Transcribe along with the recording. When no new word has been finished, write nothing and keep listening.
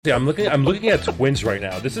Yeah, I'm looking at twins right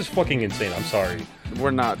now. This is fucking insane. I'm sorry. We're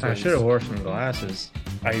not I twins. should have wore some glasses.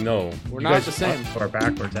 I know. We're You not guys- the same. Or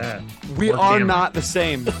backwards hat. We Or are camera. not the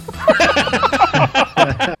same.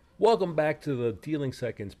 Welcome back to the Dealing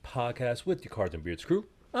Seconds podcast with your Cards and Beards crew.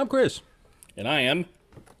 I'm Chris. And I am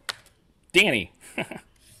Danny.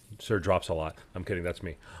 Sir drops a lot. I'm kidding. That's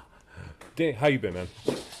me. Danny, how you been, man?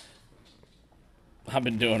 I've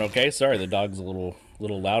been doing okay. Sorry, the dog's a little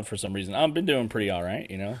loud for some reason. I've been doing pretty all right.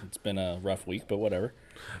 You know, it's been a rough week, but whatever.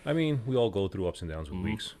 I mean, we all go through ups and downs with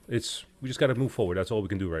weeks. We just got to move forward. That's all we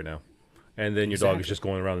can do right now. And then your dog is Exactly. just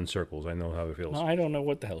going around in circles. I know how it feels. No, I don't know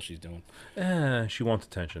what the hell she's doing. She wants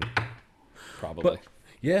attention. Probably. But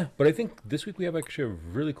yeah, but I think this week we have actually a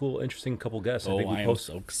really cool, interesting couple guests. I think we I am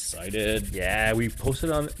so excited. Yeah, we posted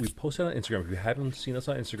on Instagram. If you haven't seen us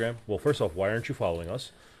on Instagram, well, first off, why aren't you following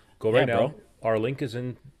us? Go right Yeah, now. bro. Our link is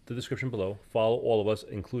in the description below. Follow all of us,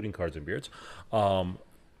 including Cards and Beards.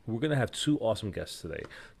 We're gonna have two awesome guests today.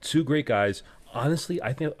 Two great guys. Honestly,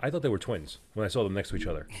 I thought they were twins when I saw them next to each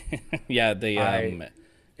other. Yeah, they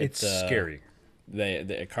It's scary.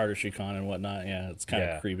 the Carter Shikon and whatnot. Yeah, it's kind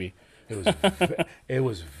Yeah. of creepy. It was it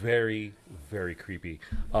was very, very creepy.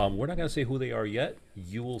 We're not gonna say who they are yet.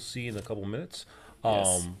 You will see in a couple minutes.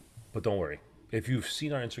 Yes. But don't worry. If you've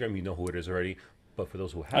seen our Instagram, you know who it is already. But for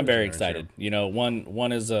those who haven't, I'm very seen our excited. You know,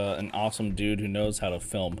 one is an awesome dude who knows how to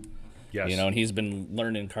film. Instagram- Yes. You know, and he's been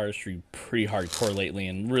learning cardistry pretty hardcore lately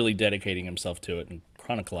and really dedicating himself to it and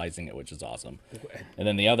chronicalizing it, which is awesome. And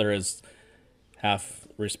then the other is half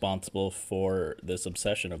responsible for this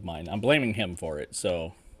obsession of mine. I'm blaming him for it.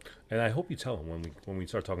 So, And I hope you tell him when we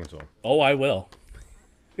start talking to him. oh, I will.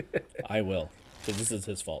 I will. Because this is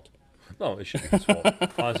his fault. No, it should be his fault.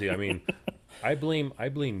 Honestly, I mean, I blame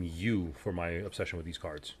you for my obsession with these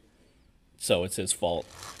cards. So it's his fault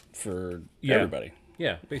for Yeah. everybody.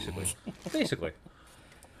 Yeah, basically.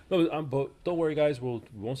 No, but don't worry, guys. We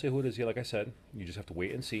won't say who it is yet. Like I said, you just have to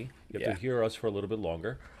wait and see. You have Yeah. to hear us for a little bit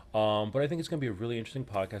longer. But I think it's going to be a really interesting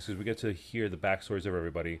podcast because we get to hear the backstories of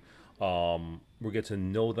everybody. We get to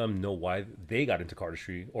know them, know why they got into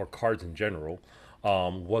cardistry or cards in general.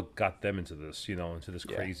 What got them into this, into this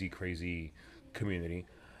Yeah. crazy community.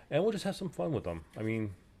 And we'll just have some fun with them. I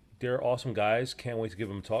mean, they're awesome guys. Can't wait to give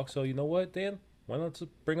them a talk. So you know what, Dan? Why not just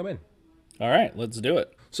bring them in? All right, let's do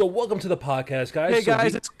it. So welcome to the podcast, guys. Hey So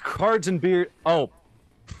guys, we- it's Cards and Beer. Oh.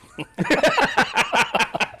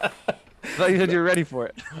 I thought you said you were ready for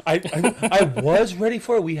it. I was ready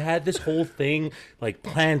for it. We had this whole thing like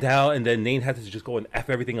planned out, and then Nate had to just go and F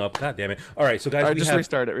everything up. God damn it. All right, so guys, All right, we just have...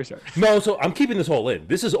 restart it. No, so I'm keeping this all in.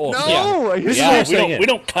 This is all No! staying. This Yeah, is all staying in. we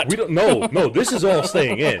don't cut. We don't no, this is all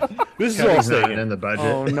staying in. This is all Cutting's staying not in. in the budget.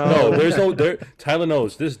 Oh No, no. there's no there. Tyler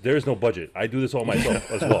knows this. There's no budget. I do this all myself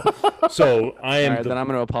as well. So I am. All right, then I'm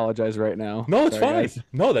going to apologize right now. No, it's Sorry, fine. guys.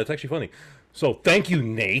 No, that's actually funny. So thank you,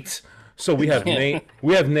 Nate. So we have Nate.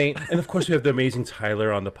 We have Nate, and of course we have the amazing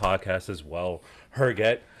Tyler on the podcast as well.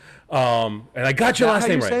 Herget. And I got your Is that last how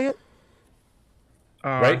name you right. say it?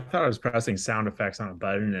 Right? I thought I was pressing sound effects on a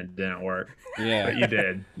button and it didn't work. Yeah. But you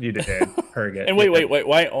did. You did. Herget. And wait,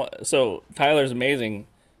 why? So Tyler's amazing,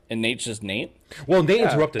 and Nate's just Nate. Well, Nate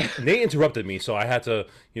interrupted. Nate interrupted me, so I had to.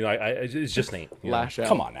 It's just Nate. Lash out.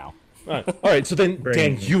 Come on now. All right. So then, Bring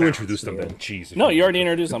Dan, you balance introduce them to then. it. Jeez. No, you already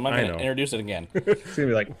introduced him. I'm not I going to know. introduce it again. It's gonna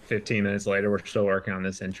be like 15 minutes later. We're still working on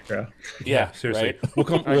this intro. Yeah, Seriously. right? We'll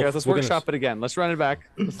come. All right, guys, let's workshop it again. Let's run it back.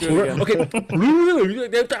 Let's do it again.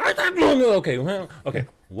 Okay.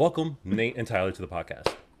 Welcome, Nate and Tyler, to the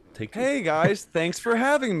podcast. Take two. Hey guys, thanks for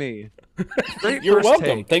having me. Great You're first welcome.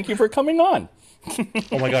 take. Thank you for coming on.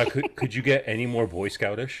 Oh my God. Could you get any more Boy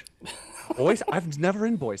Scoutish? I've never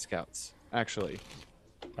in Boy Scouts, actually.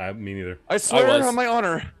 Me neither. I swear was. on my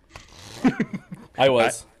honor. I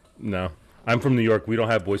was. No. I'm from New York. We don't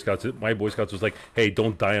have Boy Scouts. My Boy Scouts was like, hey,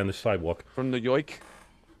 don't die on the sidewalk. From New York,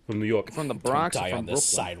 From New York. from the Bronx, or Die from on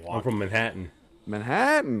this Brooklyn? I'm sidewalk. from Manhattan.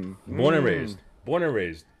 Manhattan. Born and raised. Born and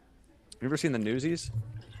raised. You ever seen the Newsies?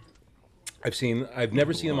 I've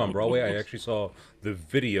never seen them on Broadway. I actually saw the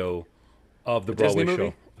video of the Disney Broadway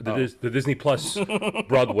movie? show. The Disney Plus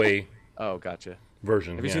Broadway Oh, gotcha.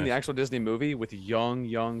 version. Have you yeah. seen the actual Disney movie with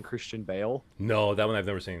young Christian Bale? No, that one I've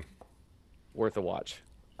never seen. Worth a watch.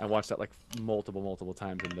 I watched that like multiple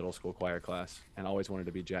times in middle school choir class, and always wanted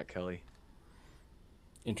to be Jack Kelly.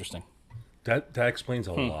 Interesting. That explains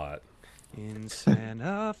a lot. In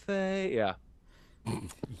Santa Fe. Yeah.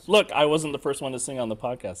 Look, I wasn't the first one to sing on the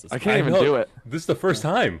podcast. This I time. can't even know. do it. This is the first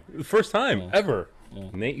time. The first time ever.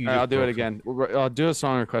 Nate, you All right, I'll just do it broke again. I'll do a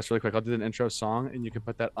song request really quick. I'll do an intro song, and you can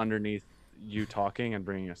put that underneath you talking and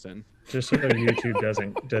bringing us in. Just so YouTube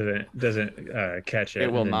doesn't catch it.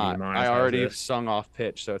 It will and then not. demonetize I already it. sung off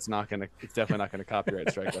pitch, so it's not gonna. It's definitely not gonna copyright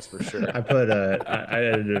strike us for sure. I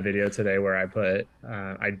edited a video today where I put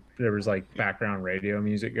there was like background radio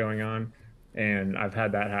music going on, and I've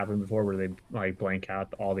had that happen before where they like blank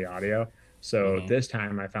out all the audio. So this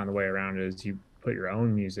time I found a way around it is you put your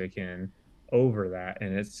own music in over that,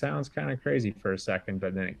 and it sounds kind of crazy for a second,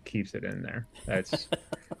 but then it keeps it in there. That's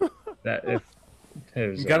that if.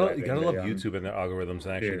 You gotta love YouTube and their algorithms and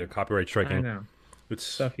actually Dude, their copyright I striking. know. It's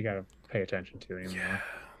Stuff you gotta pay attention to anymore.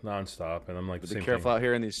 nonstop, and I'm like the Be same careful thing. out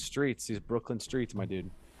here in these streets, these Brooklyn streets, my dude.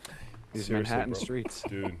 These Seriously, Manhattan bro. streets.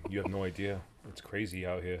 Dude, you have no idea. It's crazy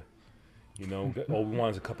out here. You know, all we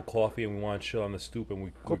want is a cup of coffee, and we want to chill on the stoop, and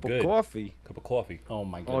we're Cup good. of coffee. Cup of coffee. Oh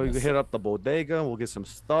my Oh, you goodness. can hit up the bodega. We'll get some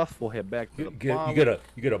stuff. We'll head back to You the get, bar.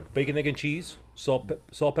 you get a bacon, egg, and cheese, salt,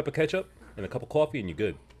 pepper, ketchup, and a cup of coffee, and you're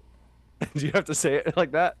good. Do you have to say it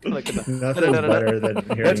like that? Like in the- Nothing's better than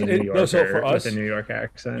That's hearing a it. New No, Yorker so for us- with a New York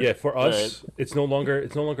accent. Yeah, for us, it's no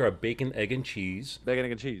longer a bacon, egg, and cheese. bacon,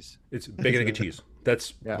 egg, and cheese. It's bacon, egg, and cheese.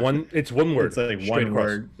 That's Yeah. one. It's one word. It's like straight one across.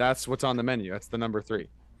 word. That's what's on the menu. That's the number 3.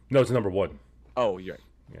 No, it's number one. Oh, you're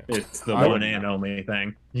right. It's the I one would- and only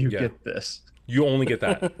thing. You Yeah. get this. You only get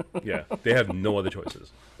that. Yeah, they have no other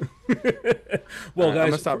choices. Well, I'm guys,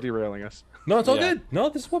 gonna stop derailing us. no, it's all Yeah. good. No,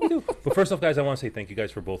 this is what we do. But first off, guys, I want to say thank you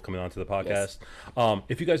guys for both coming on to the podcast.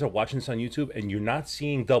 If you guys are watching this on YouTube and you're not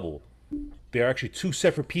seeing double, they are actually two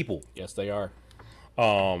separate people. Yes, they are.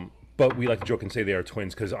 But we like to joke and say they are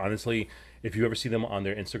twins because honestly, if you ever see them on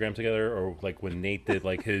their Instagram together, or like when Nate did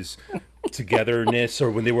like his togetherness, or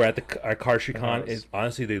when they were at the Cardistry Con,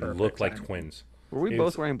 honestly they look like timing. twins. Were we It both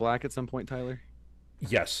was- wearing black at some point, Tyler?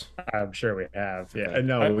 Yes. I'm sure we have. Yeah. Okay.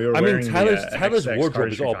 No, we were I mean, wearing Tyler's- the, Tyler's XX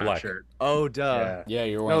wardrobe is all Cardistry black. Shirt. Oh, duh. Yeah. Yeah,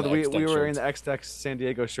 you're No, wearing the we X-Dex were wearing shirts. the X-Dex San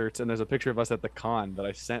Diego shirts, and there's a picture of us at the con that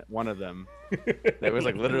I sent one of them. It was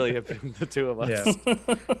like literally the two of us.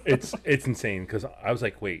 Yeah. It's insane because I was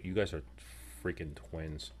like, wait, you guys are freaking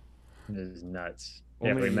twins. This is nuts.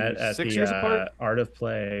 Yeah, we Only met at 6 the years apart? Art of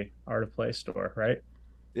Play store, right?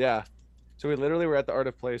 Yeah. So we literally were at the Art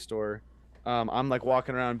of Play store. I'm like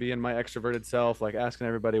walking around being my extroverted self, like asking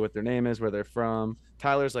everybody what their name is, where they're from.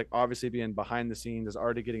 Tyler's like obviously being behind the scenes, is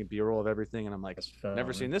already getting a B-roll of everything, and I'm like, That's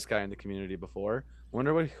never fun. seen this guy in the community before.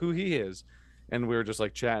 Wonder who he is. And we were just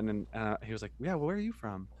like chatting, and he was like, "Yeah, where are you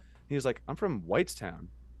from?" He was like, "I'm from Whitestown,"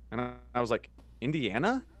 and I was like,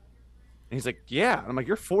 "Indiana?" And he's like, "Yeah." And I'm like,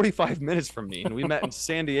 "You're 45 minutes from me, and we met in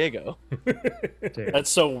San Diego." Dude, That's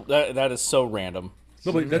so that is so random.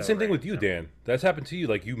 No, but that's the same thing right. with you, Dan. That's happened to you.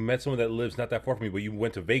 Like you met someone that lives not that far from you, but you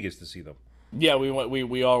went to Vegas to see them. Yeah,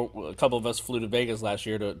 we all a couple of us flew to Vegas last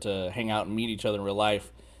year to hang out and meet each other in real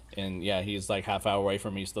life, and yeah, he's like half hour away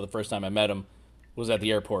from me. So the first time I met him was at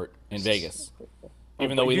the airport in Vegas,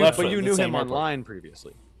 even though we left. But for you the knew same him airport. online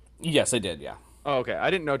previously. Yes, I did. Yeah, Oh, okay. I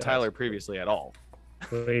didn't know Tyler previously at all.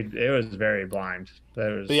 it was very blind. That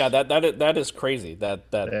was but yeah, that is crazy. That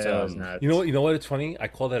that was nuts. You know what? It's funny. I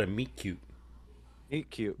call that a meet cute. Meet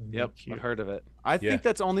cute. Yep, cute. I've heard of it. I Yeah. think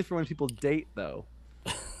that's only for when people date, though.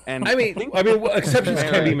 And I mean, well, exceptions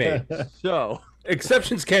can be made. so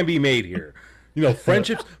Exceptions can be made here. You know,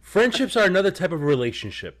 friendships are another type of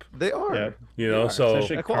relationship. they are. Yeah. You know, are. so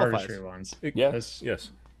Especially That qualifies. cardistry ones. Yeah. That's-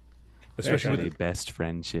 yes, especially with best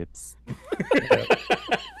friendships.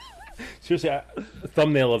 seriously, the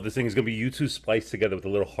thumbnail of this thing is gonna be you two spliced together with a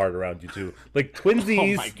little heart around you two, like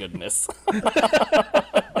twinsies. Oh my goodness.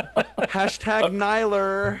 Hashtag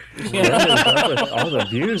Nyler. What is up with all the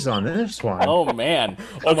views on this one? Oh man.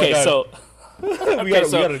 my Okay, God. so we got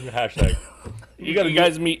so- a hashtag. you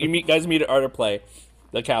guys meet at Art of Play,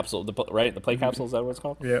 the capsule, right? The play capsule, is that what it's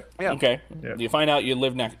called? Yeah. Yeah. Okay. Yep. You find out you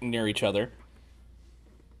live near each other.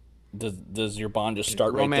 Does your bond just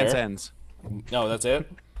start right Romance there? ends. No, that's it.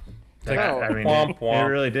 I mean, Womp it womp.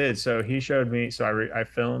 really did. So he showed me. So I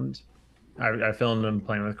filmed. I filmed him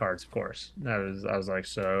playing with cards, of course. I was like,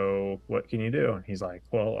 so what can you do? And he's like,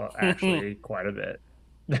 well, actually, quite a bit.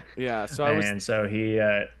 Yeah. So I was And so he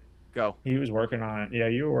go. was working on. Yeah,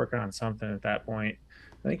 you were working on something at that point.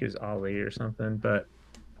 I think it was Ali or something, but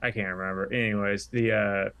I can't remember. Anyways,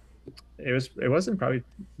 it wasn't probably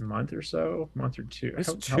a month or two.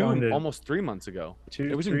 It's How long did- almost 3 months ago. two,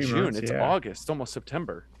 It was in 3 June. months, It's yeah. August. It's almost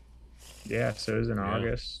September. Yeah, so it was in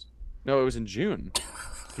August. No, it was in June.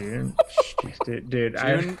 June. Dude,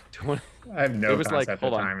 June 20, I have no It was like- concept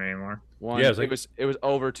hold of on. time anymore. one. Yeah, it was like- it was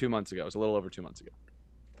over 2 months ago. It was a little over 2 months ago.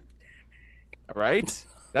 Right?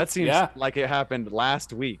 That seems Yeah. like it happened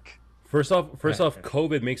last week. First off,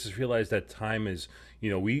 COVID makes us realize that time is,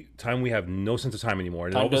 we have no sense of time anymore.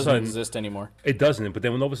 And all Time of a doesn't sudden, exist anymore. it doesn't. But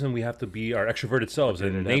then when all of a sudden we have to be our extroverted selves,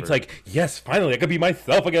 and it Nate's ever. like, "Yes, finally, I can be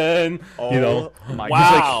myself again." My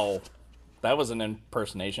Wow. That was an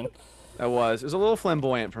impersonation. It was a little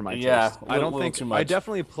flamboyant for my taste. Yeah, I don't little think too I much.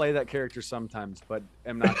 definitely play that character sometimes, but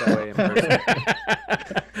am not that way in person.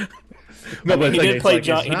 No, but He it's like, did play like,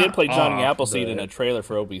 John. it's He did not play Johnny off, Appleseed in but- a trailer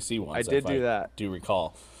for OBC once. I did if do that. Do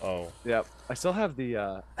recall? oh, Yep. I still have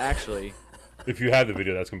the actually. if you have the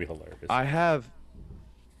video, that's gonna be hilarious. I have.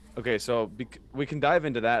 Okay, so we can dive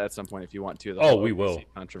into that at some point if you want to. The Oh, whole we OPC will.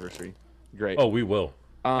 Controversy. Great. Oh, we will.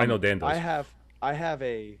 I know Dan does. I have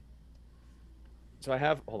a. So I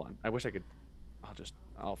have. Hold on. I wish I could.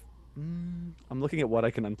 I'm looking at what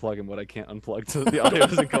I can unplug and what I can't unplug so the audio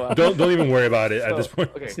doesn't go out. Don't even worry about it at So, this point.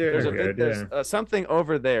 Okay, Yeah, there's, good, there's something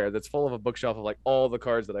over there that's full of a bookshelf of like all the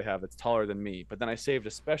cards that I have that's taller than me. But then I saved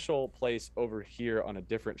a special place over here on a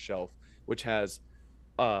different shelf, which has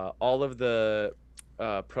all of the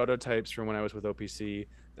prototypes from when I was with OPC,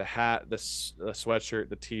 the hat, the sweatshirt,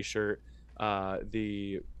 the T-shirt,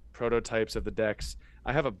 the prototypes of the decks.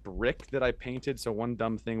 I have a brick that I painted. So one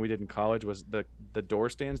dumb thing we did in college was the door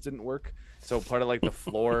stands didn't work. So part of like the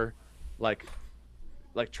floor, like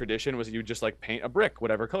tradition was you just like paint a brick,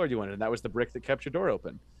 whatever color you wanted, and that was the brick that kept your door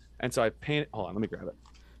open. And so I painted. Hold on, let me grab it.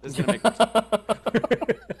 This is gonna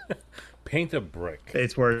make. Paint a brick.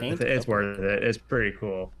 It's worth Paint it. It's worth it. It's pretty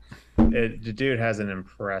cool. The dude has an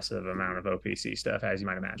impressive amount of OPC stuff, as you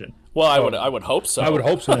might imagine. Well, I would hope so. I would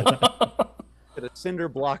hope so. A cinder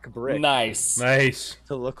block brick Nice. Nice.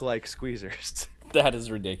 to look like squeezers. That is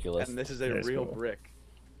ridiculous. And this is a That is real cool. brick.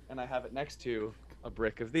 And I have it next to a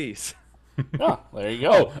brick of these. Oh, there you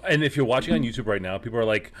go. Oh, and if you're watching on YouTube right now, people are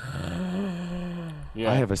like,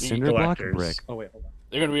 Yeah. I have a You- cinder block collectors. brick. Oh wait, hold on.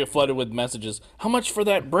 They're gonna be flooded with messages. How much for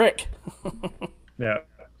that brick? Yeah.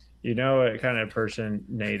 You know what kind of person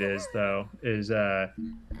Nate is, though, is I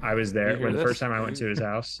was there You hear when the this? first time I went to his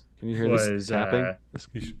house. Can you hear Was, this tapping?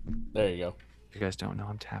 There you go. You guys don't know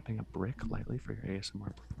I'm tapping a brick lightly for your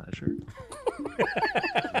ASMR pleasure.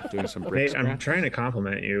 Doing some brick Nate, I'm scratch. trying to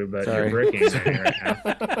compliment you, but Sorry. you're bricking me right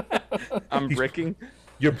now. I'm bricking.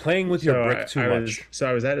 "You're playing with your brick too much." So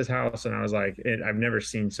I was at his house, and I was like, I've never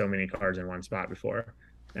seen so many cards in one spot before.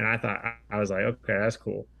 And I thought, I was like, okay, that's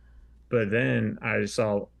cool. But then I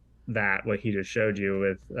saw that what he just showed you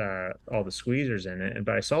with all the squeezers in it,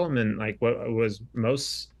 but I saw them in like what was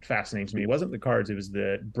most fascinating to me wasn't the cards, it was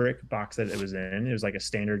the brick box that it was in. It was like a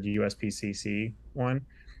standard USPCC one.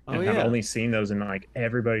 Oh, And yeah. I've only seen those in like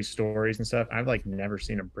everybody's stories and stuff. I've like never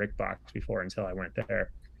seen a brick box before until I went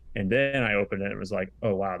there. And then I opened it and it was like,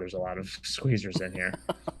 oh wow, there's a lot of squeezers in here.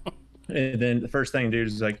 And then the first thing dude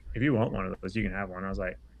is like, if you want one of those, you can have one. I was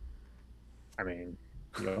like, I mean,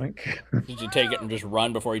 yoink. Did you take it and just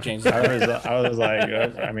run before he changed it? I was like,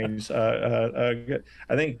 I mean, good.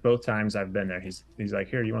 I think both times I've been there, he's like,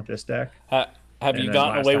 here, you want this deck? Have And you then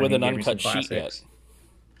gotten last away time with he an gave me some uncut sheet yet? classics.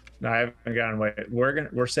 No, I haven't gotten away.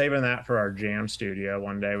 We're saving that for our jam studio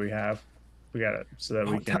one day. We got it so that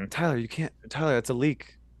we can. Tyler, you can't. Tyler, that's a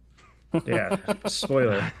leak. Yeah,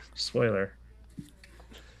 spoiler.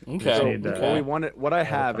 Okay. So need, what I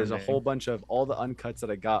have is a funding. whole bunch of all the uncuts that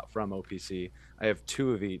I got from OPC. I have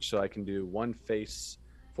 2 of each, so I can do one face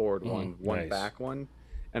forward one, one nice. back one.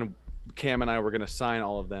 And Cam and I were gonna sign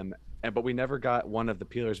all of them, but we never got one of the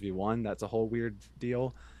Peelers V1. That's a whole weird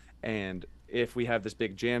deal. And if we have this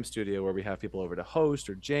big jam studio where we have people over to host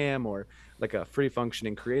or jam, or like a free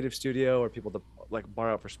functioning creative studio, or people to like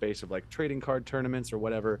borrow out for space of like trading card tournaments or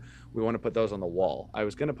whatever, we want to put those on the wall. I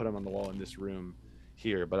was gonna put them on the wall in this room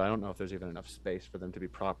here, but I don't know if there's even enough space for them to be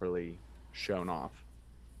properly shown off.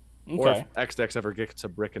 Or Okay. if XDex ever gets a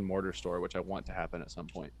brick and mortar store, which I want to happen at some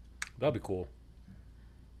point. That'd be cool.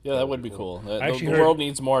 Yeah, that would be cool. The actually the heard- world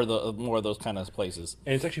needs more of those kind of places.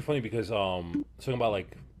 And it's actually funny because talking about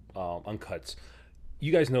like uncuts,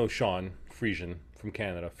 you guys know Sean Friesian from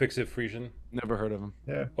Canada, Fix It Friesian. Never heard of him.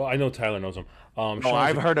 Yeah. Well, I know Tyler knows him. Oh, Sean's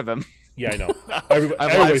I've heard of him. Yeah, I know.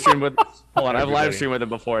 I've live streamed with. Hold on, I've Everybody. live streamed with him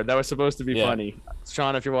before. That was supposed to be Yeah. funny.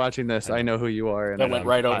 Sean, if you're watching this, I know who you are. And That went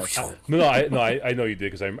right over. I know you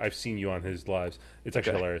did because I've seen you on his lives. It's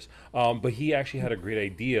actually hilarious. But he actually had a great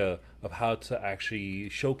idea of how to actually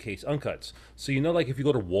showcase uncuts. So like if you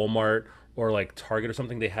go to Walmart or like Target or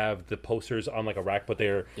something, they have the posters on like a rack, but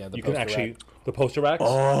the you can poster actually rack. the poster racks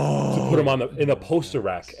to put them in a poster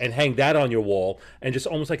rack and hang that on your wall, and just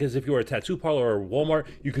almost like as if you were a tattoo parlor or Walmart,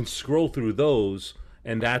 you can scroll through those,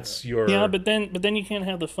 and that's your Yeah, but then you can't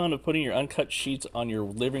have the fun of putting your uncut sheets on your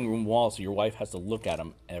living room wall, so your wife has to look at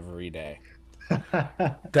them every day.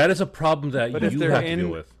 That is a problem that But if you they're have to deal in,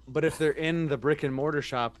 with. but if they're in the brick and mortar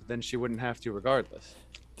shop, then she wouldn't have to regardless.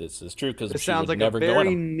 This is true because It she sounds would like a never go on very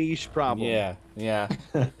 'em. niche problem. Yeah, yeah.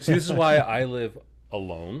 See, this is why I live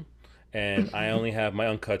alone, and I only have my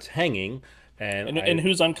uncuts hanging, and And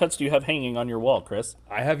whose uncuts do you have hanging on your wall, Chris?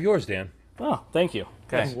 I have yours, Dan. Oh, thank you.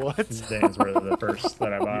 Okay. What? Dan's were the first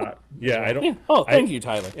that I bought. Yeah, I don't. Yeah. Oh, I- thank you,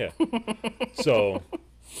 Tyler. Yeah. So,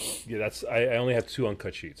 yeah, that's I only have 2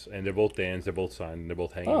 uncut sheets, and they're both Dan's. They're both signed. They're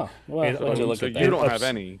both hanging. Oh, well, And, would you look So at you that? don't have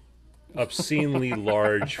any. obscenely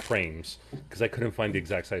large frames because I couldn't find the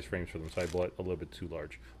exact size frames for them, so I bought a little bit too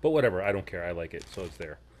large. But whatever, I don't care. I like it, so it's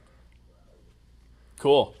there.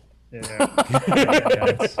 Cool. Yeah.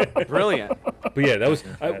 Yeah, Brilliant. But yeah, that was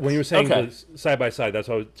when you were saying Okay. the side by side. That's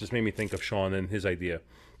what just made me think of Sean and his idea.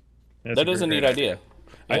 that's That is a neat idea.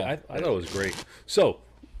 I thought it was great. So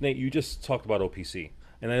Nate, you just talked about OPC,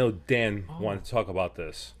 and I know Dan wanted to talk about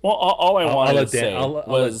this. Well, all I I'll wanted let to say I'll let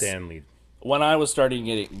was Dan lead. when I was starting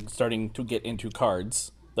to get into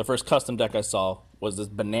cards, the first custom deck I saw was this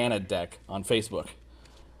banana deck on Facebook,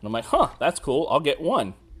 and I'm like, huh, that's cool. I'll get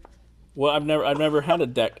one. Well, I've never had a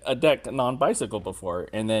deck non-bicycle before,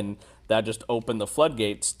 and then that just opened the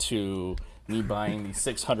floodgates to me buying the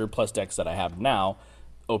 600 plus decks that I have now.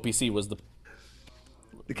 OPC was The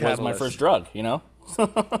my catalyst. first drug, you know.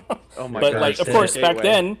 Oh my But gosh. like, of the course, gateway.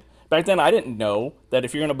 back then, I didn't know that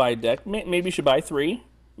if you're gonna buy a deck, maybe you should buy 3,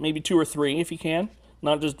 maybe 2 or 3 if you can,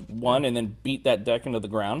 not just one, and then beat that deck into the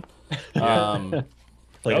ground. Like, was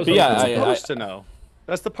But yeah, You're I, supposed to know.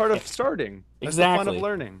 That's the part of starting. That's the Exactly. fun of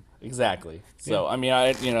learning. exactly. So I mean,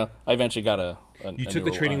 I eventually got a You took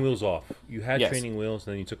the training wheels off. You had Yes. training wheels,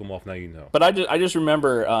 and then you took them off. Now you know. But I just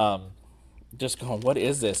remember just going, what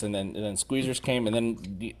is this? And then Squeezers came, and then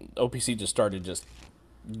the OPC just started just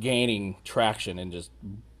gaining traction and just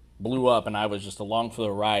blew up, and I was just along for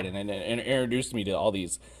the ride, and introduced me to all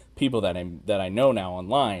these people that I know now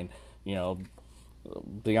online, you know,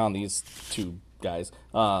 beyond these 2 guys.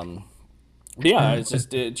 But yeah,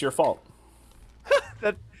 it's your fault.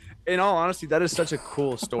 That, in all honesty, that is such a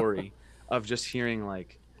cool story of just hearing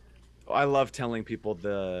like. I love telling people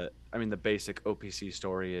the basic OPC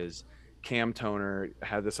story is Cam Toner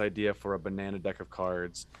had this idea for a banana deck of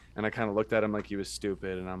cards, and I kind of looked at him like he was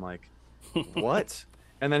stupid, and I'm like, what?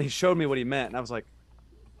 And then he showed me what he meant, and I was like,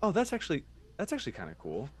 oh, that's actually kind of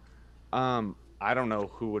cool. I don't know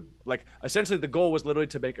who would like. Essentially, the goal was literally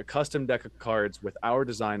to make a custom deck of cards with our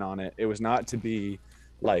design on it. It was not to be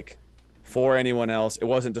like for anyone else. It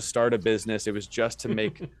wasn't to start a business. It was just to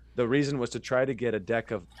make. The reason was to try to get a deck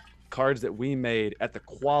of cards that we made at the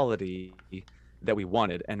quality that we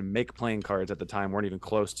wanted, and make playing cards at the time weren't even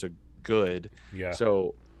close to good. Yeah.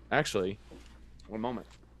 So actually, one moment.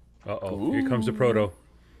 Uh-oh. Here comes the proto.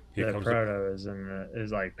 Here the comes proto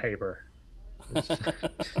is like paper.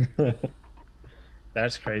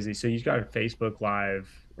 That's crazy. So you got a Facebook Live,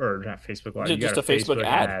 or not Facebook Live? You Just got a Facebook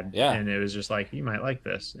ad, yeah. And it was just like, you might like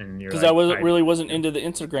this, and you're Because like, I really wasn't into the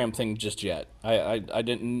Instagram thing just yet. I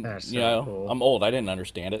didn't, That's you so know, cool. I'm old. I didn't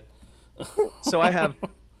understand it.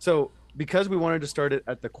 So because we wanted to start it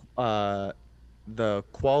at with the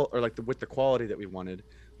quality that we wanted,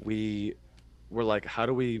 we were like, how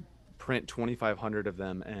do we print 2,500 of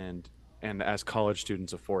them and as college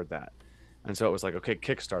students afford that? And so it was like, okay,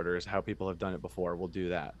 Kickstarter is how people have done it before. We'll do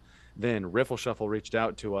that. Then Riffle Shuffle reached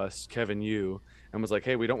out to us, Kevin Yu, and was like,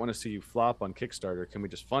 hey, we don't want to see you flop on Kickstarter. Can we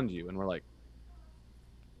just fund you? And we're like,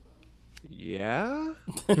 yeah.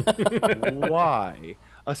 Why?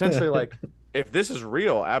 Essentially, like, if this is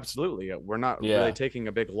real, absolutely. We're not Yeah. really taking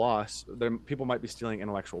a big loss. People might be stealing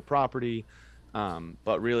intellectual property,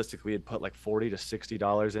 but realistically, we had put like $40 to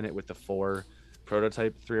 $60 in it with the 3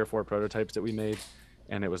 or 4 prototypes that we made,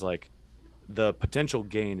 and it was like, the potential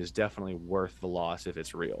gain is definitely worth the loss if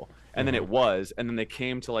it's real. And then it was, and then they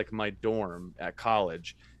came to like my dorm at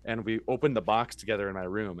college, and we opened the box together in my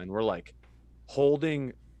room, and we're like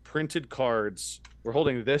holding printed cards. We're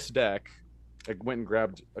holding this deck. I went and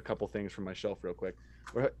grabbed a couple things from my shelf real quick.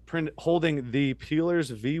 We're holding the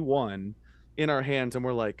Peelers V1 in our hands, and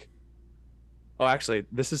we're like, oh, actually,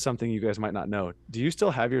 this is something you guys might not know. Do you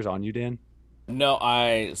still have yours on you, Dan? No,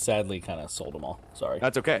 I sadly kind of sold them all. Sorry.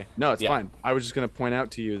 That's okay. No, it's Yeah. fine. I was just going to point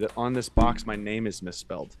out to you that on this box, my name is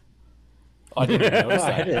misspelled. I didn't even notice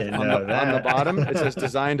I that. didn't On know the, that. on the bottom, it says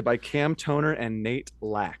designed by Cam Toner and Nate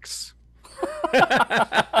Lax.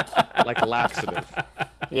 Like laxative.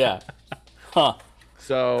 Yeah. Huh.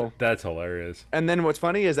 So, That's hilarious. and then what's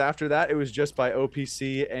funny is after that, it was just by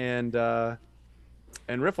OPC and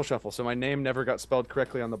Riffle Shuffle. So my name never got spelled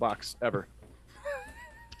correctly on the box ever.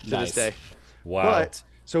 To Nice. this day. Wow. But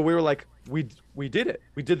so we were like, we did it.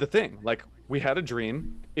 We did the thing. Like we had a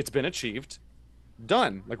dream. It's been achieved.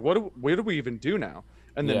 Done. Like, where do we even do now?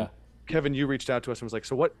 And then Yeah. Kevin, you reached out to us and was like,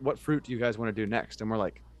 so what fruit do you guys want to do next? And we're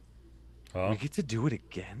like, Huh? we get to do it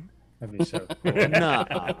again? That'd be so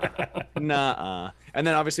cool. Nah. And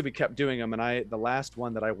then obviously we kept doing them. And the last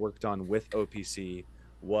one that I worked on with OPC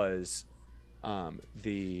was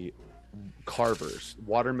the carvers.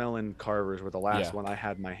 Watermelon carvers were the last Yeah. one I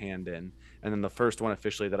had my hand in. And then the first one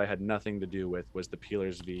officially that I had nothing to do with was the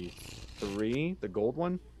Peelers V3, the gold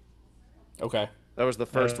one. Okay. That was the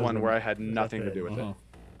first was one the- where I had was that nothing to the- do with it. Mhm.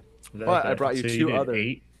 But I brought you So two did other-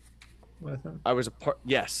 8 with them? I was a part.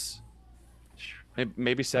 Yes,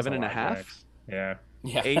 maybe seven and a half. Yeah.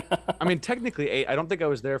 Yeah. 8. I mean, technically 8. I don't think I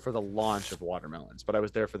was there for the launch of watermelons, but I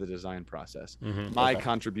was there for the design process. My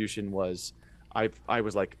contribution was, I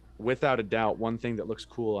was like, without a doubt, one thing that looks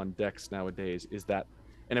cool on decks nowadays is that,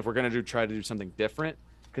 and if we're gonna try to do something different,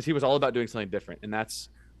 because he was all about doing something different, and that's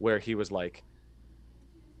where he was like,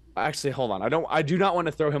 actually, hold on, I do not want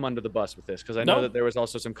to throw him under the bus with this, because I know No. that there was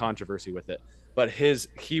also some controversy with it, but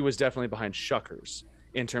he was definitely behind Shuckers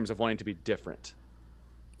in terms of wanting to be different.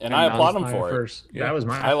 And I applaud him My for it. first, Yeah. That was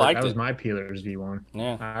my I liked that was it. my Peelers V1.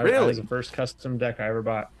 Yeah. That Really? was the first custom deck I ever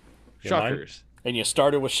bought. Yeah, mine- Shuckers. And you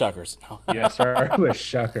started with Shuckers. Yeah, sorry, with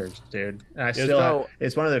Shuckers, dude. And I still so-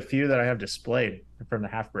 it's one of the few that I have displayed from the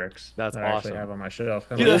half bricks. That's that I actually awesome. have on my shelf.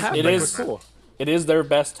 I'm Dude, like, the is- half it brick is- was cool. It is their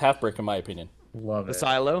best half brick, in my opinion. love The it.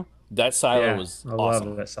 silo. That silo Yeah, was I awesome.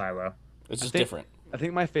 love that silo. It's just think- different. I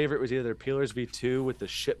think my favorite was either Peelers V2 with the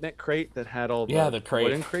shipment crate that had all the, Yeah, the crate.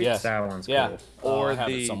 wooden crates, Yeah. That one's Yeah. cool. or I have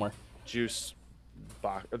the it somewhere. juice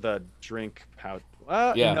box, the drink pouch.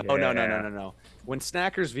 Yeah. No. When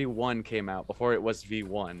Snackers V1 came out, before it was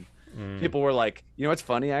V1, people were like, you know what's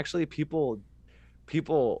funny? Actually, people,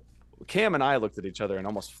 Cam and I looked at each other and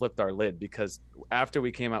almost flipped our lid, because after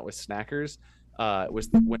we came out with Snackers, it was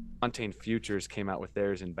when Fontaine Futures came out with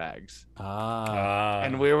theirs in bags, Ah.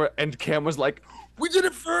 and Cam was like, we did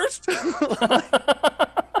it first.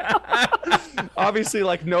 Obviously,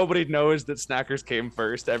 like, nobody knows that Snackers came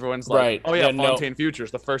first. Everyone's like, Right. oh yeah, Yeah, no. Fontaine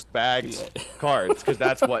Futures, the first bags cards, because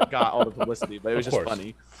that's what got all the publicity. But it was Of just course.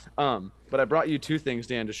 funny. But I brought you two things,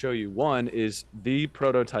 Dan, to show you. One is the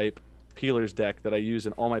prototype Peelers deck that I use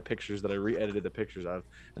in all my pictures that I re-edited the pictures of,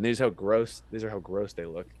 and these are how gross they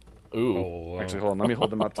look. Ooh. Oh, Actually, hold on. Let me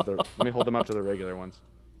hold them up to the regular ones.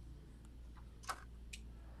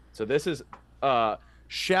 So this is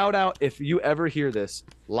shout out, if you ever hear this,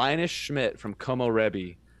 Linus Schmidt from Como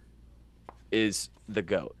Rebbe is the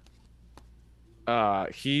GOAT.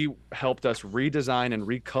 He helped us redesign and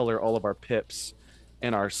recolor all of our pips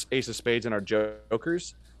and our Ace of Spades and our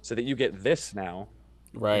Jokers, so that you get this now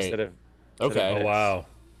Right. instead of Okay. oh this. wow.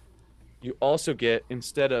 You also get,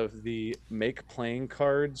 instead of the make playing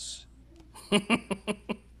cards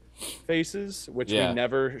faces, which Yeah. we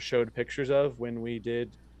never showed pictures of when we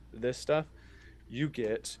did this stuff, you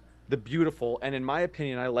get the beautiful, and in my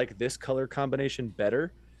opinion, I like this color combination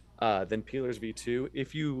better than Peelers V2.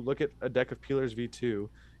 If you look at a deck of Peelers V2,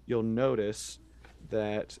 you'll notice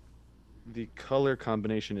that the color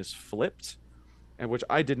combination is flipped, and which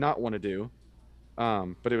I did not want to do,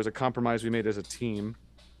 but it was a compromise we made as a team.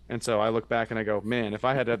 And so I look back and I go, man, if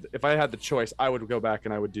I had the choice, I would go back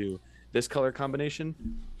and I would do this color combination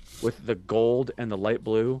with the gold and the light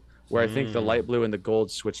blue, where I think the light blue and the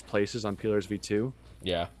gold switched places on Peelers V2.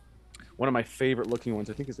 Yeah. One of my favorite looking ones,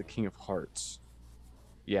 I think, is the King of Hearts.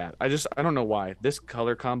 Yeah, I don't know why this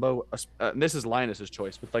color combo. This is Linus's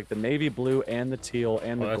choice with like the navy blue and the teal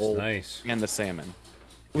and Oh, the that's gold nice. and the salmon.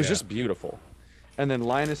 It was Yeah. just beautiful. And then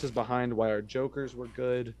Linus is behind why our Jokers were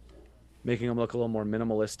good, making them look a little more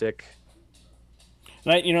minimalistic.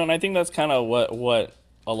 And I think that's kind of what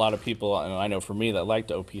a lot of people, and I know for me that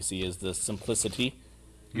liked OPC, is the simplicity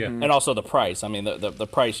Yeah. and also the price. I mean, the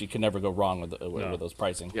price, you can never go wrong with those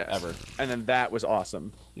pricing Yes. ever. And then that was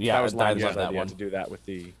awesome. Yeah, that was I Linus' love that idea one. to do that with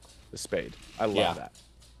the spade. I love Yeah. that.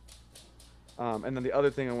 And then the other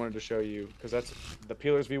thing I wanted to show you, because that's the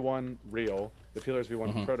Peelers V1 real, the Peelers V1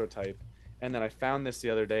 Mm-hmm. prototype, and then I found this the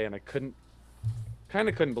other day and I couldn't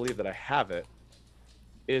believe that I have it.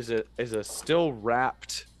 Is a still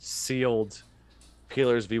wrapped, sealed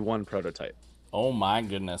Peelers V1 prototype. Oh my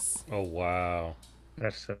goodness. Oh wow.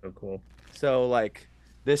 That's so cool. So like,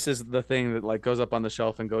 this is the thing that like goes up on the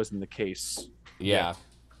shelf and goes in the case. Yeah.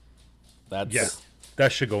 That's Yeah.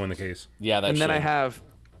 That should go in the case. yeah. That And then I should. have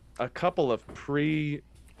a couple of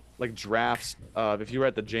drafts of, if you were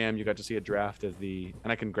at the jam, you got to see a draft of and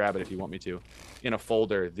I can grab it if you want me to, in a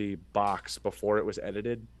folder, the box before it was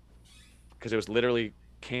edited, because it was literally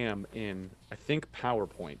Cam in, I think,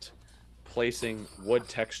 PowerPoint, placing wood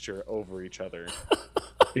texture over each other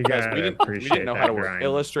You Guys, gotta we appreciate didn't know that how to work grind,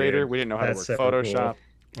 Illustrator. dude. We didn't know how That's to work so cool. Photoshop.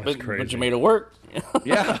 That's But crazy. you made it work.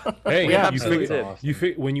 Yeah. Hey, We you absolutely figure, did.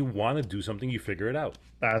 Awesome. when you want to do something, you figure it out.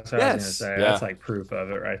 That's what I was Yes. gonna say. Yeah. That's like proof of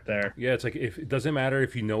it right there. Yeah, it's like if it doesn't matter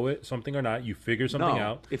if you know it something or not, you figure something No,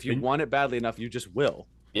 out. if you and- want it badly enough, you just will.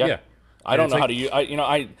 Yeah. Yeah. I And don't it's know how like-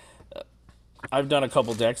 to use. I've done a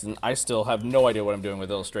couple decks and I still have no idea what I'm doing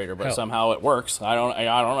with Illustrator, but Hell. somehow it works. I don't know.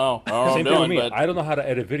 I don't know what I'm Same thing with doing, me. but I don't know how to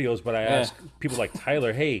edit videos, but I ask people like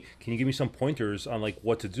Tyler, "Hey, can you give me some pointers on like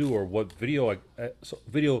what to do or what video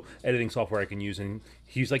video editing software I can use?" And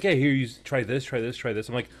he's like, "Yeah, here, try this, try this, try this."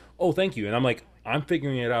 I'm like, "Oh, thank you." And I'm like, I'm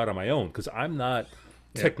figuring it out on my own because I'm not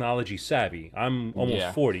technology savvy. I'm almost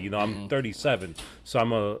Yeah. 40. You know, I'm 37, so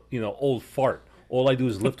I'm a old fart. All I do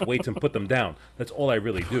is lift weights and put them down. That's all I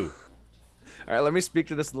really do. All right, let me speak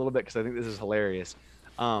to this a little bit because I think this is hilarious.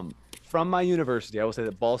 From my university, I will say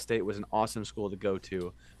that Ball State was an awesome school to go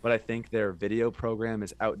to, but I think their video program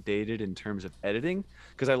is outdated in terms of editing.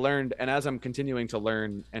 Because I learned, and as I'm continuing to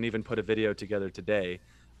learn and even put a video together today,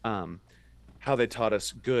 how they taught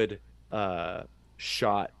us good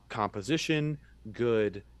shot composition,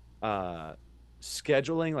 good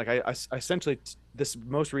scheduling. Like I essentially, this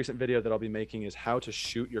most recent video that I'll be making is how to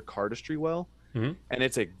shoot your cardistry well. Mhm. And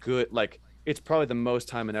it's a good, like, it's probably the most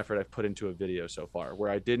time and effort I've put into a video so far, where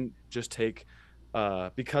I didn't just take,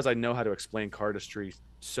 because I know how to explain cardistry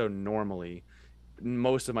so normally,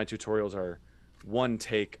 most of my tutorials are one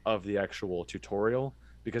take of the actual tutorial,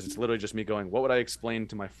 because it's literally just me going, what would I explain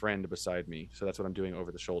to my friend beside me? So that's what I'm doing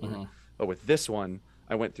over the shoulder. But with this one,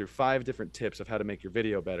 I went through 5 different tips of how to make your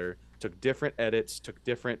video better, took different edits, took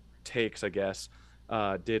different takes, I guess,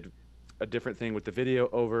 did a different thing with the video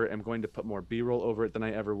over. I'm going to put more B-roll over it than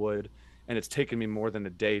I ever would. And it's taken me more than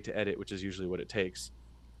a day to edit, which is usually what it takes.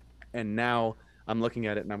 And now I'm looking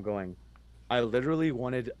at it and I'm going, I literally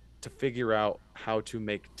wanted to figure out how to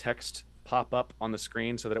make text pop up on the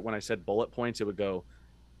screen so that when I said bullet points, it would go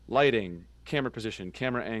lighting, camera position,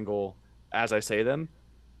 camera angle, as I say them.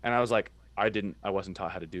 And I was like, I wasn't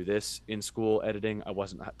taught how to do this in school editing. I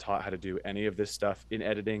wasn't taught how to do any of this stuff in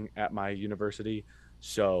editing at my university.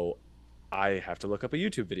 So I have to look up a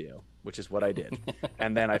YouTube video, which is what I did.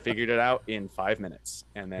 And then I figured it out in 5 minutes.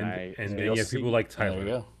 And then And then you'll you have see people like there you Tyler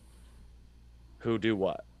go. who do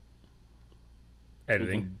what.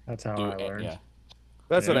 editing. That's how Do I it, learned. yeah.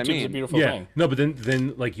 That's what I YouTube's a mean. beautiful Yeah, thing. no, but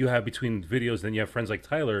then like you have between videos, then you have friends like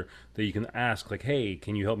Tyler that you can ask like, "Hey,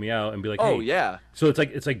 can you help me out?" And be like, Oh "Hey." yeah. So it's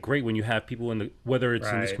like great when you have people in the, whether it's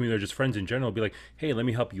in this Right. community or just friends in general, be like, "Hey, let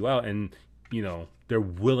me help you out," and they're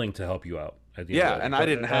willing to help you out. At the end Yeah, of the and day. I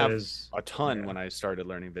didn't That have is- a ton yeah. when I started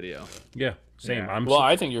learning video. Yeah, same. Yeah. I'm Well,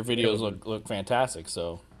 I think your videos look fantastic.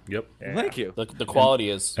 So yep. Yeah. Thank you. the quality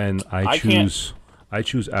is. And I can't- I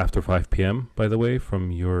choose after 5 p.m. By the way,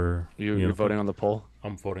 from your You're voting on the poll.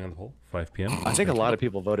 I'm voting on the poll 5 p.m. I think a lot of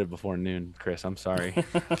people voted before noon, Chris. I'm sorry.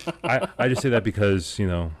 I just say that because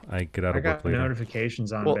I get out I of work got later.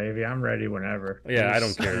 notifications on, Well- baby. I'm ready whenever. Yeah, I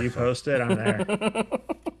Just- don't care. You post it, I'm there.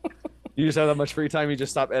 You just have that much free time, you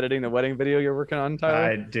just stop editing the wedding video you're working on,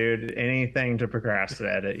 Tyler? Dude, anything to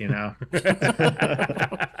procrastinate it, you know?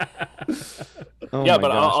 Oh Yeah, my but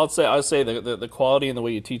gosh. I'll say the quality and the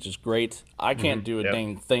way you teach is great. I can't do a Yep.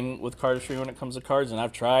 dang thing with cardistry when it comes to cards, and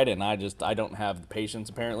I've tried, and I don't have the patience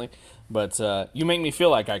apparently. But you make me feel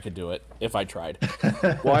like I could do it if I tried.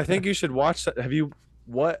 Well, I think you should watch that. Have you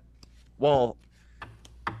what? Well,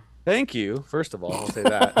 thank you. First of all, I'll say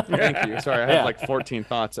that. Thank you. Sorry, I had Yeah. like 14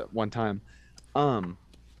 thoughts at one time.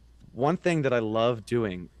 One thing that I love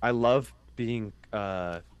doing, I love being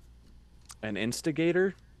an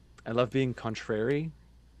instigator. I love being contrary,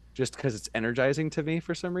 just because it's energizing to me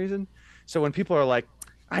for some reason. So when people are like,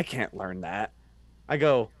 "I can't learn that," I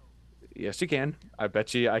go, "Yes, you can. I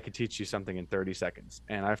bet you I could teach you something in 30 seconds."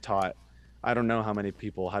 And I've taught, I don't know how many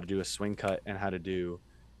people how to do a swing cut and how to do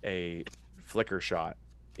a flicker shot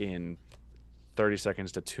in 30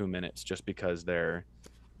 seconds to 2 minutes, just because they're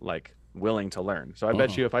like willing to learn. So I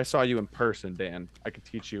bet you if I saw you in person, Dan, I could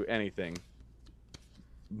teach you anything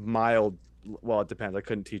mild. Well, it depends. I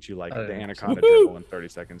couldn't teach you like the anaconda dribble in 30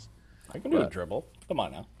 seconds. I can do a What? dribble. Come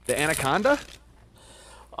on now. The anaconda?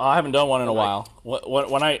 I haven't done one in a while.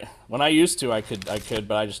 When I used to, I could,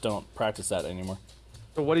 but I just don't practice that anymore.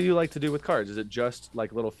 So what do you like to do with cards? Is it just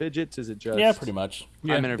like little fidgets? Is it just Yeah, pretty much. I'm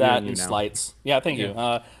interviewing That you and now. slights. Yeah, thank you.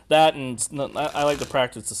 That and I like to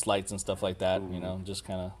practice the slights and stuff like that. Just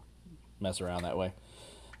kind of mess around that way.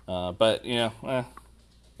 But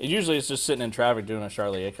usually it's just sitting in traffic doing a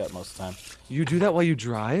Charlie A cut most of the time. You do that while you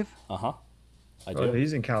drive? Uh huh. I Oh, do.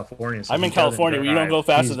 he's in California. So I'm he in doesn't California where you don't drive. go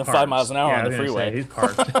faster He's than 5 parked. miles an hour Yeah, on the I was gonna say, freeway.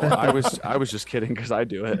 he's parked. I was kidding because I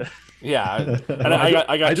do it. Yeah, and I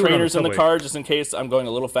I got do it on the trainers in the subway. car just in case I'm going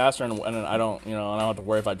a little faster, and I don't, I don't have to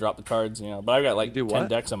worry if I drop the cards, But I got like do 10 what?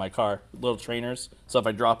 decks in my car, little trainers. So if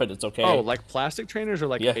I drop it, it's okay. Oh, like plastic trainers or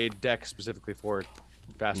like Yeah. a deck specifically for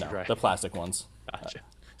faster no, drive? the plastic ones. Gotcha.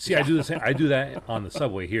 See, I do the same. I do that on the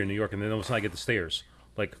subway here in New York, and then all of a sudden I get the stares.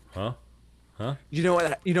 Like, huh? You know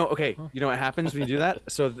what? Okay. You know what happens when you do that?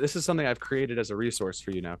 So this is something I've created as a resource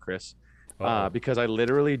for you now, Chris. Uh-oh. Because I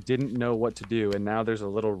literally didn't know what to do, and now there's a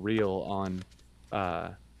little reel on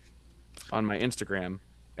my Instagram,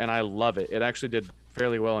 and I love it. It actually did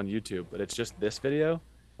fairly well on YouTube, but it's just this video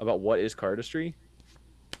about what is cardistry,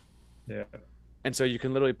 Yeah. and so you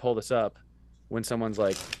can literally pull this up when someone's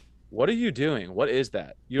like, "What are you doing? What is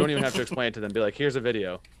that?" You don't even have to explain it to them. Be like, "Here's a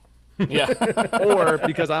video." Yeah. Or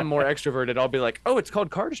because I'm more extroverted, I'll be like, "Oh, it's called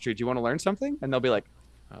cardistry. Do you want to learn something?" And they'll be like,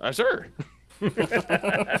 "Sure."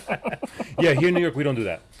 Yeah, here in New York we don't do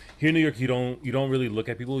that. Here in New York you don't really look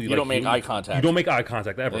at people. You don't make eye contact. You don't make eye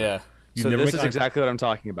contact ever. Yeah. You So never this make is eye- exactly what I'm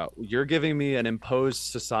talking about. You're giving me an imposed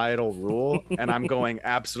societal rule, and I'm going,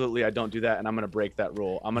 absolutely, I don't do that, and I'm going to break that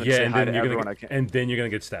rule. I'm going to Yeah, say and hi then to you're everyone gonna I can. and then you're gonna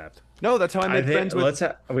get stabbed. No, that's how I I made think friends with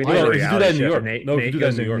we Oh, do no, a if you do reality that in New show. York. Nate, No, if you Nate do that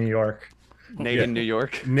goes in New in York. New York. Nate Yeah. in New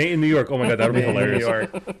York. Nate in New York. Oh my god, that would be Nate in New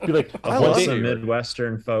hilarious. York. Be like, I one love day- Some New York.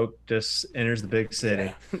 Midwestern folk just enters the big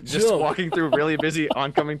city. Just Jill. walking through really busy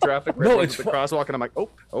oncoming traffic. No, right it's next to the crosswalk, and I'm like, oh.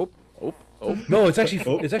 No, it's actually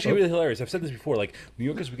really hilarious. I've said this before. Like New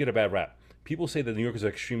Yorkers, we get a bad rap. People say that New Yorkers are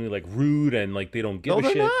extremely like rude and like they don't give No, a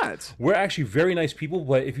they're shit. not. We're actually very nice people,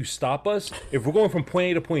 but if you stop us, if we're going from point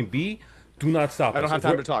A to point B, do not stop us. I don't have If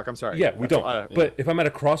time we're- to talk. I'm sorry. Yeah, we That's don't. all- But if I'm at a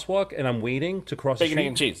crosswalk and I'm waiting to cross the Bacon, egg,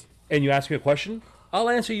 and street, cheese. and you ask me a question, I'll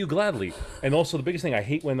answer you gladly. And also, the biggest thing I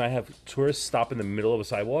hate when I have tourists stop in the middle of a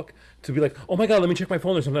sidewalk to be like, "Oh my god, let me check my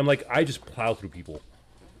phone" or something. I'm like, I just plow through people.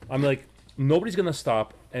 I'm like, nobody's gonna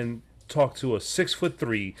stop and talk to a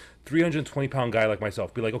 6'3", 320-pound guy like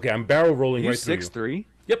myself. Be like, okay, I'm barrel rolling You right through you. 6'3"?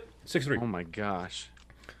 Yep, 6'3". Oh my gosh.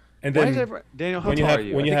 And Why then is everyone... Daniel, how when you tall have- are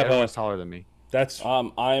you? when I you think have everyone's taller than me. that's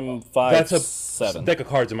I'm 5'7". deck of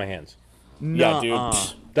cards in my hands. Yeah, dude. Nuh-uh.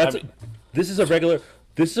 That's I mean- this is a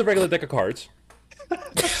regular deck of cards.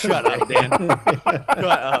 Shut up, Dan. Shut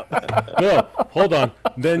up. No, hold on.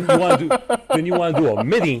 Then you want to do a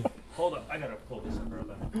mini. Hold on, I gotta pull this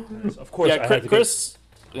up. Of course, I Yeah, had to Chris.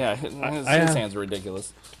 Yeah, his I have- hands are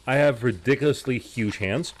ridiculous. I have ridiculously huge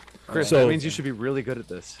hands. Chris, So- that means you should be really good at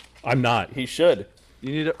this. I'm not. He should.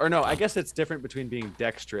 You need to, or no, I guess it's different between being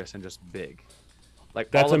dexterous and just big.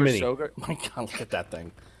 Like That's a Oliver mini. Sogard. My God, look at that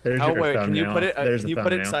thing. There's How your wait? Can you thumbnail. put it? There's Can the you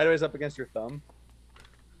put it thumbnail. sideways up against your thumb?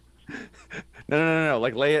 No.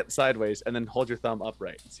 Like lay it sideways and then hold your thumb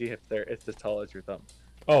upright. See if it's as tall as your thumb.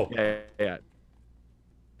 Oh, Yeah.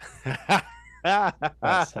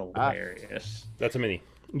 That's hilarious. that's a mini.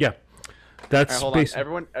 Yeah, that's Alright, hold on. basic.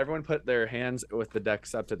 Everyone put their hands with the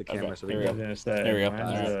decks up to the camera Okay, so we here can we I go. was gonna say, There we go.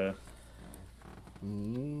 mine's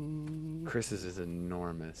Mm, Chris's is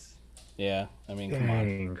enormous. yeah, I mean, come on.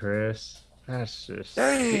 Dang, Chris. That's just.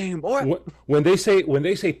 Dang, boy. When they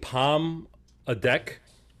say palm a deck,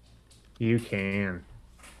 You can.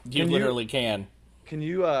 You Can you- literally can. Can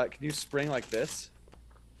you spring like this,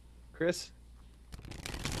 Chris?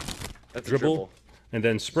 That's a dribble, and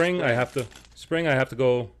then spring. I have to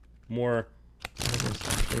go more.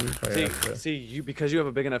 See, you because you have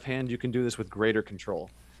a big enough hand, you can do this with greater control.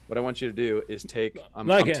 What I want you to do is take. I'm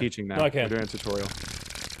No, I can't. teaching now. No, I can't. We're doing a tutorial.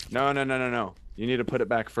 No. You need to put it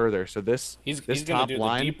back further. So this He's this gonna top do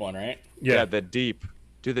line. the deep one, right? Yeah, the deep.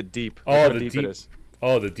 Do the deep. Oh, Look how the deep deep. it is.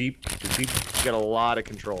 Oh, the deep. You got a lot of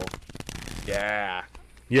control. Yeah.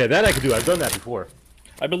 Yeah, that I could do. I've done that before.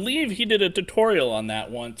 I believe he did a tutorial on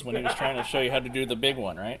that once when he was trying to show you how to do the big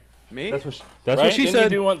one, right? Me? That's what Right? she Didn't said. you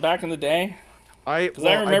do one back in the day? Because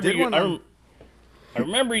I remember did you. one on- I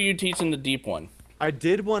remember you teaching the deep one. I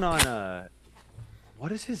did one on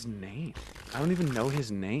what is his name? I don't even know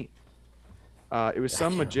his name. It was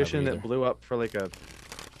some can't magician remember that either. blew up for like a.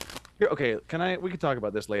 Here, okay, we can talk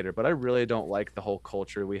about this later, but I really don't like the whole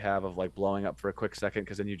culture we have of like blowing up for a quick second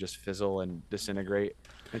because then you just fizzle and disintegrate.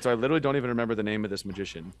 And so I literally don't even remember the name of this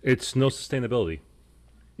magician. It's no sustainability.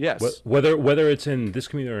 Yes. Whether it's in this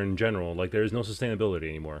community or in general, like there is no sustainability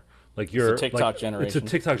anymore. Like you're TikTok like, generation. It's a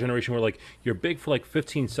TikTok generation where like you're big for like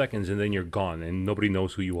 15 seconds and then you're gone and nobody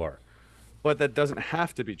knows who you are. But that doesn't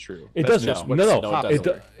have to be true. It That's doesn't. just No, what's no. no, it It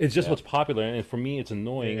doesn't. it's just Yeah. what's popular, and for me, it's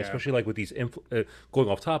annoying, Yeah. especially like with these going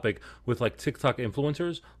off topic with like TikTok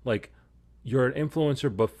influencers. Like, you're an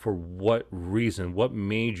influencer, but for what reason? What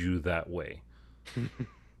made you that way?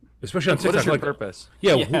 especially on What TikTok. is your Like, purpose?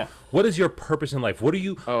 yeah, Yeah. what is your purpose in life? What are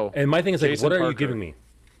you? Oh, and my thing is like, Jason what are you Parker. giving me?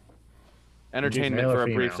 Entertainment Male or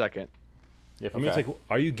for a brief female? second. I mean, it's like,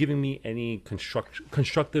 are you giving me any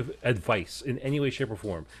constructive advice in any way, shape, or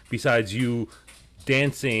form besides you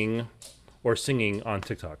dancing or singing on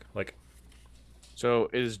TikTok? Like,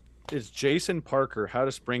 So is Jason Parker How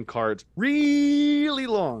to Spring Cards really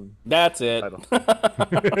long? That's it. Title.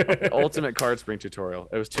 The ultimate card spring tutorial.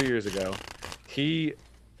 It was 2 years ago. I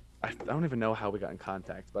don't even know how we got in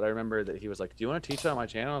contact, but I remember that he was like, "Do you want to teach that on my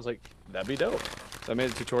channel?" I was like, "That'd be dope." So I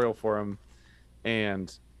made a tutorial for him,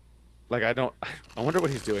 and like I wonder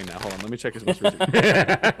what he's doing now. Hold on, let me check his most recent.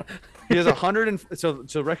 He has 100 and so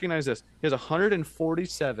recognize this. He has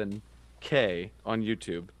 147K on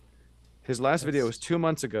YouTube. His last video was 2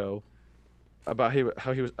 months ago about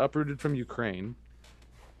how he was uprooted from Ukraine.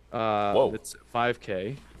 Whoa. It's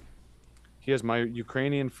 5K. He has my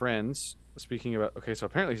Ukrainian friends speaking about. Okay, so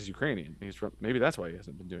apparently he's Ukrainian. He's from. Maybe that's why he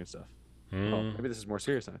hasn't been doing stuff. Oh, maybe this is more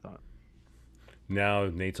serious than I thought. now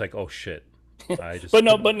Nate's like, oh shit. I just. But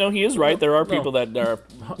no, he is right. There are people that are.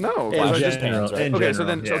 No, Yeah, I In just- general, right? in okay. So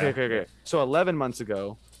general, then, yeah. okay. So 11 months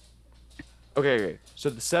ago. Okay. So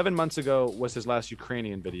the 7 months ago was his last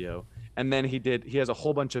Ukrainian video, and then he has a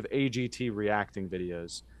whole bunch of AGT reacting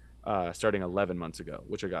videos, starting 11 months ago,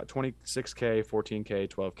 which I got 26K, 14K,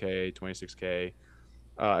 12K, 26K.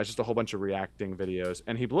 It's just a whole bunch of reacting videos,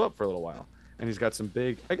 and he blew up for a little while. And he's got some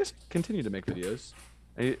big, I guess, continue to make videos.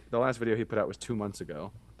 And the last video he put out was 2 months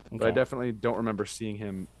ago, but I Okay. definitely don't remember seeing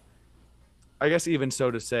him. I guess even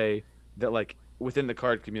so to say that like within the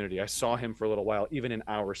card community, I saw him for a little while, even in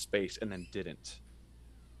our space, and then didn't.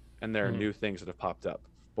 And there are new things that have popped up.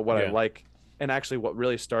 But what I Yeah. like, and actually what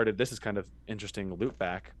really started, this is kind of interesting loop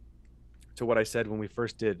back to what I said when we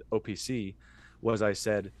first did OPC, was I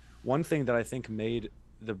said one thing that I think made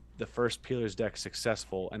the first Peelers deck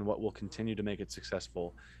successful and what will continue to make it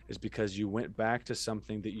successful is because you went back to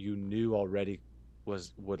something that you knew already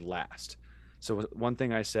would last. So one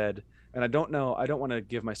thing I said, and I don't want to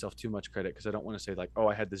give myself too much credit because I don't want to say like, oh,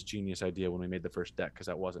 I had this genius idea when we made the first deck, because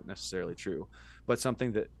that wasn't necessarily true. But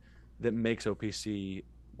something that makes OPC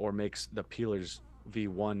or makes the Peelers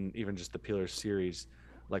V1, even just the Peelers series,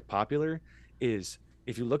 like popular, is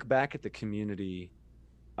if you look back at the community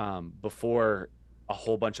before a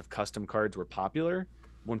whole bunch of custom cards were popular,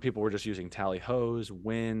 when people were just using tally hos,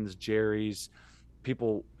 wins, Jerry's,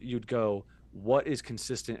 you'd go, what is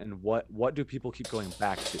consistent and what do people keep going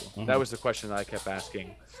back to? That was the question that I kept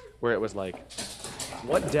asking, where it was like,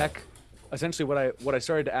 what deck, essentially what I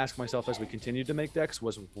started to ask myself as we continued to make decks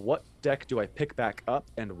was, what deck do I pick back up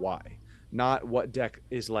and why? Not what deck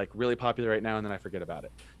is like really popular right now and then I forget about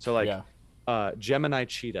it. So like Gemini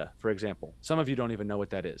Cheetah, for example. Some of you don't even know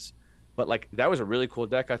what that is. But like that was a really cool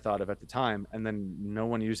deck I thought of at the time, and then no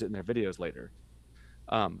one used it in their videos later.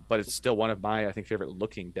 But it's still one of my, I think, favorite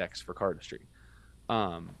looking decks for cardistry.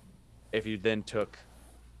 If you then took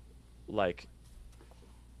like,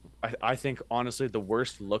 I think honestly the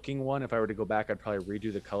worst looking one, if I were to go back, I'd probably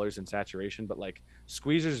redo the colors and saturation. But like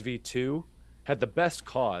Squeezers V2 had the best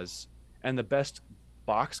cause and the best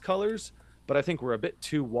box colors, but I think we're a bit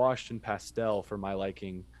too washed and pastel for my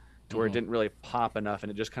liking, to where it didn't really pop enough, and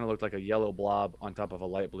it just kind of looked like a yellow blob on top of a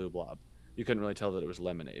light blue blob. You couldn't really tell that it was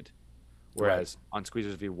lemonade. Whereas on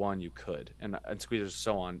Squeezers V1 you could, and Squeezers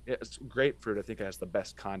so on. It's Grapefruit, I think, has the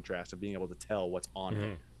best contrast of being able to tell what's on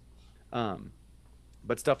it.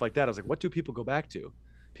 But stuff like that, I was like, what do people go back to?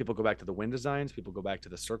 People go back to the wind designs. People go back to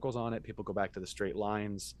the circles on it. People go back to the straight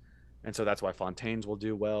lines. And so that's why Fontaines will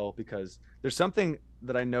do well, because there's something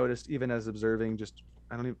that I noticed even as observing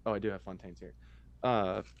I do have Fontaines here.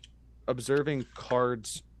 Observing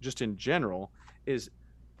cards just in general is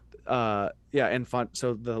so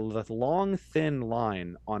the long thin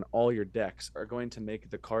line on all your decks are going to make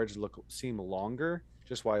the cards seem longer,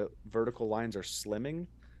 just while vertical lines are slimming,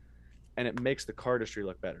 and it makes the cardistry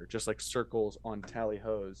look better, just like circles on tally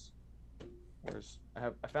hos.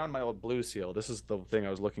 I found my old blue seal. This is the thing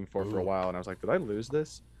I was looking for a while, and I was like, did I lose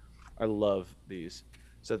this? I love these.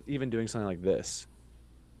 So even doing something like this,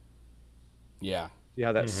 Yeah. see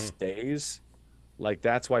how that stays? Like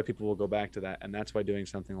that's why people will go back to that, and that's why doing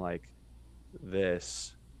something like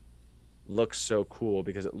this looks so cool,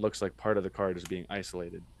 because it looks like part of the card is being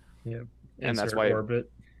isolated. Yeah. And that's Insert why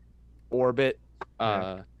orbit.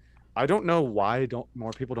 I don't know why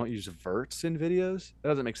more people don't use verts in videos. That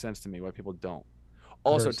doesn't make sense to me why people don't.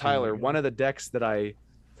 Also, Verts Tyler, is one of the decks that I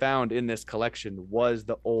found in this collection was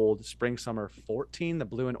the old Spring Summer 14, the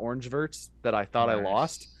blue and orange verts that I thought I Nice.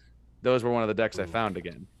 lost. Those were one of the decks I found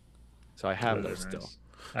again. So I have those still.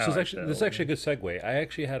 So it's actually this is actually a good segue. I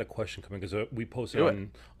actually had a question coming because we posted Do it.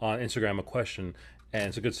 on Instagram a question, and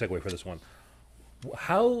it's a good segue for this one.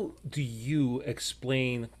 How do you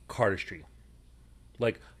explain cardistry?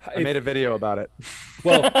 Like, I made a video about it.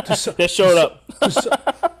 well, Just showed up.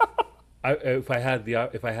 if I had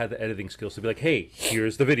the editing skills to be like, hey,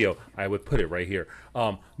 here's the video, I would put it right here.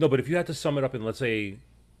 No, but if you had to sum it up in, let's say,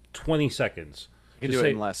 20 seconds, You can just do it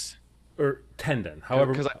say- in less. or 10 then.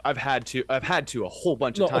 However, Because I've had to a whole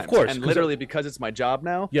bunch No, of of times. course, And 'cause literally because it's my job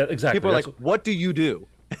now. Yeah, exactly, People are like, that's- "What do you do?"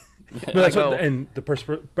 but that's I what, go- and the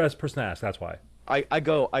best person to ask. That's why.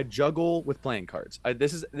 I juggle with playing cards.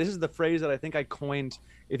 This is the phrase that I think I coined.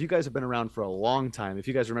 If you guys have been around for a long time, if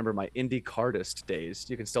you guys remember my indie cardist days,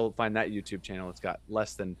 you can still find that YouTube channel. It's got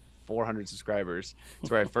less than 400 subscribers.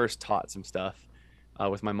 It's where I first taught some stuff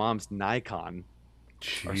with my mom's Nikon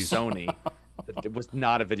or Jeez. Sony. It was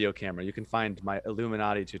not a video camera. You can find my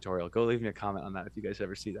Illuminati tutorial. Go leave me a comment on that if you guys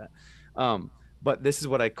ever see that. But this is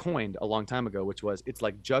what I coined a long time ago, which was it's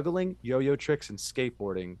like juggling, yo-yo tricks, and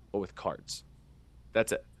skateboarding, but with cards.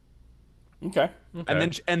 That's it. Okay.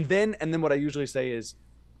 And then what I usually say is,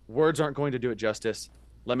 words aren't going to do it justice.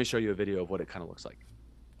 Let me show you a video of what it kind of looks like.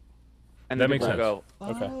 And That then makes people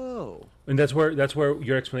sense. go, Okay. oh. And that's where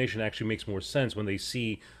your explanation actually makes more sense when they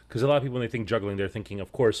see, because a lot of people when they think juggling, they're thinking,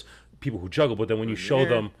 of course, people who juggle. But then when you show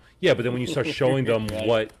them, but then when you start showing them Right.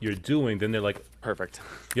 what you're doing, then they're like, Perfect.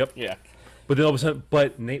 yep. Yeah. But then all of a sudden,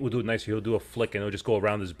 but Nate will do it nicer. He'll do a flick and it'll just go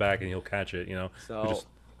around his back and he'll catch it. You know. So-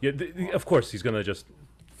 He'll just, of course he's gonna just.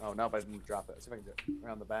 Oh, no, if I didn't drop it. Let's see if I can do it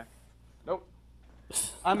around the back. Nope.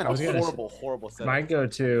 I'm in a was gonna say- horrible setup. My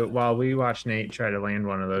go-to while we watch Nate try to land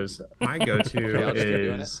one of those, my go-to Yeah, I'll just keep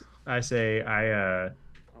doing is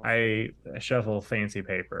I shuffle fancy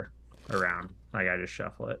paper around. Like I just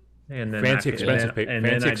shuffle it, and then Fancy I, expensive and then, paper. and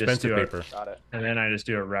then Fancy I just expensive do paper. Got it. and then I just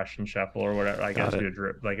do a Russian shuffle or whatever. Like I Got just it. do a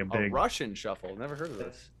drip, like a A big. Russian shuffle. Never heard of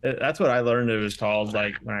this. That's what I learned it was called.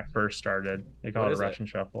 Like when I first started, they call What it a is it? Russian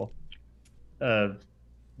shuffle.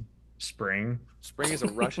 Spring. Spring is a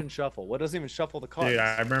Russian shuffle. What doesn't even shuffle the cards? Dude,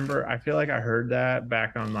 I remember. I feel like I heard that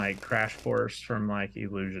back on like Crash Course from like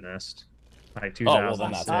Illusionist, like Oh, well, then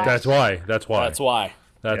 2006. That's why. That's why. That's why.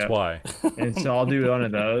 That's Yep. why. And so I'll do one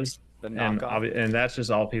of those, The and knockoff. and that's just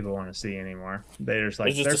all people want to see anymore. They're just like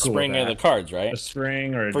It's just they're a cool spring with of the that. cards, right? A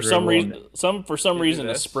spring or a For some dribble reason, for some do reason,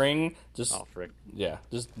 a this. spring just Oh, frick.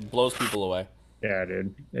 just blows people away. Yeah,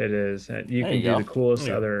 dude, it is. You can you do go. the coolest,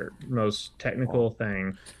 Yeah. other, most technical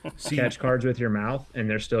thing. See, Catch cards with your mouth, and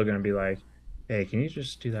they're still gonna be like, "Hey, can you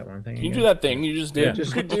just do that one thing?" Can you again?" do that thing you just did? Yeah.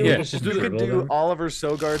 Just, You could do, Yeah, just just do you the- could dribble do them. Oliver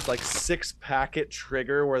Sogard's like 6-packet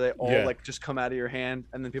trigger where they all Yeah. like just come out of your hand,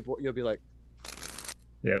 and then you'll be like,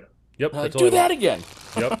 Yep. yep. Like, That's all do I that want. again.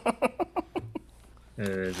 Yep. It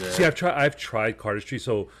is, See, I've tried cardistry.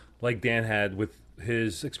 So, like Dan had with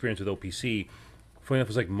his experience with OPC, funny enough,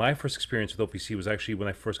 was like my first experience with OPC was actually when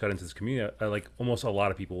I first got into this community. Like almost a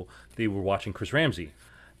lot of people, they were watching Chris Ramsey,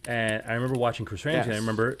 and I remember watching Chris Ramsey. And I Yes.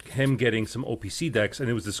 remember him getting some OPC decks, and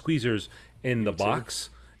it was the squeezers in the box,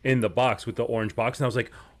 with the orange box, and I was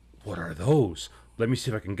like, "What are those? Let me see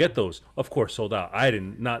if I can get those." Of course, sold out. I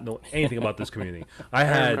did not know anything about this community. I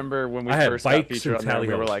I remember when we I had first got bikes featured and on there, tally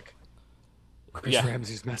we were hos. like, Chris Yeah.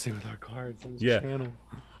 Ramsey's messing with our cards on his Yeah. channel.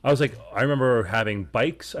 I was like, I remember having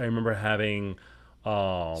bikes. I remember having,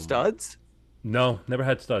 Studs? no, never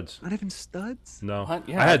had studs. Not even studs? No, What?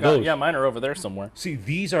 Yeah, I had those. Yeah, mine are over there somewhere. See,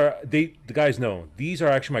 these are the guys know these are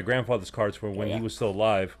actually my grandfather's cards from when yeah. he was still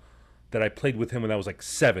alive. That I played with him when I was like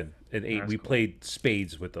 7 and 8. That's We cool. played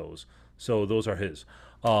spades with those, so those are his.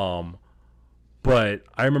 But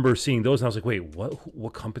I remember seeing those, and I was like, "Wait,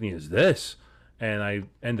 what company is this?" And I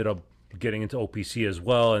ended up getting into OPC as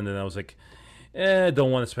well, and then I was like,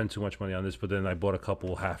 don't want to spend too much money on this. But then I bought a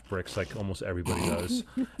couple half bricks, like almost everybody does,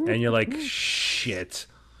 and you're like, "Shit,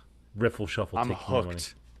 riffle shuffle." I'm take my money.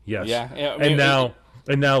 hooked. Yes. Yeah, yeah, I mean,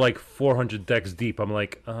 and now, like 400 decks deep, I'm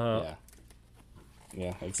like, Yeah.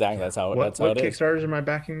 Yeah, exactly. That's how What it is. Kickstarters am I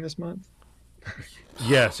backing this month?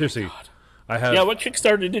 yeah, seriously. I have. Yeah, what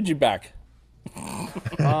Kickstarter did you back?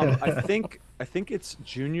 I think it's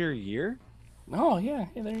junior year. Oh yeah,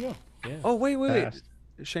 yeah. There you go. Oh wait. Fast.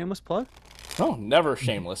 Shameless plug? Oh, never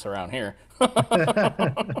shameless around here.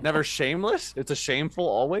 Never shameless? It's a shameful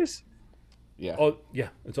always? Yeah. Oh yeah,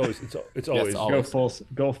 it's always it's always always.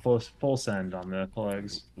 Go full send on the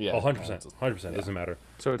plugs. Yeah. 100%. Doesn't matter.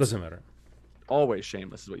 So it's Doesn't matter. always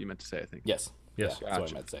shameless is what you meant to say, I think. Yes. Yes. Yeah, that's what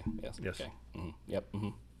Gotcha. I meant to say. Yes. Yes. Okay. Yep.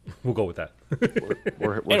 We'll go with that.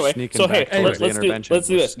 We're Anyway, sneaking so, back hey, towards the let's do- intervention. let's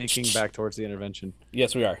do We're this. sneaking back towards the intervention.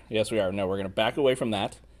 Yes, we are. Yes, we are. No, we're gonna back away from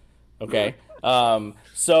that. Okay.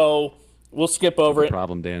 So we'll skip over it.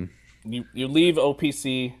 Problem, Dan. You leave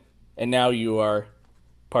OPC, and now you are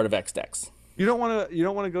part of XDex. You don't want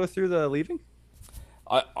to go through the leaving?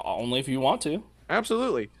 Only if you want to.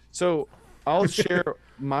 Absolutely. So I'll share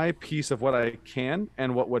my piece of what I can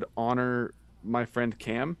and what would honor my friend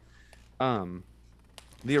Cam.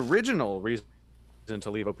 The original reason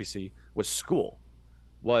to leave OPC was school.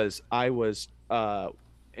 I was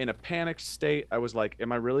in a panicked state. I was like,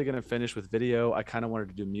 am I really going to finish with video? I kind of wanted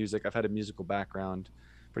to do music. I've had a musical background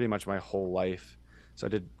pretty much my whole life. So I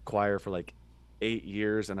did choir for like 8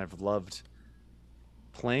 years, and I've loved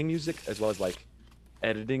playing music as well as like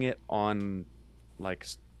editing it on like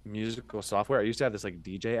musical software. I used to have this like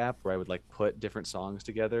DJ app where I would like put different songs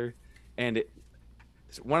together, and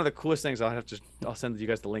it's one of the coolest things. I'll send you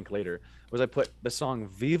guys the link later. Was I put the song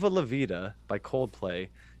 "Viva La Vida" by Coldplay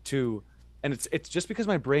to, and it's just because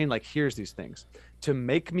my brain like hears these things, to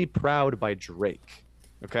 "Make Me Proud" by Drake.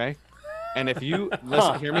 Okay, and if you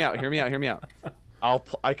listen, hear me out.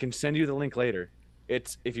 I can send you the link later.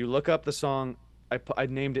 It's if you look up the song, I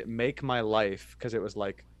named it "Make My Life" because it was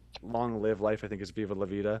like "Long Live Life." I think is "Viva La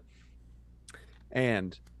Vida,"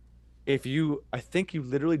 and I think you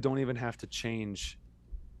literally don't even have to change.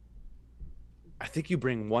 I think you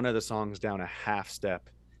bring one of the songs down a half step,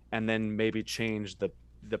 and then maybe change the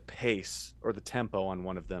pace or the tempo on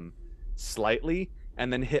one of them slightly,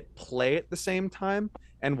 and then hit play at the same time.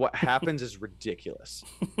 And what happens is ridiculous.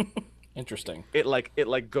 Interesting.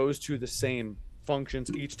 It goes to the same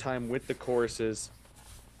functions each time with the choruses,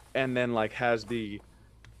 and then like has the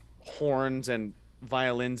horns and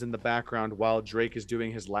violins in the background while Drake is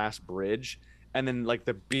doing his last bridge, and then like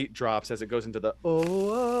the beat drops as it goes into the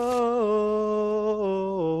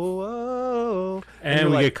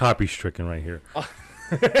and we get copy stricken right here.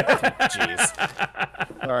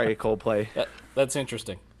 Jeez. All right, Coldplay. That's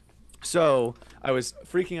interesting. So I was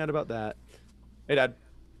freaking out about that. Hey, Dad.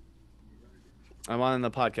 I'm on the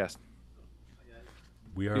podcast.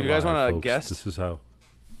 We are. You guys want to guess? This is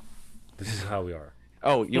how we are.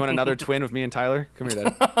 Oh, you want another twin with me and Tyler? Come here,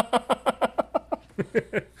 Dad.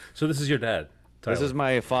 So this is your dad, Tyler. This is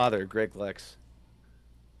my father, Greg Lex.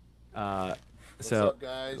 What's So up,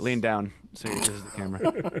 guys? lean down. So this is the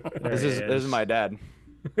camera. There This he is my dad.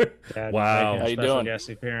 Dad Wow. making a How you special doing? guest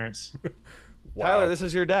appearance. Wow. Tyler, this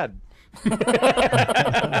is your dad. Far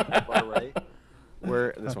right.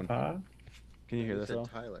 Where this one? Papa? Can you hear You this said at all?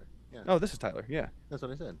 Tyler. Yeah, Oh, this is Tyler. Yeah. that's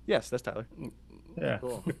what I said. Yes, that's Tyler. Yeah.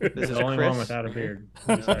 Cool. This is The only Chris one without a beard.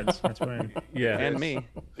 Besides my twin. Yeah. and me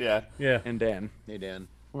Yeah. Yeah. and Dan. Hey, Dan.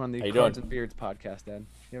 We're on the How you Cards doing? and Beards podcast, Dad.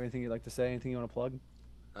 You have anything you'd like to say? Anything you want to plug?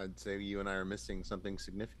 I'd say you and I are missing something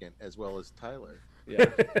significant, as well as Tyler. Yeah,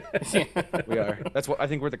 we are. That's what I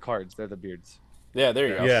think. We're the Cards. They're the Beards. Yeah, there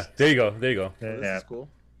you go. Yeah. There you go. There you go. So this Yeah. is cool.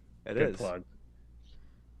 It Good is. plug.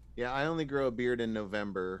 Yeah, I only grow a beard in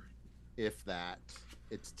November, if that.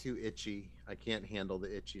 It's too itchy. I can't handle the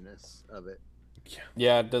itchiness of it.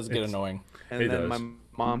 Yeah, it does get It's- annoying. And It then does. my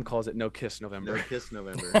mom calls it No Kiss No November. kiss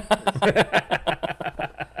November.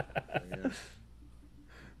 Yeah.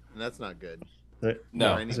 And that's not good. No. For The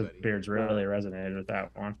anybody. beards really resonated with that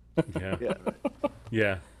one. Yeah. Yeah.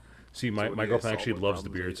 Yeah. See, my what do you girlfriend solve actually with loves the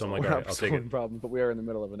problems? beard, so I'm What like, do We're all not right, I'll take solving it. problems, but we are in the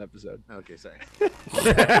middle of an episode. Okay, sorry.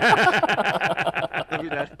 Love you,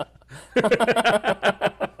 Dad.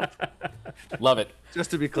 Love it.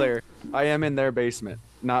 Just to be clear, I am in their basement,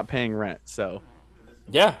 not paying rent. So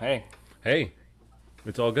Yeah, hey. Hey,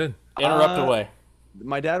 it's all good. Interrupt away.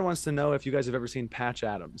 my dad wants to know if you guys have ever seen Patch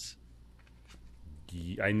Adams.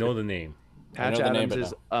 I know the name. Patch know the name, Adams but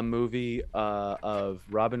is no. a movie of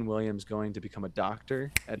Robin Williams going to become a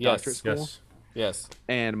doctor at Yes. doctorate school. Yes. Yes.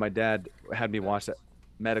 And my dad had me watch that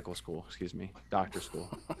medical school, doctor school.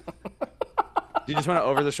 Do you just want to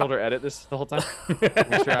over the shoulder edit this the whole time?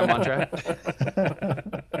 Make sure I'm on track.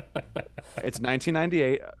 It's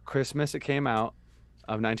 1998, Christmas. It came out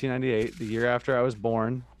of 1998, the year after I was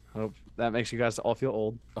born. Hope that makes you guys all feel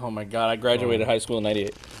old. Oh my god, I graduated high school in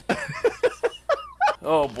 98.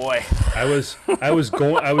 Oh boy. I was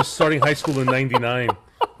starting high school in '99.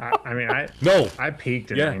 I mean, No. I peaked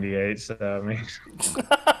in Yeah. '98, so I mean,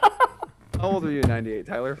 How old were you in 98,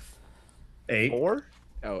 Tyler? 8. 4?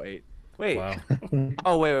 Oh, 8. Wait. Wow.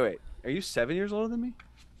 Oh, wait. Are you 7 years older than me?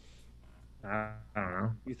 I don't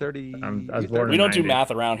know. You 30? I was you born 30? We don't do 90. math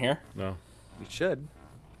around here. No. You should.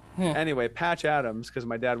 Anyway, Patch Adams, because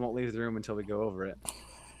my dad won't leave the room until we go over it.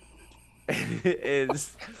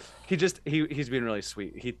 He's being really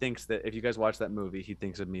sweet. He thinks that if you guys watch that movie, he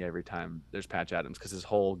thinks of me every time there's Patch Adams, because his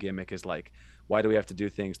whole gimmick is like, why do we have to do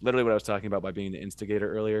things? Literally what I was talking about by being the instigator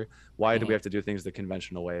earlier. Why do we have to do things the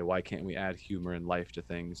conventional way? Why can't we add humor and life to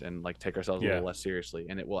things and like take ourselves a Yeah. little less seriously?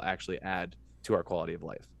 And it will actually add to our quality of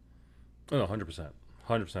life. Oh, no, 100%.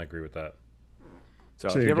 100% agree with that. So,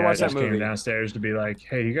 So if you your ever dad watch that just came movie, downstairs to be like,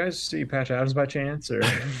 "Hey, you guys see Patch Adams by chance?" Or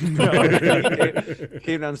no, he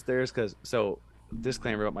came downstairs because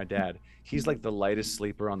disclaimer about my dad, he's like the lightest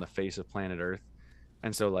sleeper on the face of planet Earth.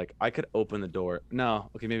 And so like I could open the door. No,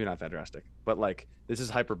 okay, maybe not that drastic, but like this is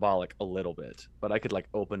hyperbolic a little bit. But I could like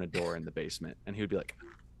open a door in the basement and he would be like,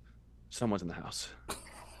 someone's in the house.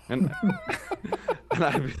 And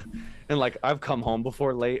and like I've come home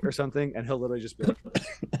before late or something, and he'll literally just be like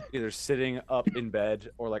either sitting up in bed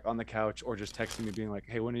or like on the couch or just texting me being like,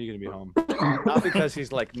 hey, when are you gonna be home? Not because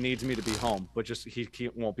he's like needs me to be home, but just he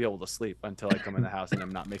won't be able to sleep until I come in the house and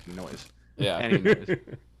I'm not making noise. Yeah. Any noise.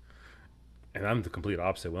 And I'm the complete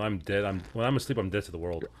opposite. When I'm dead, when I'm asleep, I'm dead to the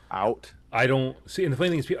world. Out. I don't see. And the funny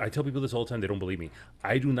thing is, I tell people this all the time. They don't believe me.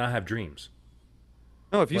 I do not have dreams.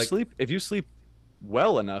 No, if you Like- sleep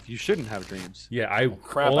well enough, you shouldn't have dreams. Yeah, I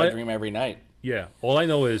Crap, all I dream every night. Yeah, all I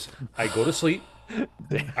know is I go to sleep,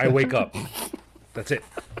 I wake up. That's it.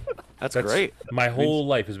 That's That's great. My whole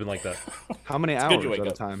life has been like that. How many good hours you wake at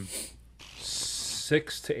a up. time?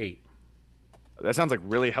 6 to 8. That sounds like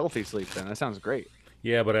really healthy sleep then. That sounds great.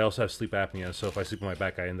 Yeah, but I also have sleep apnea, so if I sleep on my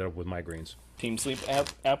back, I end up with migraines. Team sleep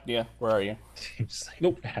apnea. Where are you?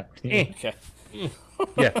 Nope. Okay.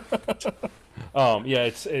 Yeah.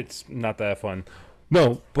 Yeah, it's not that fun.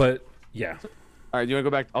 No, but yeah. All right, you want to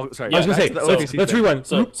go back? Oh, sorry. I was gonna back say, to the so OPC let's thing. rewind.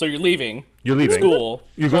 So you're leaving. You're leaving. School.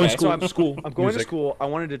 You're going Okay. to school. So I'm- school. I'm going music. to school. I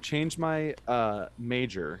wanted to change my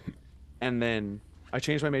major, and then I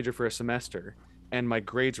changed my major for a semester, and my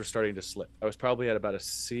grades were starting to slip. I was probably at about a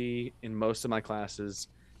C in most of my classes,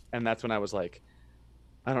 and that's when I was like,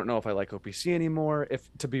 I don't know if I like OPC anymore. If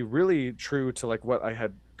to be really true to like what I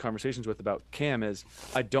had conversations with about Cam is,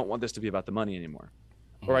 I don't want this to be about the money anymore,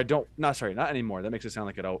 or I don't. Not anymore. That makes it sound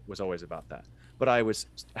like it was always about that. But I was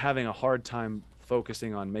having a hard time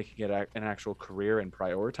focusing on making it an actual career and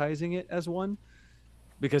prioritizing it as one,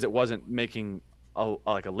 because it wasn't making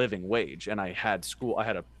like a living wage, and I had school. I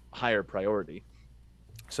had a higher priority.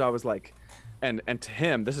 So I was like, and to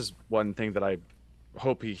him, this is one thing that I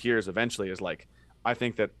hope he hears eventually is like, I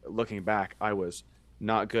think that looking back, I was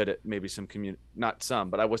not good at maybe not some,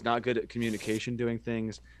 but I was not good at communication, doing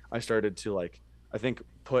things. I started to like,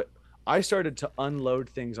 I started to unload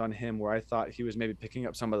things on him where I thought he was maybe picking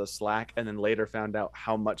up some of the slack, and then later found out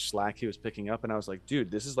how much slack he was picking up. And I was like, dude,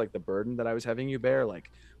 this is like the burden that I was having you bear.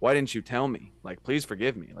 Like, why didn't you tell me? Like, please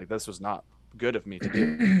forgive me. Like, this was not good of me to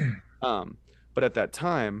do. But at that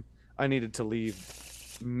time, I needed to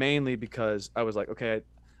leave mainly because I was like, okay,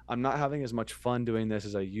 I'm not having as much fun doing this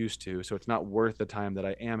as I used to, so it's not worth the time that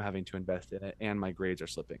I am having to invest in it, and my grades are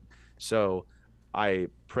slipping. So I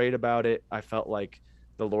prayed about it. I felt like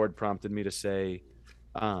the Lord prompted me to say,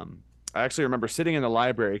 I actually remember sitting in the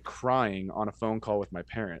library crying on a phone call with my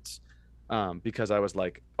parents, because I was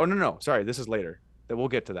like, oh, no, sorry, this is later. That we'll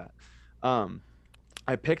get to that.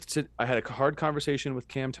 I had a hard conversation with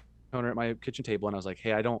Cam Toner at my kitchen table, and I was like,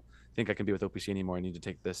 hey, I don't think I can be with OPC anymore. I need to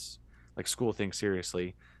take this like school thing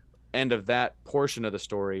seriously. End of that portion of the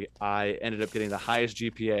story, I ended up getting the highest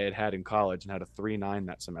GPA I'd had in college and had a 3.9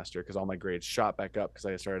 that semester because all my grades shot back up because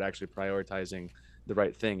I started actually prioritizing the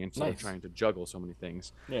right thing instead of Nice. trying to juggle so many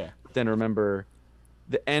things. Yeah. But then remember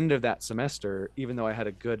the end of that semester, even though I had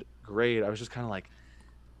a good grade, I was just kind of like,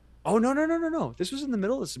 oh, no. This was in the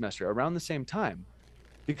middle of the semester around the same time,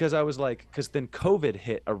 because I was like, because then COVID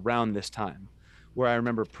hit around this time where I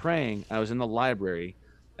remember praying. I was in the library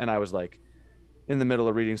and I was like, in the middle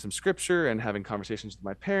of reading some scripture and having conversations with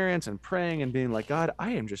my parents and praying and being like, God,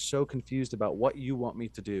 I am just so confused about what you want me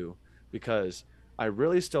to do, because I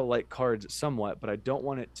really still like cards somewhat, but I don't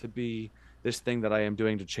want it to be this thing that I am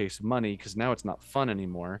doing to chase money, because now it's not fun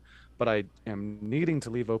anymore. But I am needing to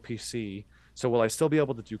leave OPC. So will I still be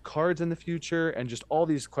able to do cards in the future? And just all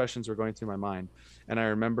these questions were going through my mind. And I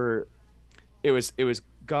remember it was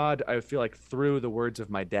God, I feel like, through the words of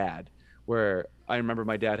my dad, where I remember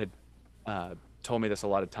my dad had told me this a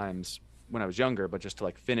lot of times when I was younger, but just to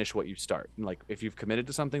like finish what you start. And like, if you've committed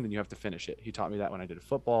to something, then you have to finish it. He taught me that when I did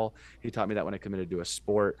football. He taught me that when I committed to a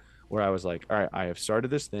sport, where I was like, all right, I have started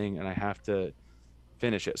this thing and I have to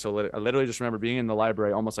finish it. So I literally just remember being in the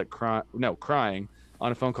library, almost like crying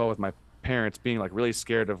on a phone call with my parents, being like really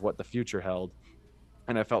scared of what the future held.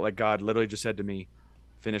 And I felt like God literally just said to me,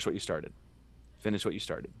 finish what you started, finish what you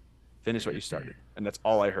started, finish what you started. And that's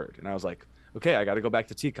all I heard. And I was like, okay, I got to go back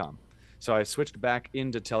to TCOM. So I switched back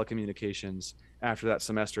into telecommunications after that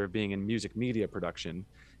semester of being in music media production,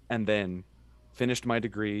 and then finished my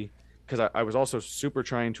degree, because I was also super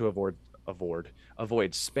trying to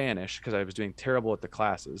avoid Spanish, because I was doing terrible at the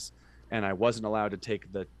classes, and I wasn't allowed to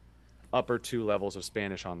take the upper 2 levels of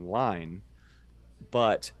Spanish online.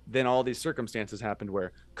 But then all these circumstances happened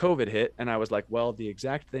where COVID hit, and I was like, well, the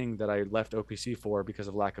exact thing that I left OPC for because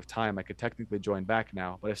of lack of time, I could technically join back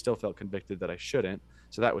now, but I still felt convicted that I shouldn't.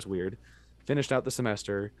 So that was weird. Finished out the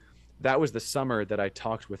semester. That was the summer that I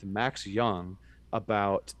talked with Max Young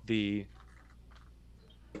about the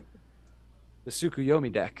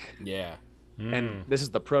Tsukuyomi deck. Yeah. And this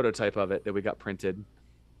is the prototype of it that we got printed,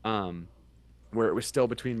 where it was still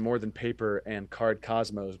between More Than Paper and Card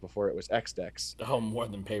Cosmos before it was X Decks. Oh, More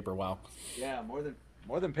Than Paper. Wow. Yeah,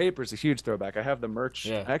 More Than Paper is a huge throwback. I have the merch.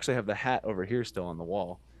 Yeah. I actually have the hat over here still on the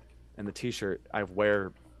wall, and the T-shirt I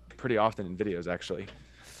wear pretty often in videos actually.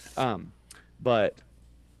 But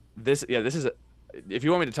this is if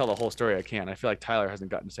you want me to tell the whole story, I can. I feel like Tyler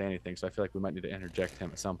hasn't gotten to say anything, so I feel like we might need to interject him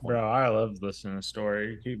at some point. Bro, I love listening to the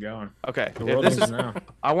story. Keep going. Okay. The If world this needs is, to know.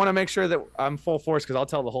 I want to make sure that I'm full force because I'll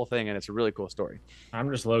tell the whole thing, and it's a really cool story.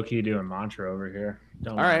 I'm just low key doing mantra over here.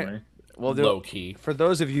 Don't All mind right. me. We'll do Low key. For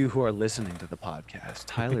those of you who are listening to the podcast,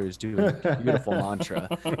 Tyler is doing a beautiful mantra.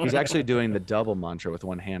 He's actually doing the double mantra with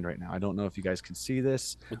one hand right now. I don't know if you guys can see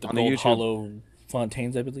this With the on gold the YouTube. hollow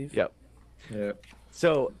fontaines, I believe. Yep. Yeah.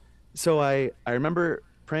 So I remember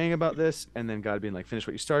praying about this, and then God being like, finish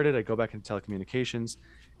what you started. I go back into telecommunications,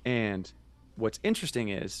 and what's interesting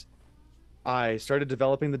is I started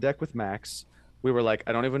developing the deck with Max. We were like,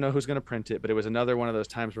 I don't even know who's going to print it, but it was another one of those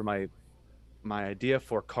times where my idea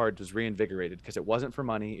for cards was reinvigorated because it wasn't for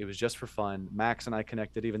money. It was just for fun. Max and I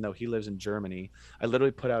connected, even though he lives in Germany. I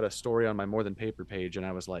literally put out a story on my More Than Paper page, and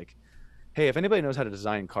I was like, hey, if anybody knows how to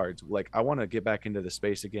design cards, like I want to get back into the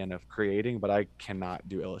space again of creating, but I cannot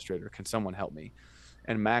do Illustrator. Can someone help me?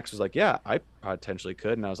 And Max was like, yeah, I potentially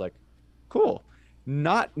could. And I was like, cool.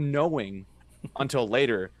 Not knowing until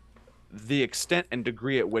later the extent and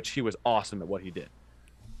degree at which he was awesome at what he did.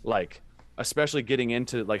 Like, especially getting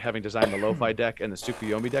into like having designed the Lo-Fi deck and the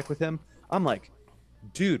Tsukuyomi deck with him. I'm like,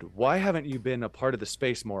 dude, why haven't you been a part of the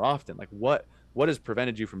space more often? Like what has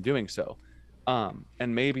prevented you from doing so?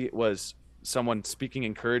 And maybe it was someone speaking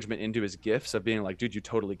encouragement into his gifts of being like, dude, you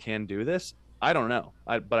totally can do this. I don't know.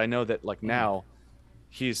 But I know that like now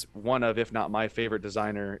he's one of, if not my favorite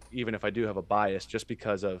designer, even if I do have a bias, just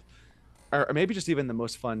because of, or maybe just even the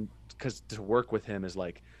most fun, because to work with him is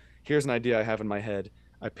like, here's an idea I have in my head.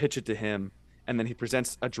 I pitch it to him, and then he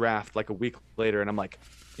presents a draft like a week later, and I'm like,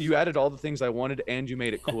 you added all the things I wanted and you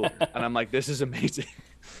made it cool. And I'm like, this is amazing.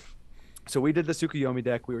 So we did the Tsukuyomi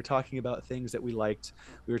deck. We were talking about things that we liked.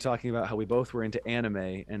 We were talking about how we both were into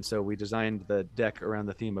anime, and so we designed the deck around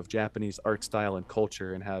the theme of Japanese art style and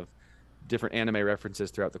culture and have different anime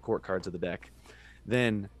references throughout the court cards of the deck.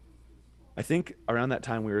 Then I think around that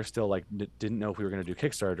time we were still like didn't know if we were going to do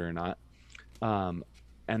Kickstarter or not.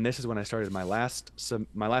 And this is when I started my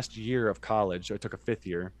last year of college. I took a 5th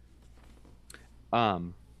year.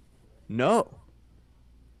 No,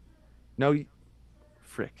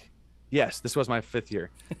 frick. Yes, this was my 5th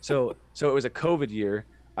year. So it was a COVID year.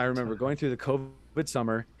 I remember going through the COVID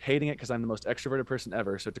summer, hating it because I'm the most extroverted person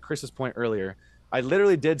ever. So to Chris's point earlier, I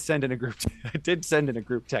literally did send in a group. I did send in a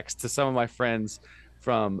group text to some of my friends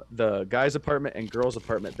from the guys' apartment and girls'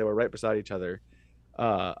 apartment that were right beside each other.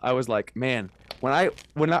 I was like, man, when I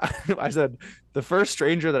I said the first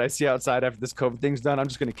stranger that I see outside after this COVID thing's done, I'm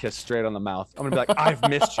just gonna kiss straight on the mouth. I'm gonna be like, I've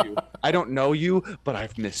missed you. I don't know you, but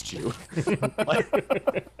I've missed you.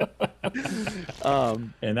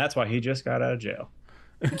 And that's why he just got out of jail.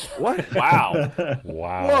 What? Wow.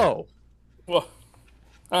 Wow. Whoa!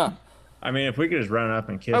 Huh. I mean, if we could just run up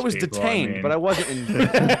and kiss I was people, detained, but I wasn't in.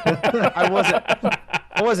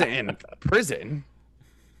 I wasn't in prison.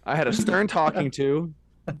 I had a stern talking to,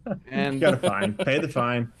 and you got a fine. Pay the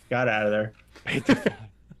fine. Got out of there.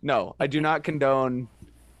 No, I do not condone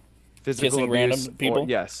physical Kissing abuse random people?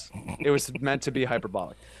 Yes, it was meant to be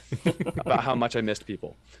hyperbolic about how much I missed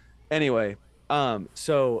people. Anyway,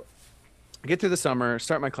 so I get through the summer,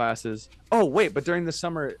 start my classes. Oh wait, but during the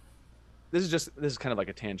summer, this is kind of like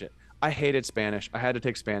a tangent. I hated Spanish. I had to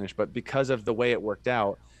take Spanish, but because of the way it worked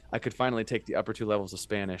out, I could finally take the upper 2 levels of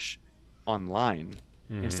Spanish online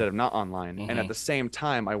instead of not online. And at the same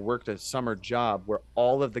time, I worked a summer job where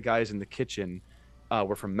all of the guys in the kitchen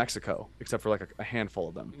were from Mexico, except for like a handful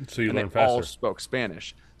of them. So you and learned they all faster. spoke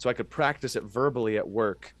Spanish. So I could practice it verbally at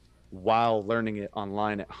work while learning it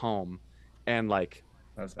online at home. And like,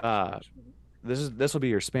 this will be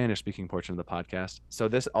your Spanish speaking portion of the podcast. So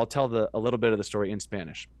I'll tell a little bit of the story in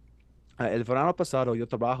Spanish. El verano pasado yo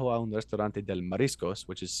trabajo a un restaurante del mariscos,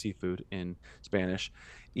 which is seafood in Spanish,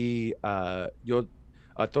 y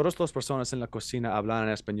todas las personas en la cocina hablan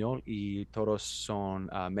español y todos son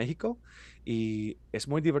México, y es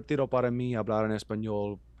muy divertido para mí hablar en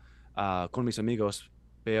español con mis amigos,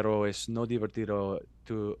 pero es no divertido.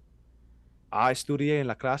 Estudié en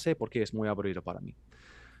la clase porque es muy aburrido para mí.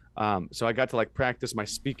 So I got to like practice my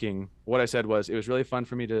speaking. What I said was, it was really fun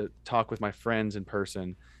for me to talk with my friends in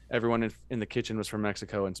person. Everyone in the kitchen was from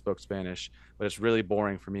Mexico and spoke Spanish, but it's really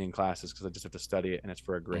boring for me in classes because I just have to study it and it's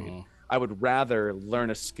for a grade. I would rather learn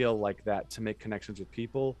a skill like that to make connections with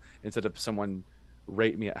people instead of someone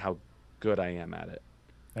rate me at how good I am at it.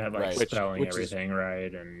 At like Right. spelling Which is- everything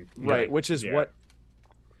right and Right, which is yeah. what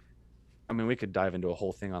I mean, we could dive into a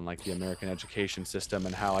whole thing on like the American education system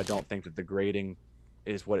and how I don't think that the grading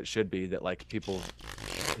is what it should be, that like people,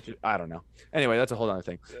 I don't know. Anyway, that's a whole other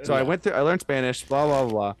thing. So I went through, I learned Spanish, blah, blah,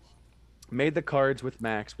 blah, made the cards with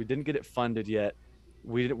Max. We didn't get it funded yet.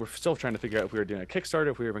 We're still trying to figure out if we were doing a Kickstarter,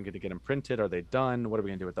 if we were even going to get them printed. Are they done? What are we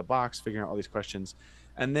going to do with the box? Figuring out all these questions.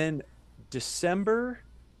 And then December,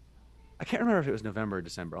 I can't remember if it was November or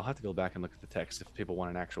December. I'll have to go back and look at the text if people want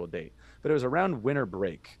an actual date. But it was around winter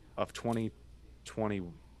break of 2020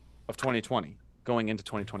 going into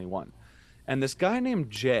 2021. And this guy named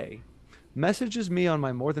Jay messages me on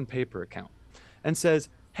my More Than Paper account and says,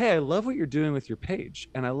 "Hey, I love what you're doing with your page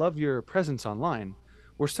and I love your presence online.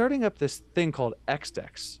 We're starting up this thing called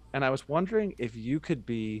XDex, and I was wondering if you could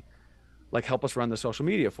be like help us run the social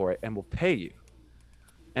media for it and we'll pay you."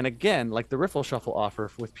 And again, like the Riffle Shuffle offer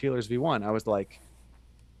with Peelers V1, I was like,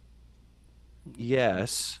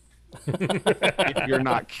 yes, if you're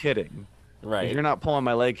not kidding. If Right. you're not pulling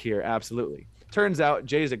my leg here, absolutely. Turns out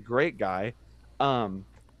Jay's a great guy, and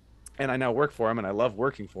I now work for him, and I love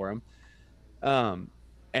working for him.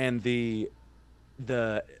 And the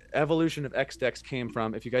evolution of XDex came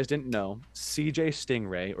from, if you guys didn't know, CJ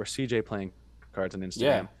Stingray, or CJ Playing Cards on Instagram,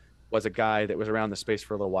 Yeah. was a guy that was around the space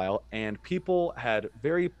for a little while, and people had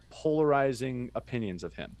very polarizing opinions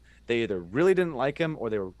of him. They either really didn't like him or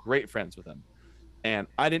they were great friends with him. And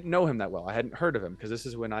I didn't know him that well. I hadn't heard of him because this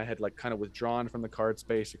is when I had like kind of withdrawn from the card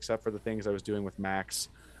space, except for the things I was doing with Max,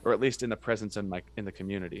 or at least in the presence in the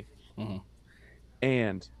community.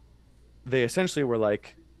 And they essentially were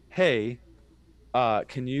like, "Hey,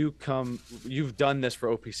 can you come? You've done this for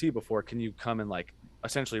OPC before. Can you come and like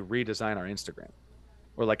essentially redesign our Instagram,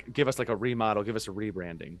 or like give us like a remodel, give us a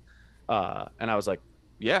rebranding?" And I was like,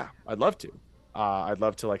 "Yeah, I'd love to. I'd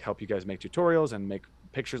love to like help you guys make tutorials and make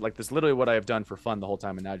pictures. Like this is literally what I have done for fun the whole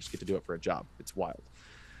time, and now I just get to do it for a job. It's wild."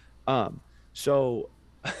 So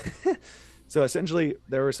so essentially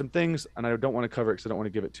there were some things, and I don't want to cover it because I don't want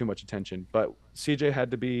to give it too much attention, but CJ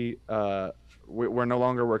had to be we're no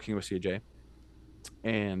longer working with CJ,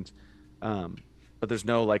 and but there's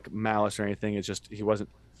no like malice or anything. It's just he wasn't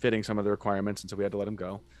fitting some of the requirements, and so we had to let him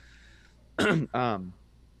go.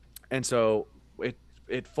 And so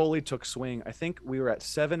it fully took swing. I think we were at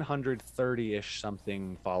 730-ish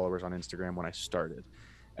something followers on Instagram when I started.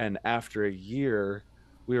 And after a year,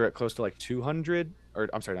 we were at close to like 200, or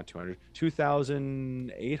I'm sorry, not 200,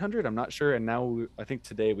 2,800. I'm not sure. And now I think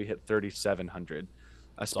today we hit 3,700.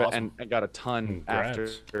 awesome. And I got a ton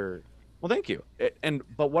Congrats. after. Well, thank you.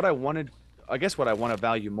 But what I wanted, I guess what I want to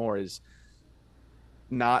value more is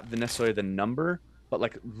not necessarily the number, but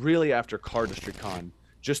like really after Cardistry Con,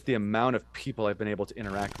 just the amount of people I've been able to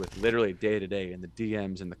interact with literally day to day in the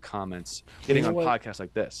DMs and the comments, getting know on what? podcasts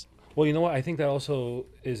like this. Well, you know what? I think that also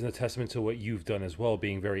is a testament to what you've done as well,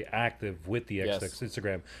 being very active with the Yes. XDex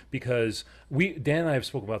Instagram. Because Dan and I have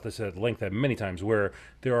spoken about this at length at many times, where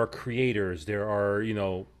there are creators, there are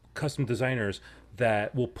custom designers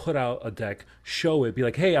that will put out a deck, show it, be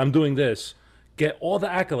like, "Hey, I'm doing this," get all the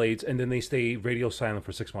accolades, and then they stay radio silent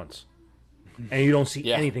for 6 months, and you don't see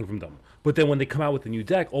Yeah. anything from them. But then when they come out with a new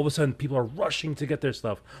deck, all of a sudden people are rushing to get their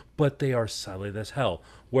stuff, but they are silent as hell.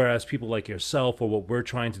 Whereas people like yourself, or what we're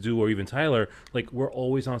trying to do, or even Tyler, like we're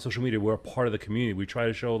always on social media. We're a part of the community. We try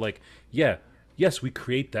to show like, yeah, yes, we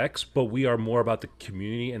create decks, but we are more about the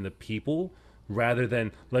community and the people rather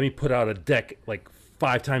than let me put out a deck like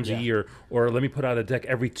 5 times a Yeah. year, or let me put out a deck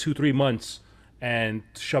every 2-3 months and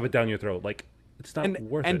shove it down your throat. Like it's not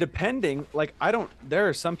worth And it. depending, like there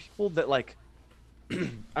are some people that like,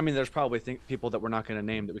 I mean, there's probably people that we're not going to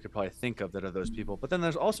name that we could probably think of that are those people. But then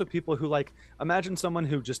there's also people who like, imagine someone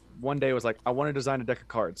who just one day was like, "I want to design a deck of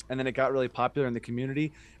cards," and then it got really popular in the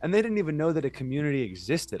community, and they didn't even know that a community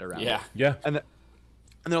existed around Yeah. it. Yeah. And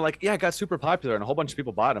they're like, "Yeah, it got super popular, and a whole bunch of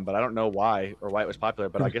people bought them, but I don't know why or why it was popular.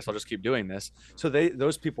 But I guess I'll just keep doing this." So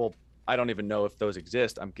those people, I don't even know if those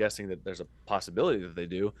exist. I'm guessing that there's a possibility that they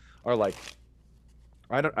do. Are like,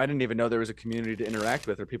 I didn't even know there was a community to interact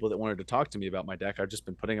with or people that wanted to talk to me about my deck. I've just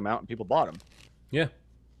been putting them out and people bought them. Yeah.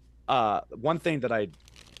 One thing that I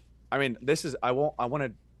mean, this is I want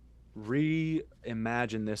to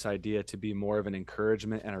reimagine this idea to be more of an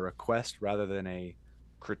encouragement and a request rather than a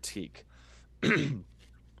critique. And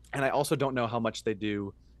I also don't know how much they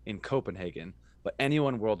do in Copenhagen, but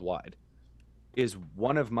anyone worldwide is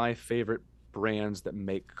one of my favorite brands that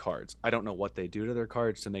make cards. I don't know what they do to their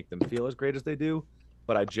cards to make them feel as great as they do,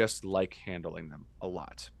 but I just like handling them a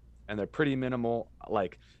lot. And they're pretty minimal.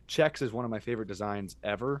 Like Chex is one of my favorite designs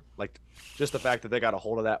ever. Like just the fact that they got a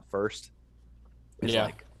hold of that first is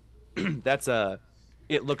like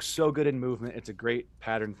it looks so good in movement. It's a great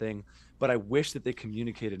pattern thing, but I wish that they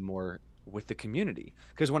communicated more with the community.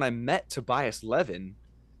 Because when I met Tobias Levin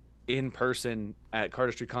in person at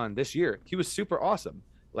Cardistry Con this year, he was super awesome.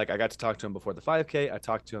 Like I got to talk to him before the 5K. I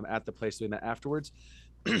talked to him at the place we met afterwards.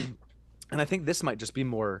 And I think this might just be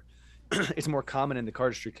more, it's more common in the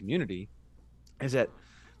cardistry community, is that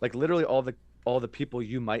like literally all the people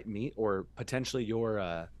you might meet or potentially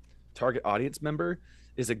your target audience member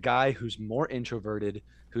is a guy who's more introverted,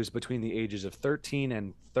 who's between the ages of 13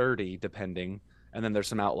 and 30, depending. And then there's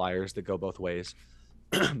some outliers that go both ways,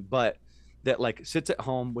 but that like sits at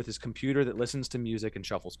home with his computer, that listens to music and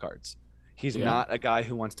shuffles cards. He's not a guy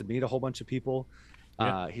who wants to meet a whole bunch of people.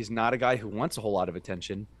 He's not a guy who wants a whole lot of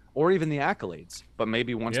attention or even the accolades, but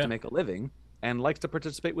maybe wants to make a living and likes to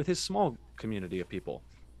participate with his small community of people.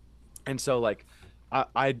 And so like,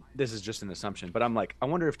 I this is just an assumption, but I'm like, I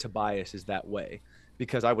wonder if Tobias is that way,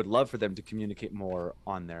 because I would love for them to communicate more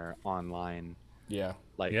on their online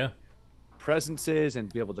presences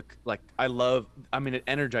and be able to like, I mean, it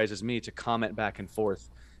energizes me to comment back and forth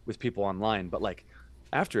with people online, but like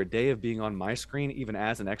after a day of being on my screen, even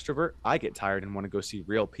as an extrovert, I get tired and want to go see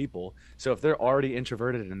real people. So if they're already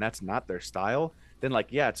introverted and that's not their style, then like,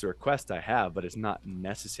 yeah, it's a request I have, but it's not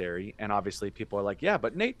necessary. And obviously people are like, yeah,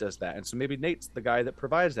 but Nate does that. And so maybe Nate's the guy that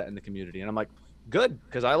provides that in the community. And I'm like, good,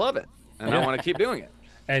 because I love it. And I want to keep doing it.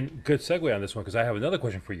 And good segue on this one, because I have another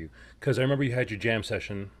question for you. Because I remember you had your jam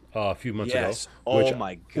session a few months ago. Oh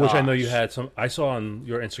my god! Which I know you had some. I saw on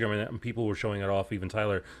your Instagram and people were showing it off. Even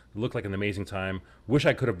Tyler, it looked like an amazing time. Wish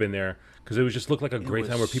I could have been there because it was just looked like a great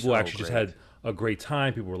time where people actually just had a great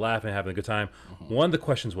time. People were laughing, having a good time. One of the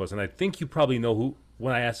questions was, and I think you probably know who.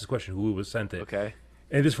 When I asked this question, who was sent it? Okay.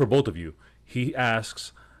 And this is for both of you. He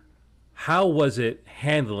asks, "How was it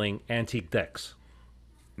handling antique decks?"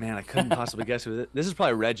 Man, I couldn't possibly guess who this is.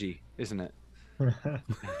 Probably Reggie, isn't it?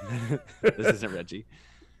 This isn't Reggie.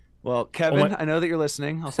 Well, Kevin, I know that you're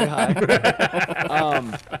listening. I'll say hi.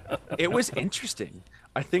 It was interesting.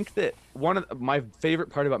 I think that one of my favorite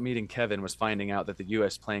part about meeting Kevin was finding out that the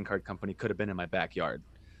U.S. Playing Card Company could have been in my backyard.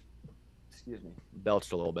 Excuse me,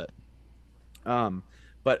 belched a little bit.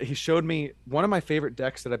 But he showed me one of my favorite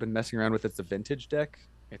decks that I've been messing around with. It's a vintage deck.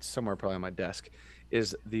 It's somewhere probably on my desk.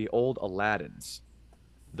 Is the old Aladdins.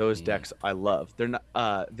 Those decks I love. They're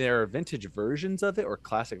not. They're vintage versions of it or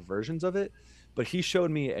classic versions of it. But he showed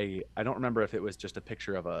me I don't remember if it was just a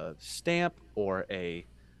picture of a stamp or a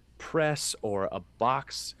press or a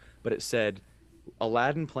box, but it said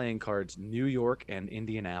Aladdin playing cards, New York and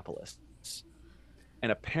Indianapolis.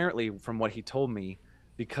 And apparently, from what he told me,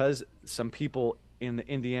 because some people in the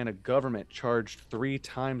Indiana government charged 3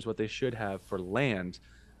 times what they should have for land,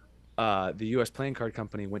 the U.S. Playing Card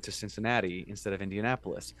Company went to Cincinnati instead of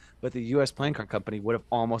Indianapolis. But the U.S. Playing Card Company would have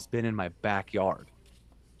almost been in my backyard.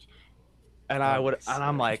 And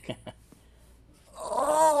I'm like,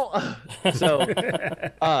 oh. So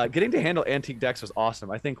getting to handle antique decks was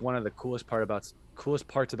awesome. I think one of the coolest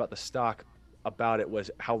parts about the stock about it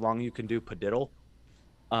was how long you can do padiddle.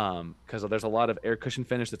 Because there's a lot of air cushion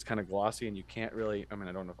finish that's kind of glossy, and you can't really. I mean,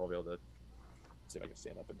 I don't know if I'll be able to see if I can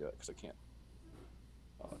stand up and do it because I can't.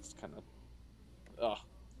 Oh, it's kind of. Oh,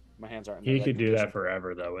 my hands aren't. You could do that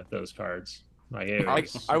forever though with those cards. Like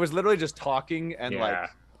I was literally just talking and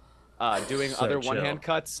doing So other chill. one-hand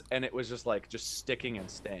cuts, and it was just like sticking and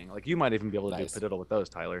staying. Like you might even be able to Nice. do padiddle with those,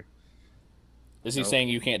 Tyler. Is he saying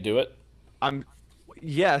you can't do it?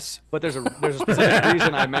 Yes, but there's a specific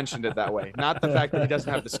reason I mentioned it that way. Not the fact that he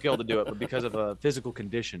doesn't have the skill to do it, but because of a physical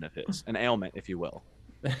condition of his, an ailment, if you will.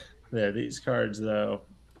 Yeah, these cards though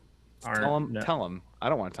aren't. Tell him. I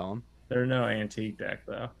don't want to tell him. They're no antique deck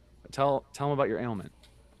though. Tell him about your ailment.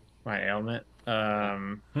 My ailment.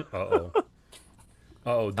 Uh-oh.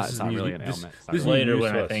 Oh, this It's is not news- really an this- ailment. It's not this is Later news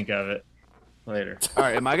when to I us. think of it. Later. All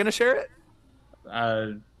right, am I gonna share it?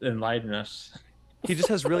 Enlighten us. He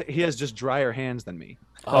has just drier hands than me.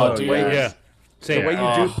 Oh, Oh, dude. yeah. Yeah. Same. The way you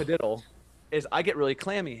Oh. do padiddle is I get really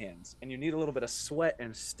clammy hands, and you need a little bit of sweat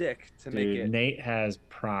and stick to make Dude, it. Nate has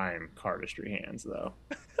prime cardistry hands though.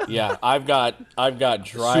 Yeah, I've got dry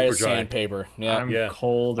Super as dry. sandpaper. Yeah. I'm Yeah.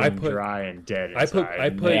 cold I and put- dry and dead I put- inside. I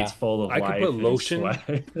put- Nate's full of I could life put and lotion-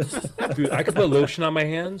 sweat. Dude, I could put lotion on my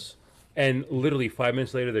hands, and literally 5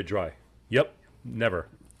 minutes later they're dry. Yep, never.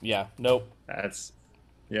 Yeah. Nope. That's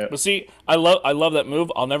yeah. But see, I love that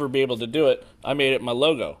move. I'll never be able to do it. I made it my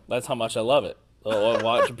logo. That's how much I love it. I'll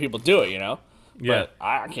watch people do it, you know. Yeah. But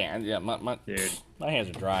I can't. Yeah, my Dude. my hands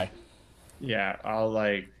are dry. Yeah, I'll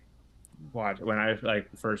like watch when I like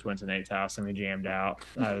first went to Nate's house and we jammed out.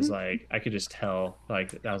 I was like, I could just tell.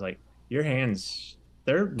 Like, I was like, your hands,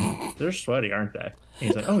 they're sweaty, aren't they? And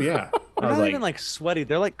he's like, oh yeah. I They're was not like, even like sweaty.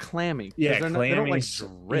 They're like clammy. 'Cause yeah, they're clammy. they don't like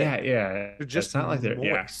drip. Yeah, yeah. They're just it's not like they're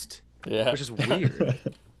moist, Yeah. which is weird.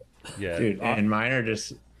 Yeah, dude. And mine are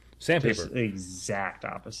just sandpaper. the exact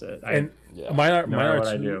opposite. And Yeah. mine are No mine matter are what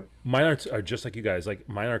I too- do. mine are just like you guys. Like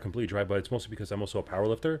mine are completely dry, but it's mostly because I'm also a power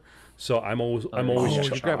lifter. So I'm always Oh, ch-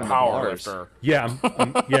 you're grabbing the Power bars. lifter. yeah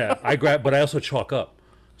yeah I grab, but I also chalk up.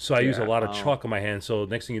 So I use a Yeah. lot of Oh. chalk on my hands. So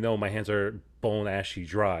next thing you know, my hands are bone ashy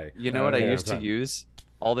dry. You know what I yeah. used to use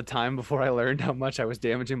all the time before I learned how much I was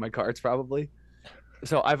damaging my cards, probably?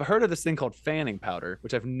 So I've heard of this thing called fanning powder,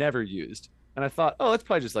 which I've never used. And I thought, oh, that's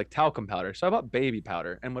probably just like talcum powder. So I bought baby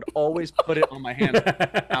powder and would always put it on my hands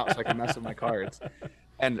out so I could mess with my cards.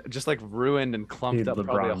 And just like ruined and clumped Dude, up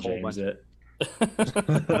probably a LeBron whole James bunch.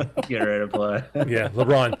 it. Get ready to play. Yeah,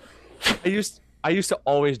 LeBron. I used to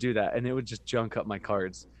always do that, and it would just junk up my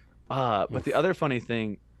cards. But the other funny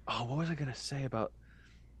thing, what was I gonna say about?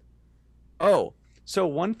 Oh, so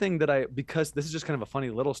one thing that because this is just kind of a funny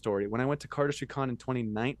little story. When I went to Cardistry Con in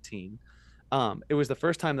 2019, it was the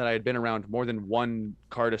first time that I had been around more than one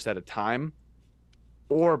cardist at a time,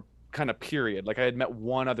 or kind of period. Like I had met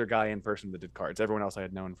one other guy in person that did cards. Everyone else I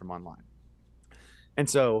had known from online. And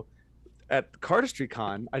so at Cardistry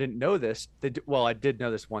Con, I didn't know this. Well, I did know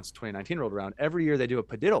this once 2019 rolled around. Every year they do a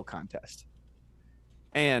padiddle contest.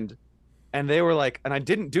 And they were like, and I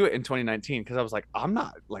didn't do it in 2019 because I was like, I'm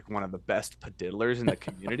not like one of the best padiddlers in the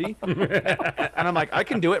community. And I'm like, I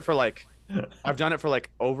can do it for like, I've done it for like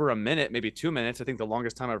over a minute, maybe 2 minutes. I think the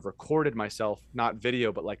longest time I've recorded myself, not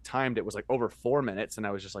video, but like timed it was like over 4 minutes. And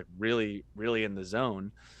I was just like really, really in the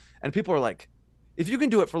zone. And people are like, if you can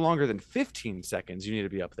do it for longer than 15 seconds, you need to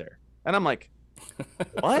be up there. And I'm like,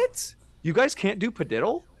 what? You guys can't do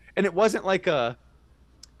padiddle? And it wasn't like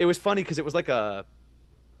it was funny because it was like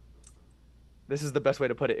this is the best way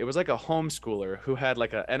to put it. It was like a homeschooler who had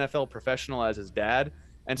like a NFL professional as his dad.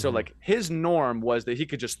 And so like his norm was that he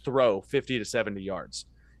could just throw 50 to 70 yards.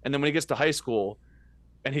 And then when he gets to high school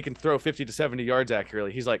and he can throw 50 to 70 yards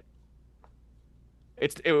accurately, he's like,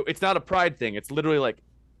 it's not a pride thing. It's literally like,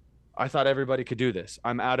 I thought everybody could do this.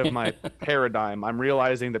 I'm out of my paradigm. I'm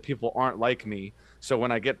realizing that people aren't like me. So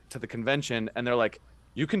when I get to the convention and they're like,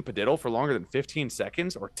 you can padiddle for longer than 15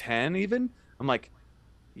 seconds or 10 even, I'm like,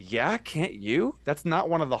 yeah, can't you? That's not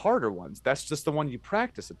one of the harder ones. That's just the one you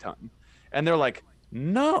practice a ton. And they're like,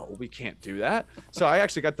 no, we can't do that. So I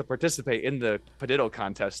actually got to participate in the padiddle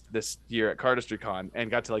contest this year at Cardistry Con and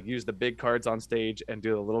got to like use the big cards on stage and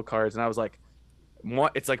do the little cards. And I was like,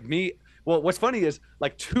 what? It's like me. Well, what's funny is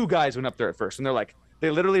like 2 guys went up there at first and they're like,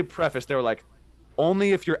 they literally prefaced, they were like,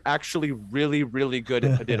 only if you're actually really, really good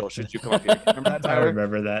at padiddle should you come up here. Remember that, I Tyler?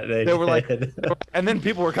 remember that. They were like, did. and then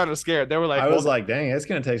people were kind of scared. They were like, I was well, like, dang, it's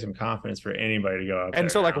gonna take some confidence for anybody to go up there.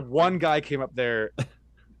 and so like now. one guy came up there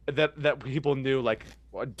that people knew like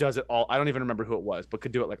does it all. I don't even remember who it was, but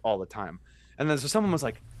could do it like all the time. And then so someone was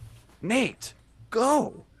like, Nate,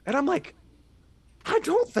 go. And I'm like, I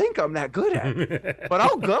don't think I'm that good at it, but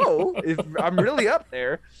I'll go if I'm really up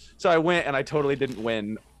there. So I went and I totally didn't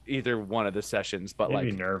win either one of the sessions, but it'd like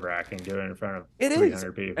be nerve wracking doing it in front of it is,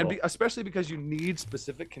 300 people. and especially because you need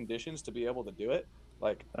specific conditions to be able to do it.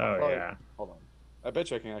 Like, Oh, probably- yeah. Hold on, I bet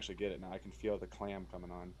you I can actually get it now. I can feel the clam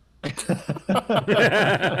coming on.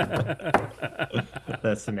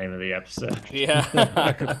 That's the name of the episode. Yeah.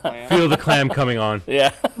 Clam. Feel the clam coming on.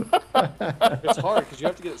 Yeah. It's hard because you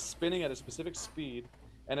have to get it spinning at a specific speed,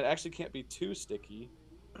 and it actually can't be too sticky.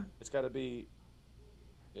 It's got to be.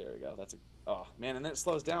 There we go. That's a. Oh man, and then it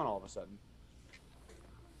slows down all of a sudden.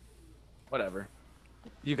 Whatever.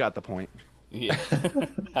 You got the point. Yeah.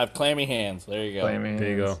 Have clammy hands. There you go. Clammy There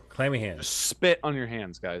you go. hands. Clammy hands. Spit on your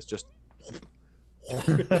hands, guys. Just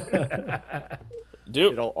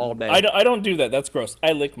Dude, it'll all day. I don't do that. That's gross.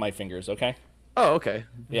 I lick my fingers, okay? Oh, okay.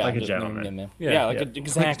 Yeah. Like a just- gentleman. Yeah, like yeah.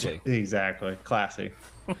 exactly. Exactly. Classy.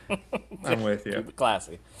 I'm with you.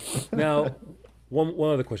 Classy. Now, one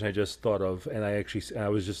other question I just thought of, and I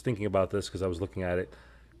was just thinking about this because I was looking at it.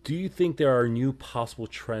 do you think there are new possible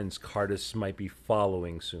trends cardists might be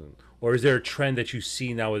following soon, or is there a trend that you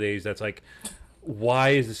see nowadays that's like, why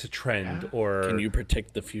is this a trend? Or Can you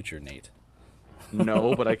predict the future, Nate?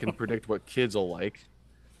 No, but I can predict what kids will like.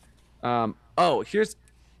 Oh, here's.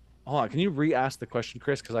 Hold on. Can you re-ask the question,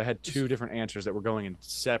 Chris? Because I had two different answers that were going in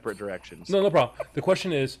separate directions. no, no problem. The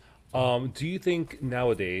question is, do you think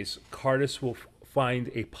nowadays cardists will find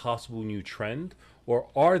a possible new trend, or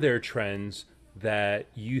are there trends that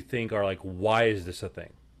you think are like, why is this a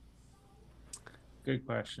thing? Good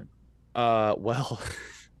question. Well,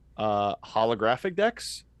 holographic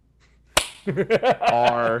decks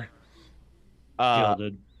are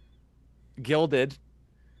Gilded. gilded.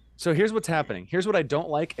 So here's what's happening. Here's what I don't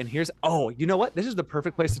like, and here's you know what? This is the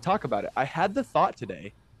perfect place to talk about it. I had the thought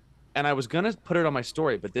today, and I was gonna put it on my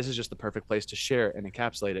story, but this is just the perfect place to share and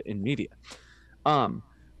encapsulate it in media.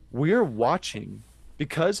 We're watching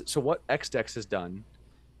what XDex has done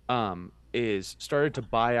is started to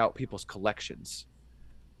buy out people's collections.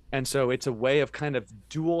 And so it's a way of kind of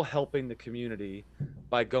dual helping the community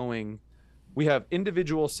by going, we have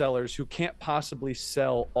individual sellers who can't possibly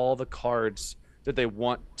sell all the cards that they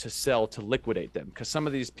want to sell to liquidate them, because some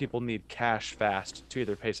of these people need cash fast to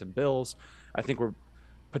either pay some bills. I think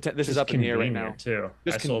this is up in the air right now. Too.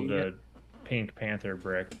 Just I sold the convenient. Pink Panther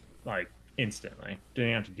brick like instantly.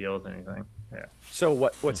 Didn't have to deal with anything. Yeah. So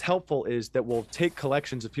what's helpful is that we'll take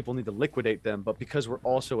collections if people need to liquidate them, but because we're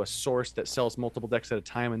also a source that sells multiple decks at a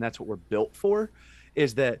time, and that's what we're built for,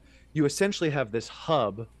 is that you essentially have this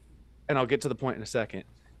hub, and I'll get to the point in a second.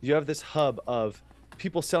 You have this hub of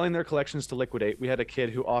people selling their collections to liquidate. We had a kid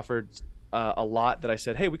who offered a lot that I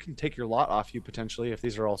said, hey, we can take your lot off you potentially if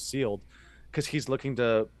these are all sealed, because he's looking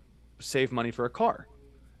to save money for a car,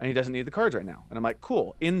 and he doesn't need the cards right now. And I'm like,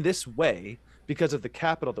 cool. In this way, because of the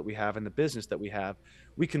capital that we have and the business that we have,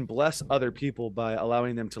 we can bless other people by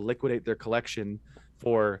allowing them to liquidate their collection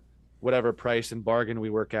for whatever price and bargain we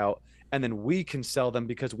work out. And then we can sell them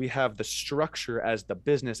because we have the structure as the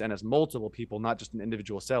business and as multiple people, not just an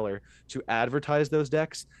individual seller, to advertise those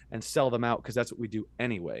decks and sell them out, because that's what we do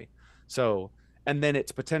anyway. So, and then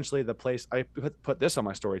it's potentially the place. I put this on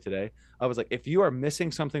my story today. I was like, if you are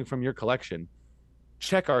missing something from your collection,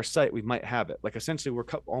 check our site. We might have it. Like, essentially,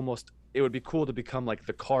 it would be cool to become like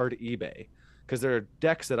the card eBay, because there are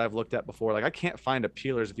decks that I've looked at before. Like, I can't find a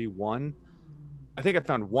Peelers V1. I think I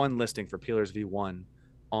found one listing for Peelers V1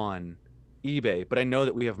 on eBay, but I know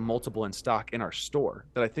that we have multiple in stock in our store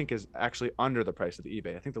that I think is actually under the price of the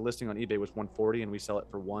eBay. I think the listing on eBay was 140 and we sell it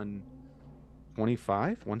for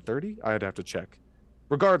 125, 130. I'd have to check.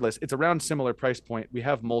 Regardless, it's around similar price point. We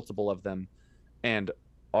have multiple of them and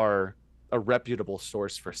are a reputable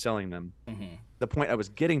source for selling them. Mm-hmm. The point I was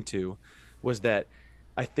getting to was that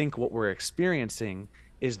I think what we're experiencing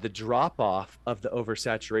is the drop off of the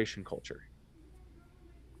oversaturation culture.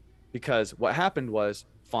 Because what happened was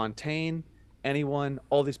Fontaine, anyone,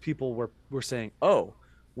 all these people were saying, oh,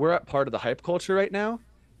 we're at part of the hype culture right now,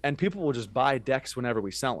 and people will just buy decks whenever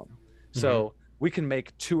we sell them. So we can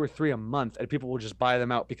make 2 or 3 a month, and people will just buy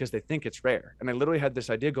them out because they think it's rare. And I literally had this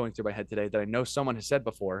idea going through my head today that I know someone has said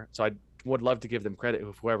before, so I would love to give them credit,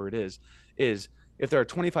 whoever it is if there are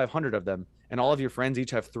 2,500 of them and all of your friends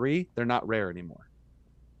each have 3, they're not rare anymore.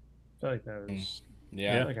 I feel like that was.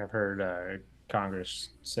 Yeah. I feel like I've heard Congress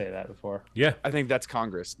say that before. Yeah, I think that's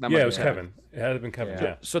Congress. That yeah, might it be was Kevin. It had been Kevin. Yeah.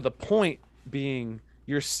 Yeah. So the point being,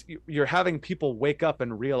 you're having people wake up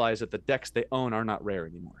and realize that the decks they own are not rare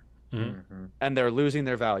anymore, Mm-hmm. and they're losing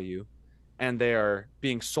their value, and they are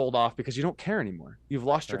being sold off because you don't care anymore. You've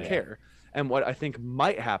lost your Right. care. And what I think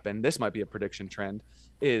might happen, this might be a prediction trend,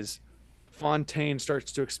 is Fontaine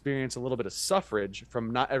starts to experience a little bit of suffrage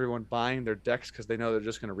from not everyone buying their decks because they know they're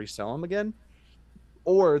just going to resell them again,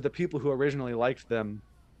 or the people who originally liked them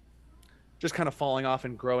just kind of falling off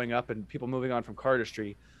and growing up and people moving on from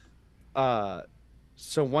cardistry.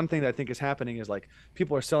 So one thing that I think is happening is like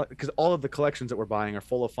people are selling, because all of the collections that we're buying are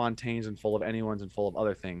full of Fontaines and full of anyone's and full of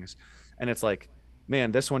other things. And it's like,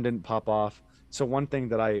 man, this one didn't pop off. So one thing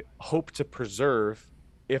that I hope to preserve,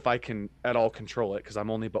 if I can at all control it, because I'm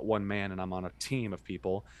only but one man and I'm on a team of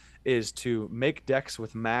people, is to make decks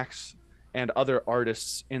with Max and other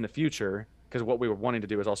artists in the future. Because what we were wanting to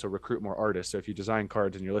do is also recruit more artists. So if you design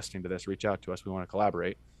cards and you're listening to this, reach out to us. We want to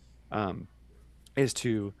collaborate. Is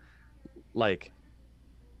to, like,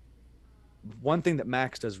 one thing that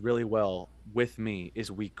Max does really well with me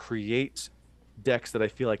is we create decks that I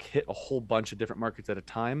feel like hit a whole bunch of different markets at a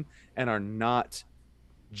time and are not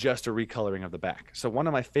just a recoloring of the back. So one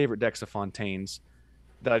of my favorite decks of Fontaine's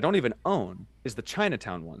that I don't even own is the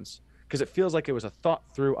Chinatown ones, because it feels like it was a thought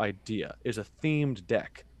through idea, is a themed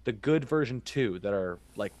deck the good version 2 that are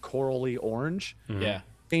like corally orange, Yeah.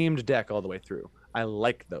 themed deck all the way through. I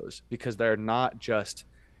like those because they're not just,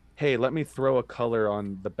 hey, let me throw a color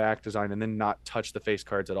on the back design and then not touch the face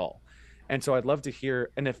cards at all. And so I'd love to hear,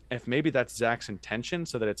 and if maybe that's Zach's intention,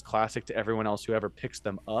 so that it's classic to everyone else who ever picks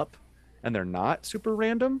them up, and they're not super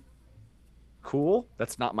random. Cool.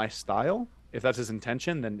 That's not my style. If that's his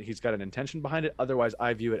intention, then he's got an intention behind it. Otherwise,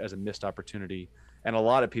 I view it as a missed opportunity, and a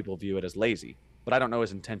lot of people view it as lazy. But I don't know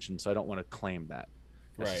his intention, so I don't want to claim that.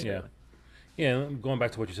 Right. necessarily. Yeah, going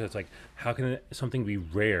back to what you said, it's like, how can something be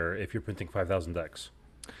rare if you're printing 5,000 decks?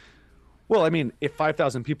 Well, I mean, if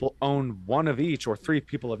 5,000 people own one of each or 3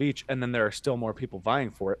 people of each, and then there are still more people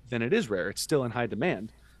vying for it, then it is rare. It's still in high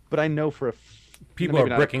demand. But I know for People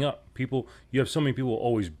are bricking up. You have so many people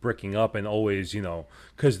always bricking up and always,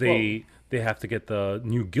 because they have to get the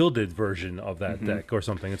new gilded version of that deck or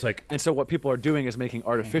something. It's like, And so what people are doing is making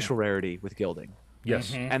artificial rarity with gilding.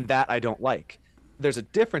 yes, And that I don't like. There's a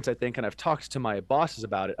difference, I think, and I've talked to my bosses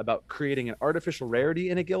about it, about creating an artificial rarity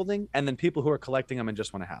in a gilding, and then people who are collecting them and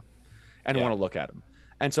just want to have them and want to look at them.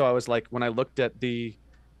 And so I was like, when I looked at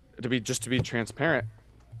to be transparent,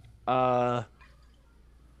 I'll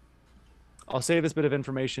say this bit of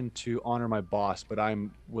information to honor my boss, but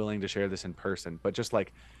I'm willing to share this in person. But just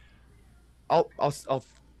like, I'll hold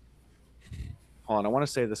on. I want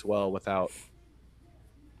to say this well without.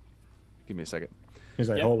 Give me a second. He's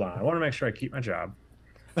like, hold on, I want to make sure I keep my job.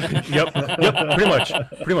 yep,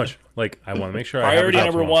 pretty much. Like, I want to make sure Priority I have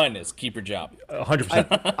a job number tomorrow. 1 is keep your job.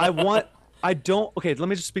 100%. Okay, let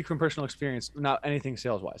me just speak from personal experience, not anything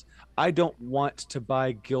sales wise. I don't want to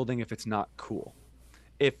buy gilding if it's not cool.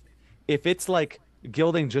 If it's like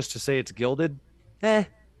gilding just to say it's gilded, I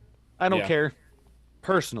don't Yeah. care.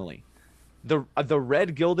 Personally, the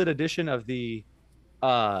red gilded edition of the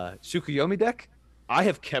Tsukuyomi deck, I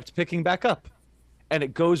have kept picking back up, and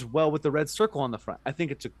it goes well with the red circle on the front. I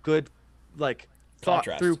think it's a good, like, thought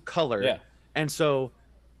Contrast. through color. Yeah. And so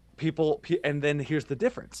and then here's the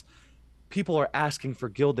difference. People are asking for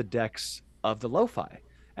gilded decks of the lo-fi.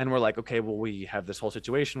 And we're like, okay, well, we have this whole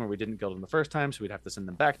situation where we didn't gild them the first time, so we'd have to send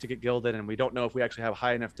them back to get gilded, and we don't know if we actually have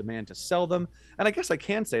high enough demand to sell them. And I guess I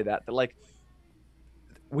can say that like,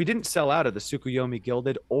 we didn't sell out of the Tsukuyomi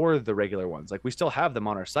gilded or the regular ones. Like, we still have them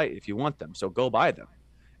on our site if you want them, so go buy them.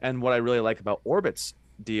 And what I really like about Orbit's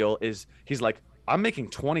deal is he's like, I'm making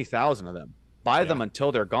 20,000 of them. Buy them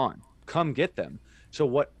until they're gone. Come get them. So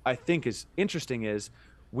what I think is interesting is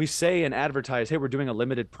we say and advertise, hey, we're doing a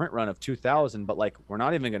limited print run of 2,000, but like, we're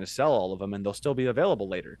not even going to sell all of them, and they'll still be available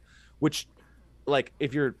later. Which, like,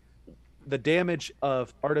 if you're the damage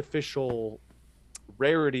of artificial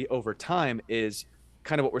rarity over time is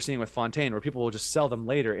kind of what we're seeing with Fontaine, where people will just sell them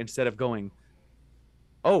later instead of going,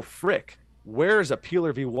 oh, frick, where's a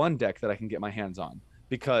Peeler V1 deck that I can get my hands on?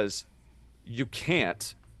 Because you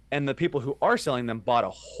can't. And the people who are selling them bought a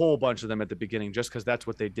whole bunch of them at the beginning just because that's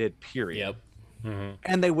what they did, period. Yep.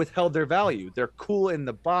 And they withheld their value. They're cool in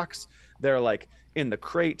the box. They're like in the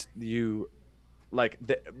crate.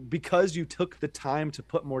 Because you took the time to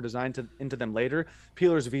put more design into them later,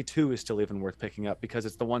 Peeler's V2 is still even worth picking up because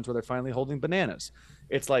it's the ones where they're finally holding bananas.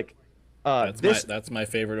 It's like That's my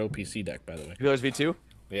favorite OPC deck, by the way. Peeler's V2.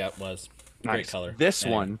 Yeah, it was. Nice. Great color. This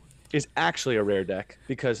Anyway. one is actually a rare deck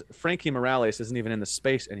because Frankie Morales isn't even in the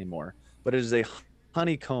space anymore, but it is a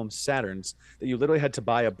honeycomb Saturns that you literally had to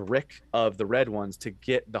buy a brick of the red ones to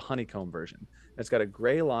get the honeycomb version. It's got a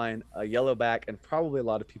gray line, a yellow back, and probably a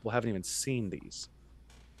lot of people haven't even seen these.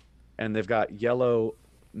 And they've got yellow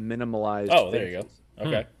minimalized. Oh, there you faces. go.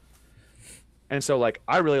 Okay. And so, like,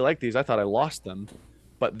 I really like these. I thought I lost them,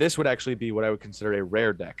 but this would actually be what I would consider a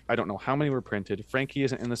rare deck. I don't know how many were printed. Frankie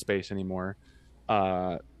isn't in the space anymore.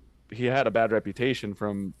 He had a bad reputation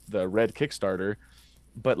from the red Kickstarter,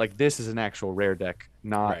 but like, this is an actual rare deck,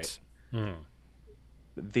 not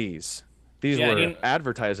these. These Yeah, were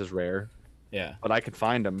advertised as rare, Yeah. but I could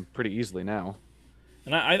find them pretty easily now.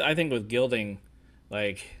 And I think with gilding,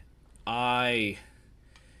 like, it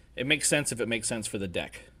makes sense if it makes sense for the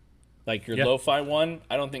deck. Like your lo-fi one,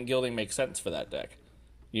 I don't think gilding makes sense for that deck.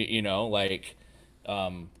 You know, like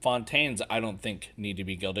Fontaine's, I don't think need to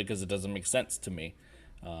be gilded because it doesn't make sense to me.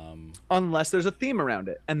 Unless there's a theme around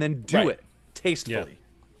it, and then do Right. it tastefully.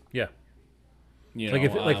 Yeah. You know, Like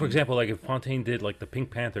if, for example, like if Fontaine did like the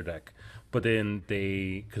Pink Panther deck, but then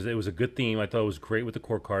because it was a good theme, I thought it was great with the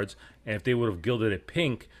core cards, and if they would have gilded it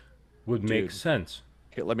pink, would make Dude. sense.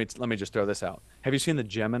 Here, let me just throw this out. Have you seen the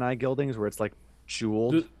Gemini gildings where it's like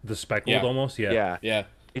jeweled? The speckled Yeah. almost, Yeah. yeah,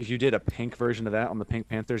 If you did a pink version of that on the Pink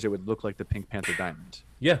Panthers, it would look like the Pink Panther diamond.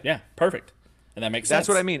 yeah. perfect, and that makes sense. That's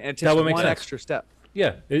what I mean. And it That takes would make one sense. extra step.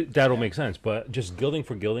 Yeah, that'll make sense. But just gilding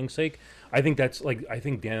for gilding's sake, I think that's like, I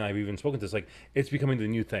think Dan and I've even spoken to this. Like, it's becoming the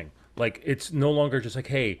new thing. Like, it's no longer just like,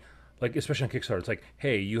 hey, like especially on Kickstarter, it's like,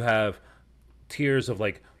 hey, you have tiers of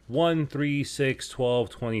like 1, 3, 6, 12,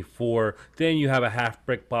 24. Then you have a half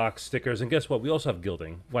brick box, stickers, and guess what? We also have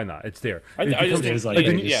gilding. Why not? It's there. I just It think, was like,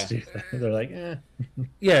 they yeah. just- they're like, eh.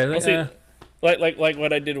 Yeah, Well, see, like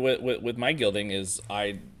what I did with my gilding is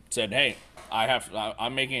I said, hey,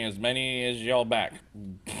 I'm making as many as y'all back.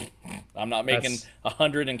 I'm not making That's-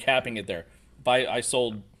 100 and capping it there. I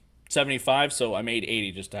sold 75, so I made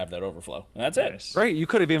 80 just to have that overflow, and that's it. Nice. Right, you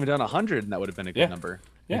could have even done 100, and that would have been a good Yeah. number.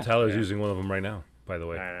 Yeah, and Tyler's using one of them right now, by the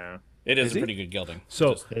way. I don't know. it is Is a he? pretty good gilding.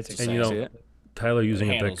 So, It's and you See know, it? Tyler using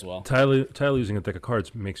a deck. handles well. Tyler using a deck of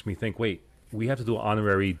cards makes me think. Wait, we have to do an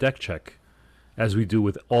honorary deck check, as we do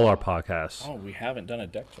with all our podcasts. Oh, we haven't done a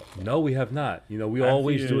deck check. No, we have not. You know, we I've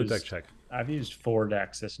always do a used- deck check. I've used 4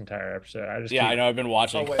 decks this entire episode. I just Yeah, keep- I know. I've been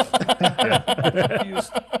watching. Oh, wait.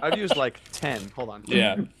 I've used like 10. Hold on.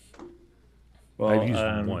 Yeah, Well, I've used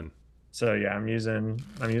one, So yeah, I'm using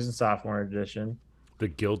sophomore edition the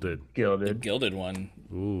gilded. the gilded. gilded one.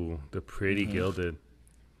 Ooh, the pretty gilded.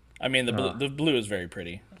 I mean, the blue is very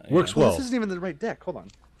pretty. Works Well, well. this isn't even the right deck. Hold on.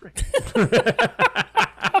 Frick.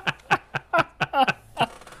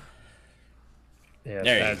 Yeah,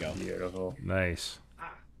 There you that's go. beautiful. Nice.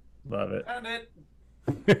 Love it. Found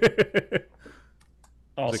it.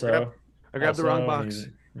 Also, I grabbed the wrong I'm box.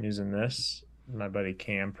 using this. My buddy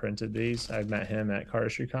Cam printed these. I met him at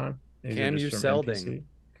CardistryCon. These are Cam just from Uselding. NPC.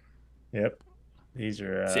 Yep. These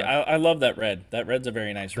are. See, I love that red. That red's a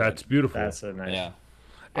very nice red. That's beautiful. that's a nice. Yeah.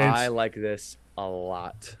 And I like this a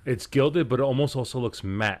lot. it's gilded, but it almost also looks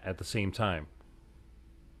matte at the same time.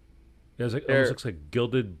 It There- almost looks like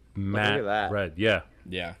gilded matte that. red. Yeah.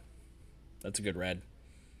 Yeah. That's a good red.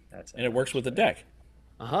 That's And it works with the deck.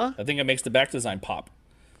 Uh huh. I think it makes the back design pop.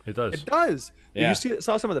 It does. It does. If Yeah. you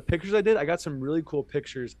saw some of the pictures I did, I got some really cool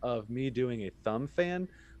pictures of me doing a thumb fan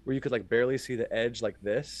where you could like barely see the edge like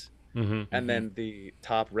this, Mm-hmm. and then the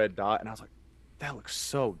top red dot, and I was like, that looks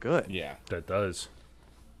so good. Yeah. That does.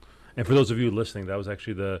 And for those of you listening, that was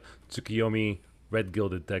actually the Tsukuyomi red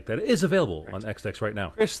gilded deck that is available on XDecks right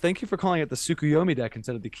now. Chris, thank you for calling it the Tsukuyomi deck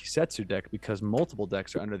instead of the Kisetsu deck, because multiple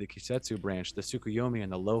decks are under the Kisetsu branch. The Tsukuyomi and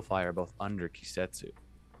the Lo-Fi are both under Kisetsu.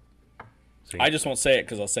 See? I just won't say it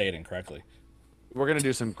because I'll say it incorrectly. We're gonna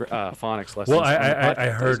do some phonics lessons. well, on the I podcast,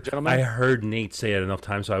 ladies heard and gentlemen. I heard Nate say it enough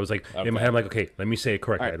times, so I was like in my Okay. head, I'm like, okay, let me say it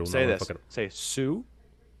correctly. All I right, don't say know. this. Say Su,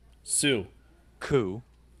 Sue, Ku,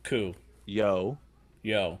 Ku, Yo,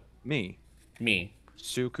 Yo, Me, me,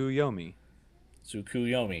 Tsukuyomi.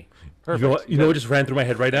 Tsukuyomi. You Perfect. know what? You know what just ran through my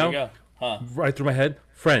head right There you now? go. Huh. Right through my head.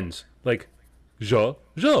 Friends, like je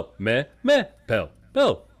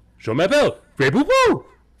m'appelle, je m'appelle, Boo.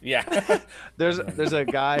 Yeah. There's a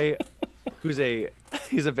guy who's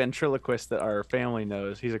he's a ventriloquist that our family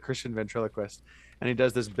knows. He's a Christian ventriloquist, and he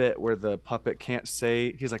does this bit where the puppet can't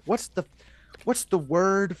say. He's like, what's the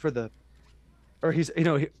word for the, or he's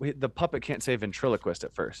the puppet can't say ventriloquist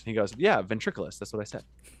at first. He goes, yeah, ventriculist. That's what I said.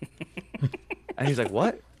 And he's like,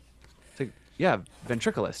 what? It's like, yeah,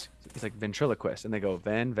 ventriculist. He's like ventriloquist, and they go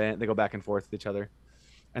they go back and forth with each other.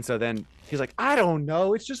 And so then he's like, I don't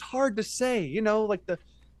know. It's just hard to say, like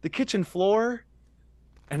the kitchen floor.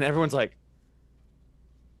 And everyone's like,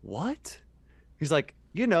 what? He's like,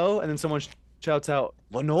 and then someone shouts out,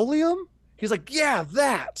 linoleum? He's like, yeah,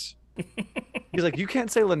 that. He's like, you can't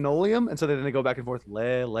say linoleum. And so then they go back and forth,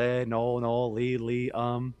 no, li,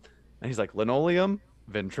 And he's like, linoleum,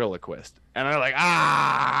 ventriloquist. And I'm like,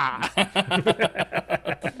 ah.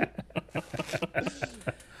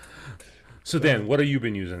 So Dan, what have you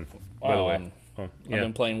been using? By the way, I've yeah,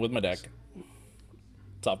 been playing with my deck.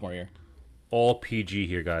 Sophomore year. all PG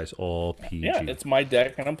here, guys. All PG. Yeah, it's my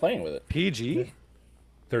deck and I'm playing with it. PG?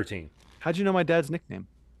 13. How'd you know my dad's nickname?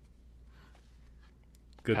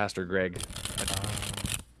 Good. Pastor Greg. Makes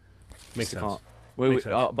Used to sense. call- Makes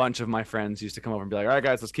sense. A bunch of my friends used to come over and be like, all right,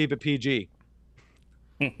 guys, let's keep it PG.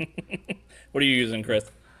 What are you using,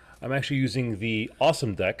 Chris? I'm actually using the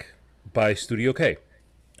Awesome deck by Studio K.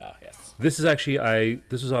 Ah, yes. This is actually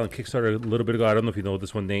this was on Kickstarter a little bit ago. I don't know if you know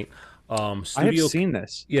this one, Nate. I have Studio seen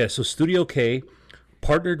this. Yeah, so Studio K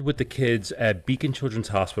partnered with the kids at Beacon Children's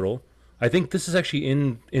Hospital. I think this is actually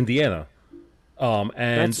in Indiana. And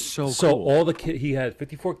That's so cool. all the he had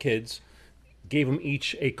 54 kids, gave them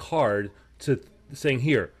each a card to saying,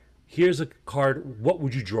 here's a card. What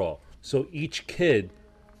would you draw? So each kid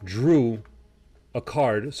drew a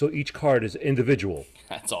card. So each card is individual.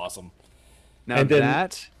 That's awesome. Now And then-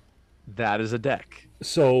 that is a deck.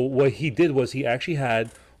 So what he did was he actually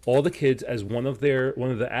had all the kids as one of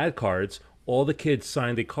the ad cards, all the kids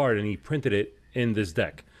signed a card and he printed it in this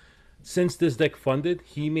deck. Since this deck funded,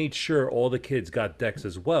 he made sure all the kids got decks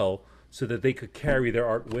as well so that they could carry their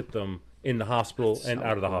art with them in the hospital and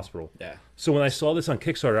out of the hospital. Yeah. So when I saw this on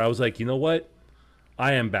Kickstarter, I was like, you know what?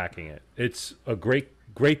 I am backing it. It's a great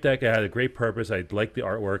deck. It had a great purpose. I like the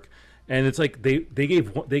artwork. And it's like they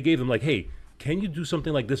gave them like, hey, can you do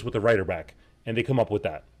something like this with the writer back? And they come up with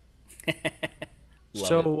that.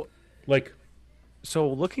 So Like, So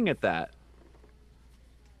looking at that,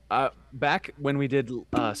 back when we did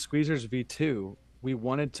Squeezers V2, we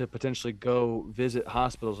wanted to potentially go visit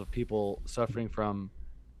hospitals of people suffering from,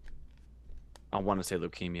 I want to say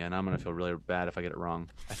leukemia, and I'm going to feel really bad if I get it wrong.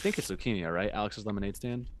 I think it's leukemia, right? Alex's Lemonade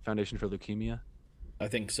Stand, Foundation for Leukemia. I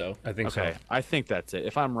think so. I think Okay, so. I think that's it.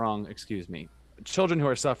 If I'm wrong, excuse me. Children who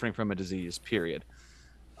are suffering from a disease, period,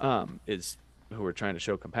 is who we're trying to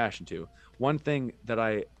show compassion to. One thing that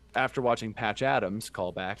I, after watching Patch Adams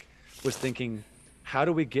callback, was thinking, how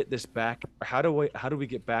do we get this back? Or how do we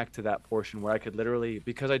get back to that portion where I could literally,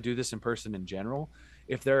 because I do this in person in general,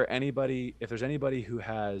 if there's anybody who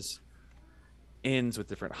has ins with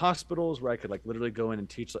different hospitals where I could like literally go in and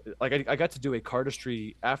teach, like I got to do a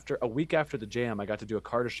cardistry a week after the jam. I got to do a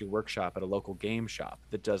cardistry workshop at a local game shop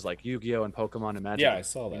that does like Yu-Gi-Oh and Pokemon and Magic. Yeah, I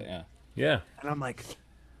saw that. Yeah. Yeah. And I'm like,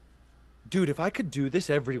 dude, if I could do this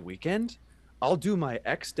every weekend, I'll do my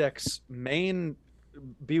X-Dex main,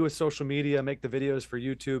 be with social media, make the videos for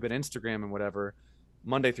YouTube and Instagram and whatever,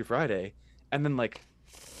 Monday through Friday, and then like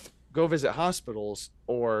go visit hospitals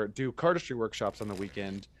or do cardistry workshops on the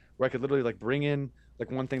weekend where I could literally like bring in,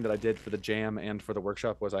 like one thing that I did for the jam and for the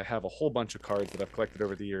workshop was I have a whole bunch of cards that I've collected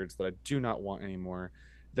over the years that I do not want anymore,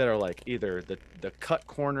 that are like either the cut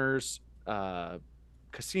corners,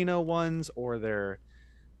 casino ones, or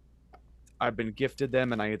I've been gifted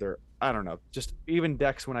them and I don't know, just even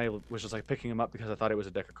decks when I was just like picking them up because I thought it was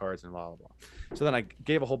a deck of cards and blah, blah, blah. So then I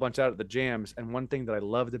gave a whole bunch out at the jams. And one thing that I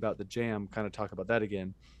loved about the jam, kind of talk about that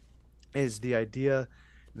again, is the idea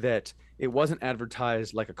that it wasn't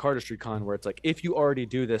advertised like a cardistry con where it's like, if you already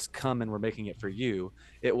do this, come and we're making it for you.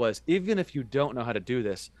 It was, even if you don't know how to do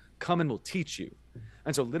this, come and we'll teach you.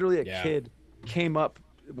 And so literally a kid came up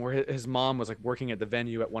where his mom was like working at the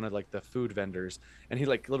venue at one of like the food vendors, and he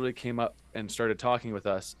like literally came up and started talking with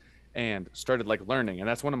us and started like learning. And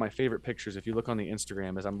that's one of my favorite pictures if you look on the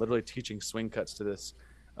Instagram, is I'm literally teaching swing cuts to this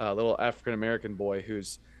little African American boy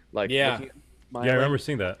who's like looking at my Yeah, I remember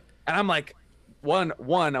seeing that. And I'm like, one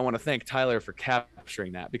I want to thank Tyler for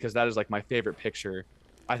capturing that, because that is like my favorite picture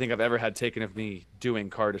I think I've ever had taken of me doing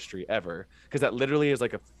cardistry ever, because that literally is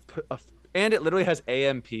like and it literally has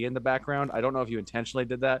AMP in the background. I don't know if you intentionally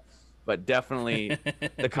did that, but definitely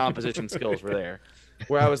the composition skills were there,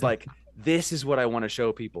 where I was like, this is what I want to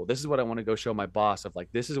show people. This is what I want to go show my boss of, like,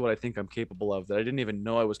 this is what I think I'm capable of that I didn't even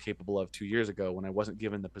know I was capable of 2 years ago when I wasn't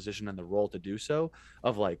given the position and the role to do so,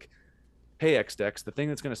 of like, hey, X-Dex, the thing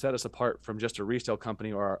that's going to set us apart from just a resale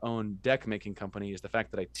company or our own deck making company is the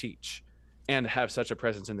fact that I teach and have such a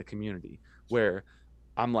presence in the community, where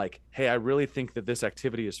I'm like, hey, I really think that this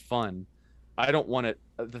activity is fun. I don't want it.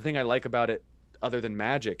 The thing I like about it, other than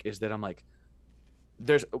magic, is that I'm like,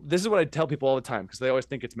 this is what I tell people all the time, because they always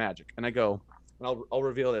think it's magic. And I go, and I'll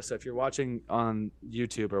reveal this. So if you're watching on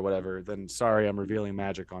YouTube or whatever, then sorry, I'm revealing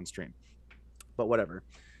magic on stream, but whatever.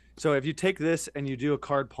 So if you take this and you do a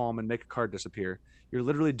card palm and make a card disappear, you're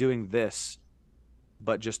literally doing this,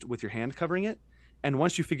 but just with your hand covering it. And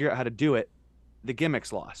once you figure out how to do it, the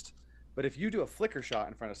gimmick's lost. But if you do a flicker shot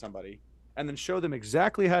in front of somebody and then show them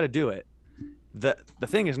exactly how to do it, the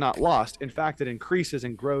thing is not lost. In fact, it increases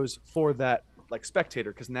and grows for that like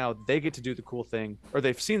spectator, because now they get to do the cool thing, or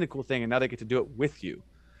they've seen the cool thing and now they get to do it with you.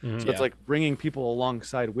 So it's like bringing people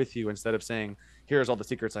alongside with you instead of saying, here's all the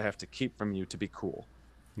secrets I have to keep from you to be cool.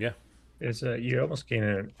 Yeah. It's you almost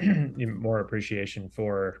gain a more appreciation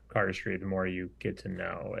for cardistry the more you get to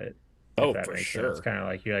know it. Oh, for sure. It's kind of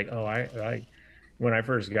like, you're like, oh, I when I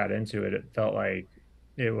first got into it, it felt like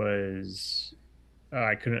it was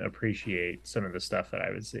I couldn't appreciate some of the stuff that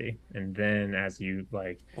I would see. And then as you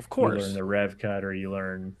like, of course, you learn the rev cut, or you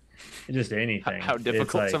learn just anything, how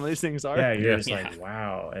difficult like, some of these things are. Yeah, you're just like,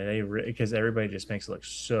 wow. And because everybody just makes it look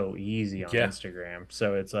so easy on Instagram.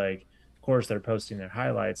 So it's like, of course, they're posting their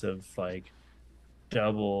highlights of like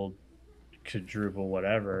double, quadruple,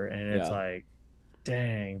 whatever, and it's like,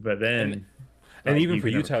 dang. But then, and even for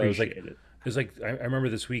you, Tyler, it's like I remember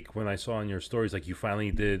this week when I saw on your stories, like you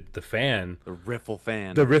finally did the fan, the riffle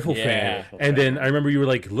fan, fan, and then I remember you were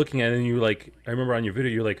like looking at it, and you were like, I remember on your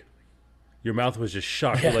video, you're like, your mouth was just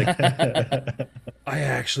shocked. You're like, I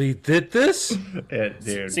actually did this,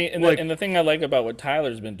 dude. See, and the thing I like about what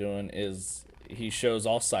Tyler's been doing is he shows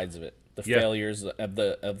all sides of it. the Yeah. failures of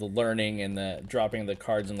the learning and the dropping the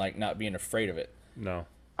cards and like not being afraid of it. No.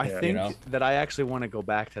 I Yeah. think You know? that I actually want to go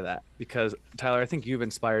back to that because Tyler, I think you've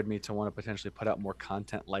inspired me to want to potentially put out more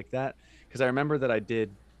content like that. Because I remember that I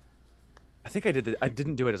didn't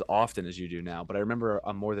do it as often as you do now, but I remember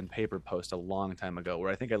a More Than Paper post a long time ago where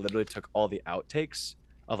I think I literally took all the outtakes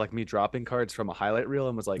of like me dropping cards from a highlight reel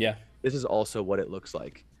and was like, Yeah. this is also what it looks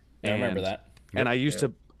like. I remember And- that. And I used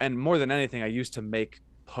Yep. to, and more than anything, I used to make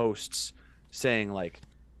posts saying like,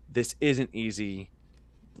 this isn't easy.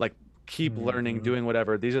 Like, keep learning, Mhm. doing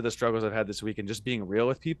whatever. These are the struggles I've had this week, and just being real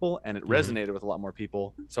with people. And it resonated with a lot more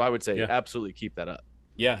people. So I would say Yeah. absolutely keep that up.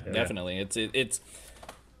 Yeah, definitely. It's It not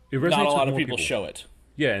resonates a with lot of more people show it.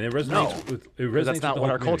 Yeah, and it resonates No. with it Because resonates that's not with the what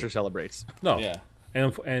whole our community. culture celebrates. No. Yeah.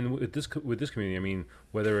 And with this community, I mean,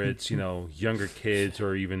 whether it's younger kids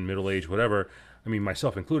or even middle age, whatever. I mean,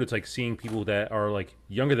 myself included. It's like seeing people that are like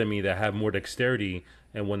younger than me that have more dexterity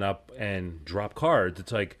and whatnot and drop cards.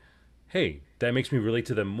 It's like, hey, that makes me relate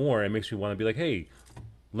to them more. It makes me want to be like, hey,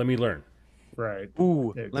 let me learn. Right.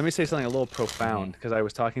 Ooh, It's- let me say something a little profound because I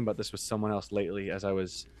was talking about this with someone else lately as I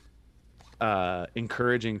was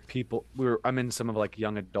encouraging people. I'm in some of like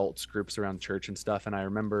young adults groups around church and stuff, and I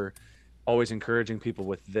remember always encouraging people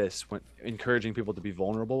with this, encouraging people to be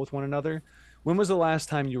vulnerable with one another. When was the last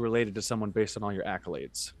time you related to someone based on all your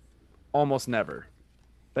accolades? Almost never.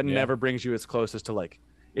 That Yeah. never brings you as close as to like,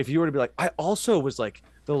 if you were to be like, I also was like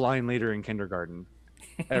the line leader in kindergarten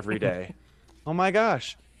every day. Oh my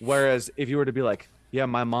gosh. Whereas if you were to be like, yeah,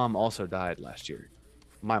 my mom also died last year.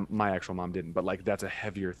 My actual mom didn't, but like that's a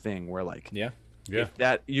heavier thing where like Yeah. Yeah.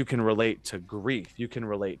 that you can relate to grief, you can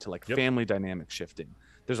relate to like Yep. family dynamic shifting.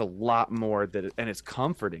 There's a lot more and it's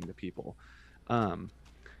comforting to people.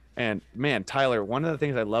 And man, Tyler, one of the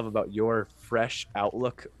things I love about your fresh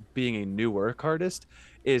outlook being a new work artist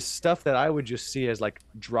is stuff that I would just see as like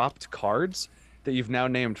dropped cards that you've now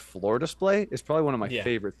named floor display is probably one of my Yeah.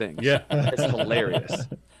 favorite things. Yeah. It's hilarious.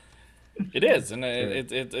 It is, and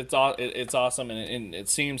it's awesome, and it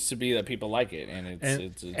seems to be that people like it, and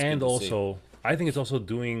it's good And to also, I think it's also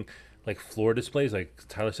doing like floor displays, like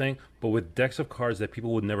Tyler's saying, but with decks of cards that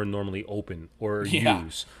people would never normally open or Yeah.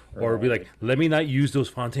 use, or be like, let me not use those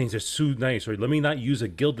Fontaines; they're so nice, or let me not use a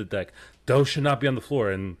gilded deck; those should not be on the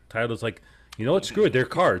floor. And Tyler's like, you know what? Screw it, they're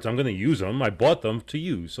cards. I'm gonna use them. I bought them to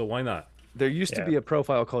use, so why not? There used to Yeah. be a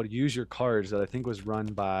profile called Use Your Cards that I think was run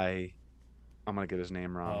by, I'm going to get his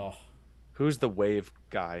name see. wrong. Oh, Who's the wave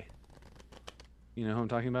guy? You know who I'm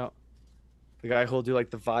talking about? The guy who'll do like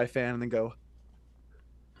the Vi fan and then go,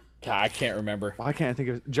 God, I can't remember. why can't I think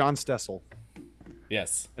of John Stessel?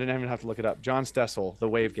 Yes. I didn't even have to look it up. John Stessel, the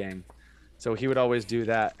Wave Gang. So he would always do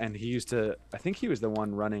that, and he used to. I think he was the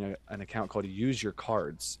one running an account called Use Your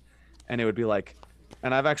Cards, and it would be like,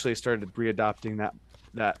 and I've actually started readopting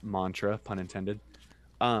that mantra, pun intended,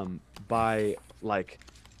 by like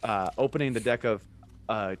opening the deck of.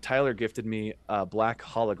 Tyler gifted me a black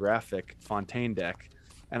holographic Fontaine deck,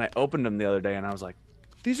 and I opened them the other day, and I was like,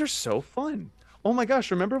 these are so fun. Oh my gosh,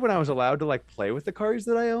 remember when I was allowed to like play with the cards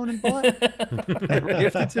that I own and bought? That were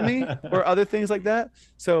gifted to me or other things like that.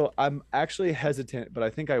 So I'm actually hesitant, but I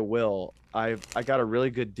think I will. I got a really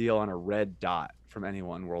good deal on a red dot from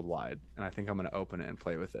anyone worldwide, and I think I'm going to open it and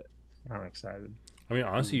play with it. I'm excited. I mean,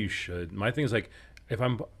 honestly, you should. My thing is like, if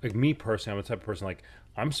I'm like me personally, I'm the type of person like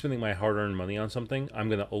I'm spending my hard-earned money on something. I'm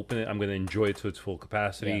gonna open it. I'm gonna enjoy it to its full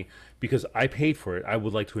capacity Yeah. because I paid for it. I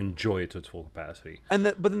would like to enjoy it to its full capacity.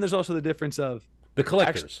 But then there's also the difference of The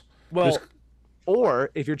collectors. well, There's-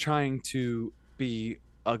 or if you're trying to be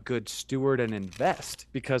a good steward and invest,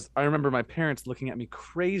 because I remember my parents looking at me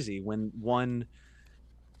crazy when one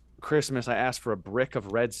Christmas I asked for a brick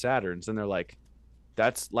of red Saturns, and they're like,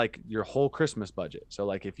 that's like your whole Christmas budget. So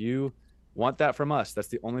like if you want that from us, that's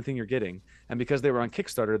the only thing you're getting. And because they were on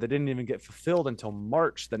Kickstarter, they didn't even get fulfilled until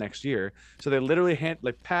March the next year. So they literally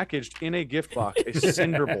packaged in a gift box a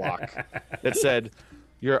cinder block that said,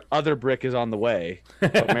 your other brick is on the way.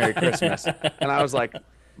 But Merry Christmas. And I was like,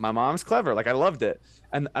 my mom's clever. Like I loved it.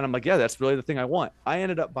 And I'm like, yeah, that's really the thing I want. I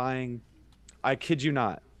ended up buying, I kid you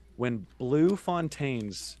not, when Blue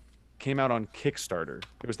Fontaines came out on Kickstarter,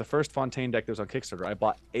 it was the first Fontaine deck that was on Kickstarter. I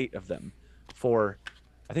bought 8 of them for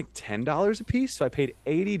I think $10 a piece. So I paid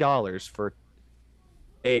 $80 for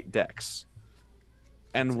 8 decks.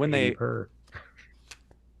 And when 80 they per.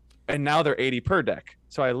 and now they're 80 per deck.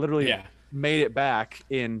 So I literally Yeah. made it back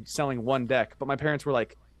in selling one deck. But my parents were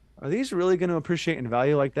like, are these really going to appreciate in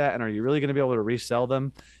value like that? And are you really going to be able to resell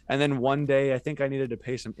them? And then one day, I think I needed to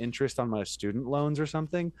pay some interest on my student loans or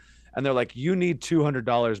something. And they're like, you need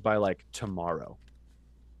 $200 by like tomorrow.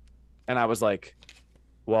 And I was like,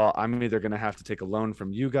 well, I'm either gonna have to take a loan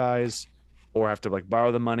from you guys, or have to like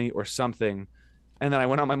borrow the money or something. And then I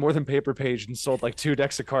went on my More Than Paper page and sold like 2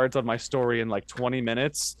 decks of cards on my story in like 20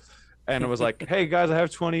 minutes, and it was like, hey guys, I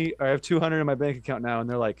have 200 in my bank account now, and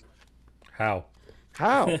they're like, How?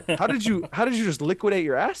 how did you just liquidate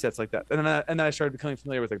your assets like that? And then I started becoming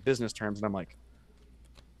familiar with like business terms, and I'm like,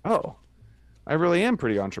 oh, I really am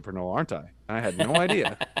pretty entrepreneurial, aren't I? And I had no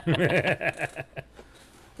idea.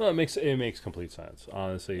 Well, it makes complete sense,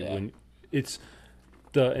 honestly. Yeah. When it's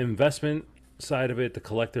the investment side of it, the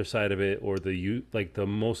collector side of it, or the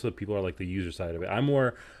most of the people are like the user side of it.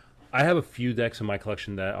 I have a few decks in my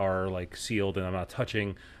collection that are like sealed and I'm not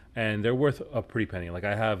touching, and they're worth a pretty penny. Like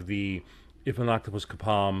I have the If an Octopus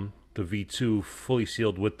Kapam, the V2 fully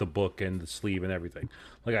sealed with the book and the sleeve and everything.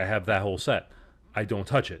 Like I have that whole set. I don't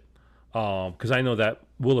touch it because I know that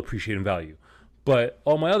will appreciate in value. But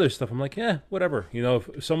all my other stuff, I'm like, yeah, whatever. You know,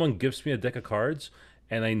 if someone gives me a deck of cards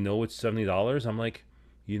and I know it's $70, I'm like,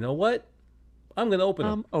 you know what? I'm gonna open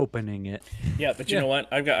them. I'm opening it. Yeah, but you know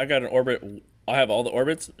what? I got an orbit. I have all the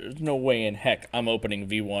orbits. There's no way in heck I'm opening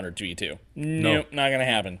V1 or V2. Nope, not gonna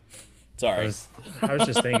happen. Sorry. I was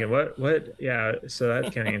just thinking, what, yeah. So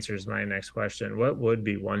that kind of answers my next question. What would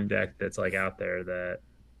be one deck that's like out there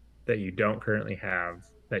that you don't currently have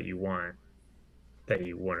that you want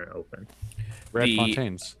to open? Red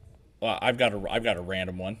Fontaines. Well, I've got a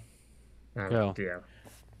random one. Go. Yeah.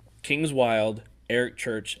 King's Wild, Eric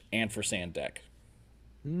Church, and for Sand deck.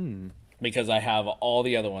 Because I have all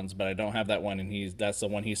the other ones, but I don't have that one, and that's the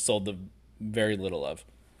one he's sold the very little of.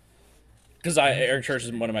 Because Eric Church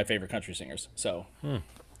is one of my favorite country singers. So. All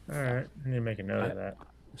right, I need to make a note of that.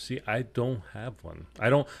 See, I don't have one. I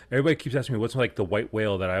don't. Everybody keeps asking me what's like the white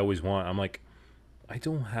whale that I always want. I'm like, I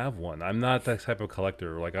don't have one. I'm not that type of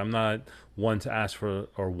collector. Like I'm not one to ask for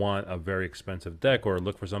or want a very expensive deck or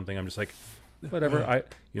look for something. I'm just like, whatever.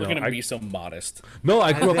 Look at him be so modest. No,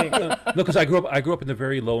 I grew up. No, because I grew up in a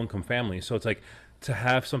very low income family. So it's like to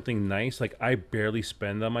have something nice. Like I barely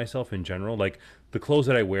spend on myself in general. Like the clothes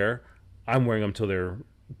that I wear, I'm wearing them till they're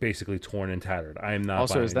basically torn and tattered. I am not.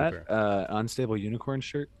 Also, buying is a new that pair. Unstable Unicorn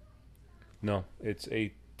shirt? No, it's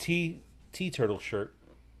a tea turtle shirt.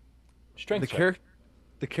 Strength check.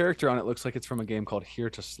 The character on it looks like it's from a game called Here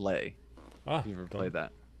to Slay. Ah, You ever played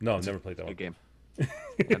that? No, I've never played that Good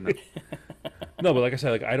one. game. No, but like I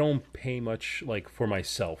said, like I don't pay much like for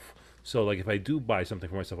myself. So like if I do buy something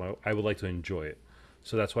for myself, I would like to enjoy it.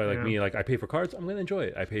 So that's why me, like I pay for cards, I'm gonna enjoy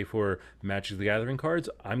it. I pay for Magic the Gathering cards,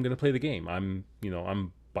 I'm gonna play the game. I'm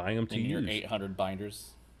buying them to In your use. 800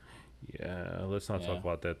 binders. Yeah, let's not talk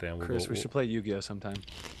about that. Then Chris, we should play Yu-Gi-Oh sometime.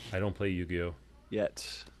 I don't play Yu-Gi-Oh.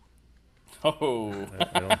 Yet. Oh.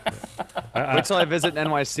 I don't. Wait till I visit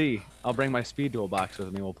NYC. I'll bring my speed duel box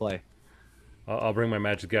with me. We'll play. I'll bring my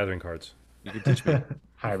Magic the Gathering cards. You can teach me.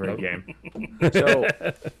 Hybrid game. So,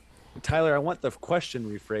 Tyler, I want the question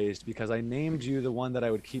rephrased because I named you the one that I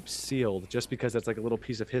would keep sealed just because that's like a little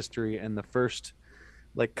piece of history. And the first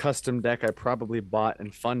like custom deck I probably bought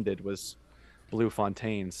and funded was Blue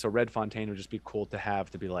Fontaine. So Red Fontaine would just be cool to have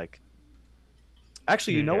to be like.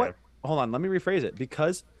 Actually, you know what? Hold on. Let me rephrase it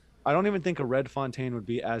because I don't even think a Red Fontaine would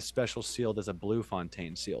be as special sealed as a Blue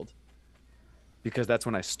Fontaine sealed because that's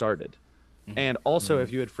when I started. And also,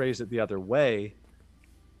 if you had phrased it the other way,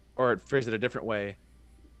 or phrased it a different way,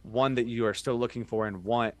 one that you are still looking for and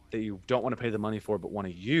want that you don't want to pay the money for but want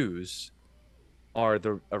to use are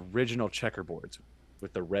the original checkerboards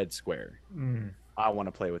with the red square. I want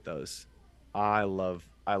to play with those. I love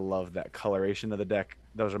that coloration of the deck.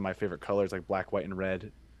 Those are my favorite colors, like black, white, and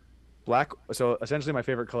red. So essentially my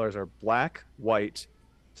favorite colors are black, white,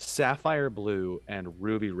 sapphire blue, and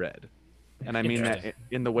ruby red. And I mean that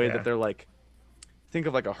in the way that they're like, think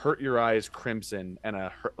of like a Hurt Your Eyes crimson and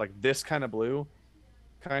like this kind of blue,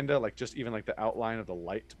 kind of like just even like the outline of the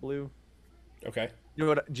light blue. Okay.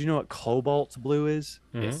 Do you know what cobalt blue is?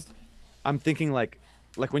 Yes. I'm thinking like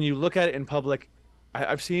when you look at it in public,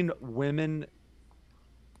 I've seen women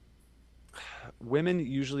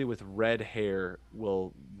usually with red hair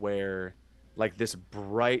will wear like this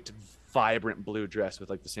bright, vibrant blue dress with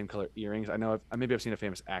like the same color earrings. I know maybe I've seen a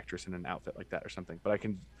famous actress in an outfit like that or something, but I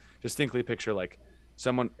can distinctly picture like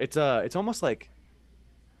someone. It's almost like,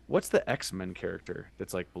 what's the X-Men character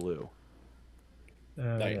that's like blue?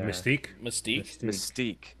 Mystique.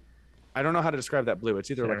 Mystique. I don't know how to describe that blue.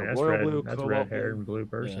 It's either like a that's royal red, blue, that's cobalt red-haired blue. and blue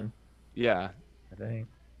person. Yeah. I think.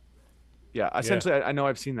 Yeah, essentially, I know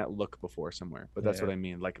I've seen that look before somewhere, but that's what I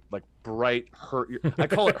mean. Like bright I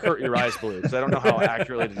call it hurt your eyes blue because I don't know how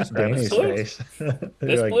accurately to describe Danny's it. face.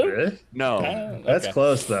 This like, blue? "This?" No, That's Okay.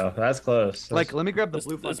 close though. That's close. like let me grab the This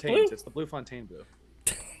Blue blue? Fontaines. It's the Blue Fontaine blue.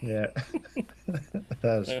 Yeah,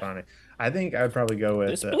 that was funny. I think I'd probably go with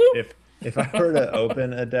This blue? if I were to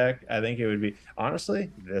open a deck, I think it would be honestly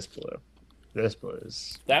this blue. This blue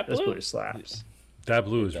is That this blue? blue slaps. That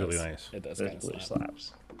blue is It really does. nice. It does This kind of blue slap.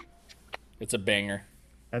 slaps. It's a banger.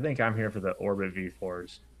 I think I'm here for the Orbit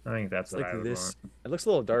V4s. I think that's It's what I like would this. want. It looks a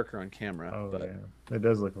little darker on camera, Oh but yeah, it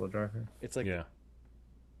does look a little darker. it's like Yeah.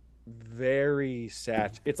 very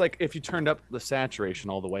It's like if you turned up the saturation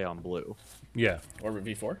all the way on blue. Yeah. Orbit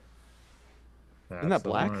V4? that That's the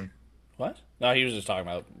black? one. What? No, he was just talking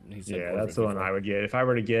about. He said Yeah, Orbit that's the one V4. I would get if I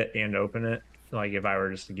were to get and open it. Like if I were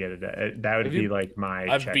just to get it, that would Have be you- like my.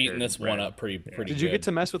 I've checkered beaten this one red. up pretty Did you good. get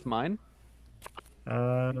to mess with mine?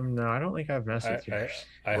 No, I don't think I've messed I, with yours.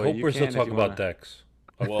 I Well, hope you we're still can if talking you about wanna. decks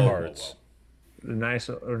of Whoa, whoa, cards. The nice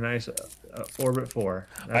Orbit 4.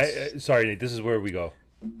 Sorry, Nate. This is where we go.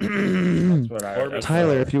 That's what I. Orbit that's Tyler,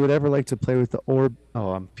 what I- if you would ever like to play with the orb.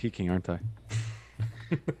 Oh, I'm peeking, aren't I?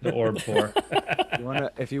 the Orb 4.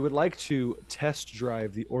 If you would like to test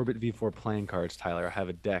drive the Orbit V4 playing cards, Tyler, I have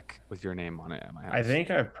a deck with your name on it at my house. I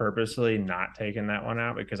think I've purposely not taken that one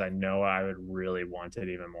out because I know I would really want it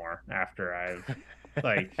even more after I've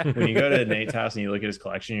like when you go to Nate's house and you look at his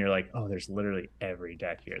collection, you're like, oh, there's literally every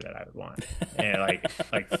deck here that I would want, and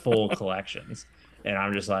like full collections. And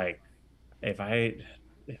I'm just like, if I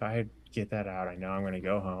get that out, I know I'm going to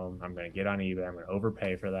go home. I'm going to get on eBay. I'm going to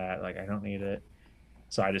overpay for that. Like I don't need it,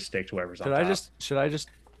 so I just stick to whoever's on Should I top. just?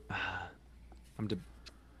 I'm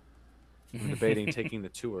debating taking the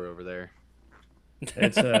tour over there.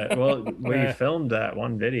 It's well, we filmed that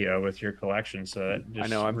one video with your collection, so that just I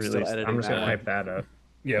know, I'm still released- editing I'm just gonna that. hype that up.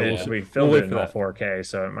 Yeah, We- we'll, we filmed wait it for in all that. 4K,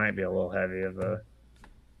 so it might be a little heavy of a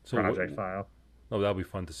So project file. Oh, that'll be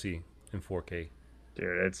fun to see in 4K. Dude,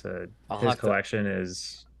 it's I'll his have to- collection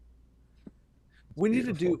is We need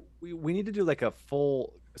to beautiful. do we need to do like a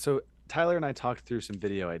full. So Tyler and I talked through some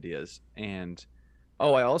video ideas, and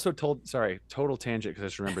I also told. Sorry, total tangent because I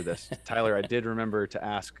just remembered this. Tyler, I did remember to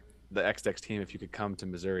ask the XDex team if you could come to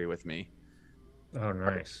Missouri with me. oh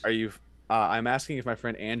nice. Are you? I'm asking if my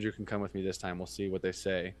friend Andrew can come with me this time. We'll see what they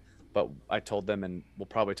say. But I told them, and we'll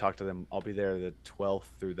probably talk to them. I'll be there the 12th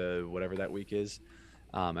through the whatever that week is,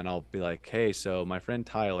 and I'll be like, hey, so my friend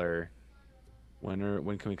Tyler,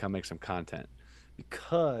 when can we come make some content?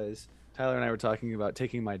 Because Tyler and I were talking about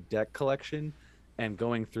taking my deck collection and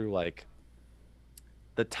going through like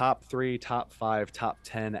the top 3, top 5, top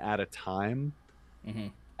 10 at a time. Mm-hmm.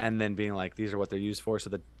 And then being like, these are what they're used for. So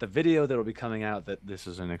the video that will be coming out, that this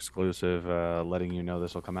is an exclusive, letting you know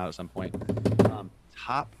this will come out at some point.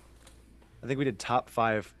 I think we did top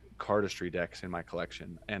 5 cardistry decks in my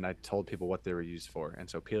collection, and I told people what they were used for. And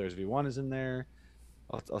so Peeler's V1 is in there.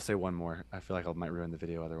 I'll say one more. I feel like I might ruin the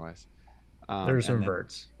video otherwise. There's some and then-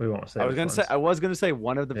 verts. We won't say. I was which gonna say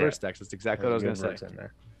one of the Yeah. verse decks. That's exactly what I was There's gonna good say. verts in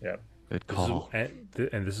there. Yep. Good This is- call.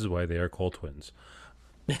 and this is why they are called twins.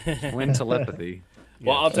 Twin telepathy.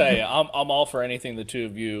 Well, I'll tell you, I'm all for anything the two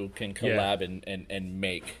of you can Yeah. collab and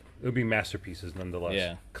make. It would be masterpieces nonetheless.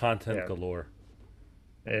 Yeah. Content Yeah. galore.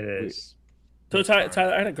 It is. So Tyler,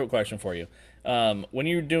 I had a quick question for you. When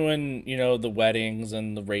you're doing, the weddings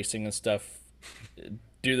and the racing and stuff,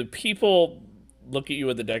 do the people look at you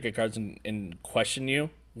with a deck of cards and question you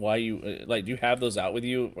why you do you have those out with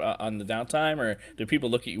you on the downtime, or do people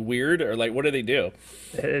look at you weird, or like what do they do?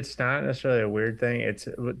 It's not necessarily a weird thing. It's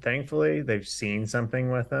thankfully they've seen something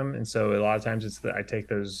with them, and so a lot of times it's that I take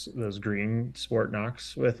those green sport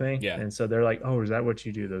knocks with me, Yeah. and so they're like, "Oh, is that what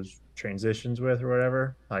you do those transitions with, or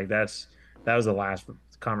whatever?" Like that was the last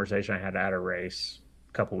conversation I had at a race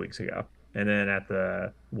a couple weeks ago, and then at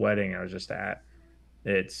the wedding I was just at,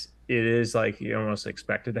 it is like you almost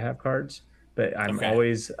expected to have cards, but I'm Okay.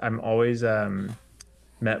 always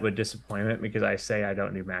met with disappointment because I say I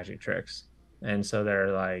don't do magic tricks. And so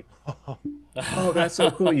they're like, "Oh, that's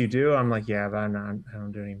so cool, you do." I'm like, "Yeah, but I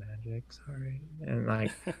don't do any magic, sorry." And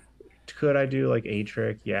like, could I do like a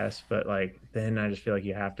trick? Yes, but like then I just feel like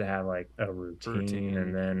you have to have like a routine.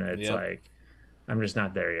 And then it's Yep. like I'm just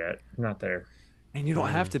not there yet. I'm not there. And you don't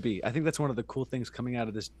have to be. I think that's one of the cool things coming out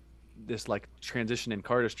of this like transition in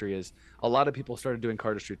cardistry is a lot of people started doing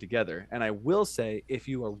cardistry together. And I will say, if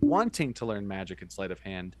you are wanting to learn magic and sleight of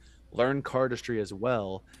hand, learn cardistry as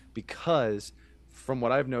well, because from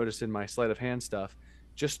what I've noticed in my sleight of hand stuff,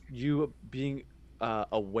 just you being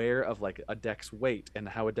aware of like a deck's weight and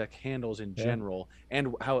how a deck handles in Yeah. general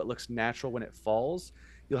and how it looks natural when it falls,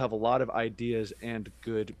 you'll have a lot of ideas and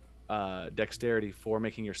good dexterity for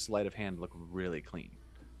making your sleight of hand look really clean.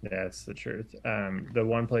 That's the truth. The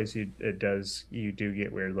one place you do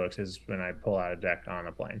get weird looks is when I pull out a deck on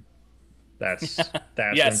a plane. That's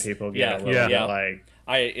Yes. when people get Yeah. a little Yeah. bit like,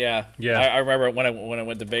 Yeah. I remember when I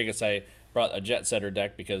went to Vegas, I brought a jet setter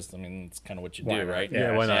deck because I mean it's kind of what you do, right?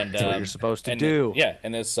 Yeah, why not? And, That's what you're supposed to and, do. Yeah,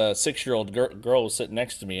 and this 6-year-old girl was sitting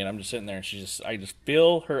next to me, and I'm just sitting there, and I just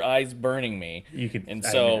feel her eyes burning me. You could, And I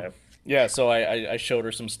so know. yeah, so I showed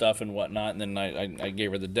her some stuff and whatnot, and then I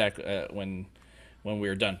gave her the deck when we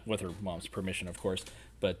were done with her mom's permission, of course.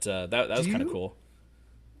 But that was kind of cool.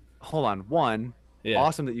 Hold on. One, Yeah.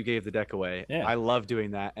 awesome that you gave the deck away. Yeah. I love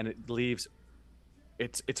doing that, and it leaves.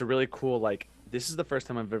 It's a really cool, like, this is the first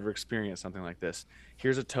time I've ever experienced something like this.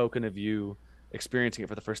 Here's a token of you experiencing it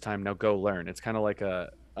for the first time. Now go learn. It's kind of like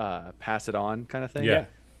a pass it on kind of thing. Yeah.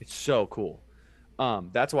 It's so cool.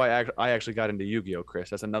 That's why I actually got into Yu-Gi-Oh, Chris.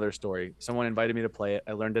 That's another story. Someone invited me to play it.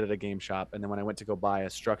 I learned it at a game shop, and then when I went to go buy a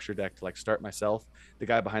structure deck to like start myself, the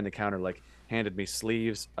guy behind the counter like handed me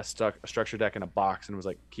sleeves, a structure deck, in a box, and was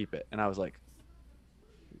like, "Keep it." And I was like,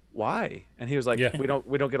 "Why?" And he was like, Yeah. "We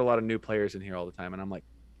don't get a lot of new players in here all the time." And I'm like,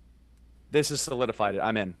 "This has solidified it.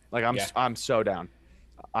 I'm in. Like I'm so down.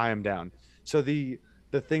 I am down." So the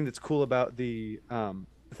thing that's cool about the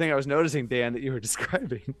thing I was noticing, Dan, that you were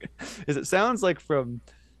describing, is it sounds like from,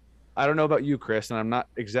 I don't know about you, Chris, and I'm not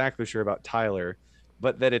exactly sure about Tyler,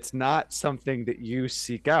 but that it's not something that you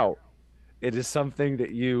seek out. It is something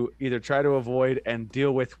that you either try to avoid and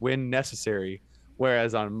deal with when necessary.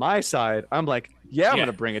 Whereas on my side, I'm like, I'm going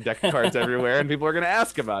to bring a deck of cards everywhere, and people are going to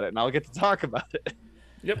ask about it, and I'll get to talk about it.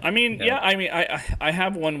 Yep. I mean, I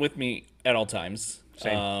have one with me at all times.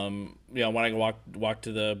 Same. When I walk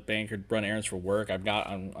to the bank or run errands for work,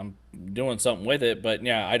 I'm doing something with it, but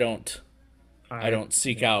yeah, I don't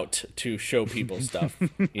seek out to show people stuff.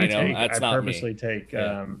 That's I not purposely me. take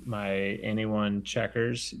my anyone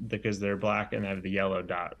checkers because they're black and have the yellow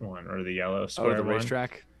dot one or the yellow square The one.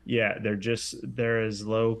 racetrack. Yeah, they're as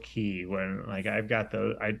low key when like I've got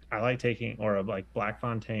those. I like taking or like Black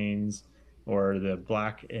Fontaines or the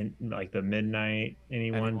black in like the midnight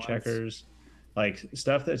anyone Anyone's. checkers, like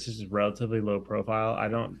stuff that's just relatively low profile. I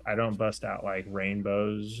don't bust out like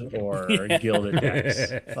rainbows or gilded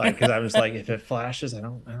decks, like because I'm just like if it flashes, I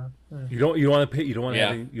don't. You don't want to pay. You don't want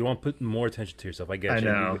Yeah. to. You want to put more attention to yourself. I get I you.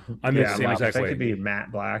 know. I'm the Yeah, same like, exact if it way. could be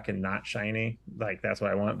matte black and not shiny, like that's what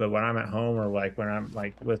I want. But when I'm at home or like when I'm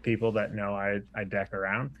like with people that know I deck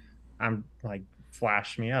around, I'm like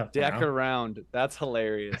flash me up. you Deck know? around. That's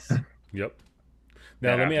hilarious. Yep.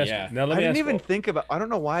 Now let me ask. Yeah. Now let I me didn't ask. even think about. I don't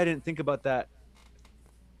know why I didn't think about that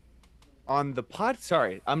on the pod.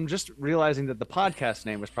 Sorry, I'm just realizing that the podcast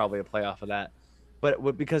name was probably a play off of that,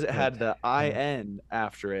 but because it had the "in"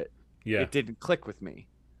 after it, Yeah. it didn't click with me.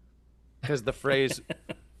 Because the phrase,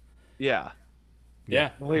 yeah.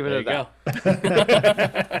 Yeah, We'll leave it there at you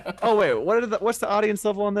that. Oh wait, what's the audience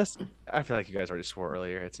level on this? I feel like you guys already swore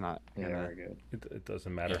earlier. It's not. Yeah, gonna- very good. It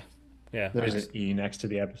doesn't matter. Yeah. There's It's- an E next to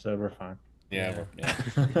the episode. We're fine. Yeah.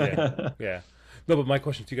 yeah. Yeah. No, but my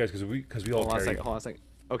question to you guys, because we all Hold on a carry. second. Hold on a second.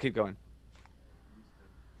 Oh, keep going.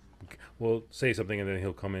 We'll say something and then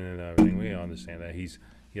he'll come in and everything. We understand that he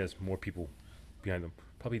has more people behind him.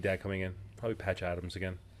 Probably Dad coming in. Probably Patch Adams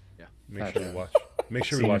again. Yeah. Make sure we watch. Make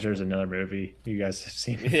sure we See if watch. there's another movie you guys have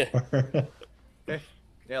seen Yeah. before. Okay.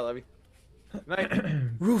 Yeah, love you. Night.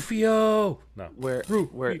 Rufio. No.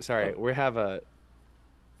 Sorry, we have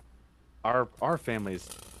our family's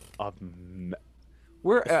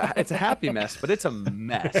it's a happy mess, but it's a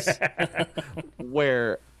mess.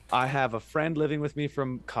 Where I have a friend living with me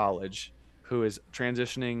from college who is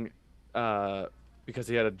transitioning because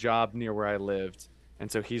he had a job near where I lived,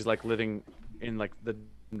 and so he's like living in like the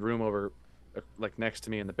room over like next to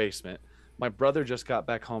me in the basement. My brother just got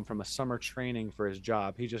back home from a summer training for his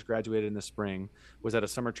job. He just graduated in the spring, was at a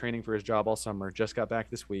summer training for his job all summer, just got back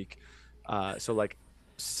this week. So like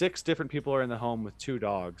 6 different people are in the home with 2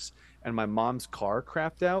 dogs, and my mom's car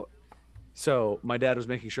crapped out. So my dad was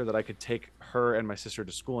making sure that I could take her and my sister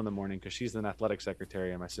to school in the morning because she's an athletic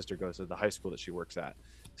secretary and my sister goes to the high school that she works at.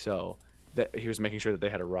 So that he was making sure that they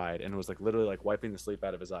had a ride, and it was like literally like wiping the sleep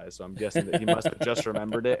out of his eyes. So I'm guessing that he must have just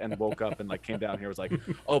remembered it and woke up and like came down here, was like,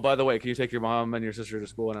 "Oh, by the way, can you take your mom and your sister to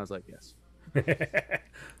school?" And I was like, "Yes."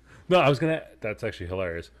 No, I was gonna. That's actually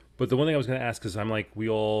hilarious. But the one thing I was gonna ask is, I'm like, we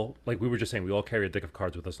were just saying, we all carry a deck of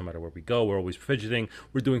cards with us no matter where we go. We're always fidgeting.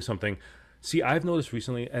 We're doing something. See, I've noticed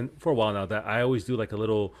recently, and for a while now, that I always do like a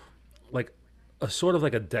little, like a sort of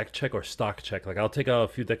like a deck check or stock check. Like I'll take out a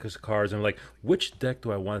few decks of cards and like, which deck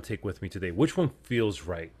do I want to take with me today? Which one feels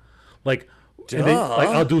right? Like, and then, like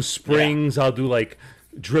I'll do springs. I'll do like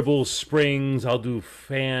dribble springs, I'll do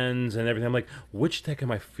fans and everything. I'm like, which deck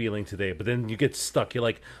am I feeling today? But then you get stuck. You're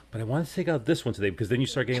like, but I want to take out this one today, because then you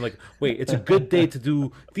start getting like, wait, it's a good day to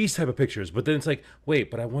do these type of pictures. But then it's like,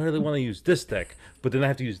 wait, but I really want to use this deck. But then I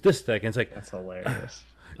have to use this deck, and it's like, That's hilarious.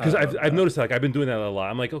 because I've noticed that, like, I've been doing that a lot.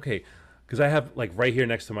 I'm like, okay, because I have like right here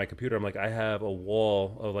next to my computer, I'm like, I have a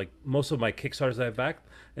wall of like most of my Kickstarters that I've backed,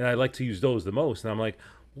 and I like to use those the most. And I'm like,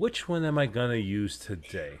 which one am I gonna use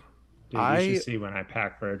today? Dude, you should see when I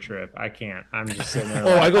pack for a trip. I can't. I'm just sitting there.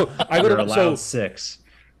 Oh, I go You're to allowed 6.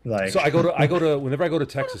 Like, So I go to whenever I go to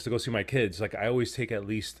Texas to go see my kids, like I always take at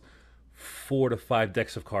least 4 to 5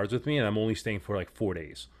 decks of cards with me, and I'm only staying for like 4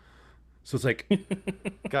 days. So it's like,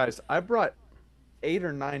 Guys, I brought 8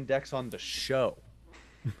 or 9 decks on the show.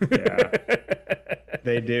 yeah,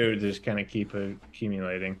 they do just kind of keep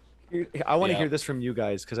accumulating. I want to Yeah. hear this from you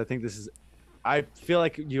guys, because I think this is. I feel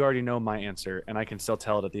like you already know my answer, and I can still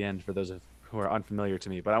tell it at the end for those who are unfamiliar to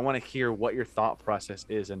me. But I want to hear what your thought process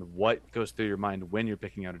is and what goes through your mind when you're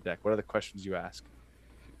picking out a deck. What are the questions you ask?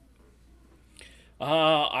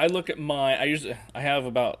 I look at I have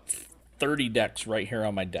about 30 decks right here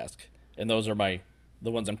on my desk, and those are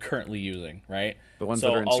the ones I'm currently using, right? The ones So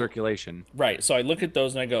that are in I'll- circulation. Right. So I look at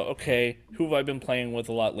those and I go, okay, who have I been playing with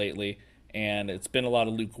a lot lately? And it's been a lot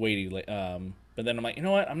of Luke Wadey. But then I'm like, you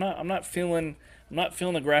know what? I'm not feeling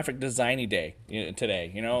the graphic designy day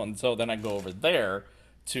today, you know. And so then I go over there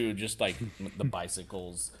to just like the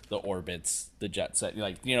bicycles, the orbits, the jet set,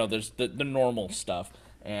 like, you know, there's the normal stuff,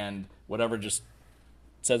 and whatever just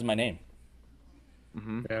says my name. Yeah.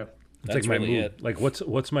 it's That's like my really mood. it. Like,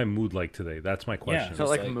 what's my mood like today? That's my question. So It's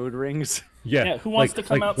like like- mood rings. Yeah. who wants to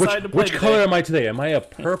come outside to play Which today? color am I today? Am I a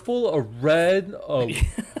purple, a red, a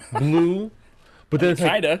blue? But then it's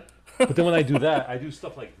like, Kinda. but then when I do that, I do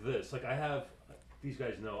stuff like this. Like I have, these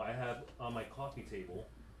guys know, I have on my coffee table,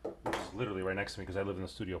 which is literally right next to me because I live in a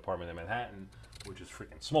studio apartment in Manhattan, which is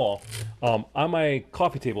freaking small. On my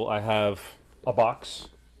coffee table, I have a box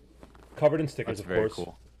covered in stickers, That's of very course.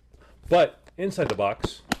 cool. But inside the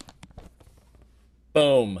box,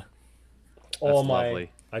 Boom. all That's my,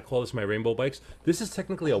 lovely. I call this my rainbow bikes. This is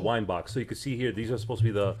technically a wine box, so you can see here, these are supposed to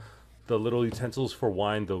be the little utensils for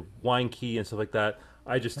wine, the wine key and stuff like that.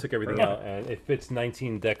 I just took everything out, and it fits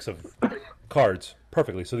 19 decks of cards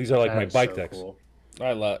perfectly. So these are like my That's bike so decks. cool.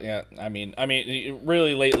 I love, yeah. I mean,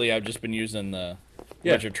 really lately I've just been using the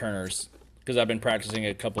Yeah. Richard Turners because I've been practicing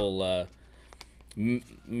a couple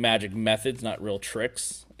magic methods, not real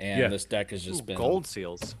tricks, and Yeah. this deck has just been Gold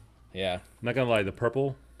seals. Yeah, I'm not gonna lie, the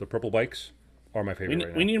purple bikes are my favorite right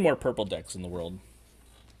now. we need more purple decks in the world.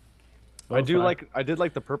 I do fine. like. I did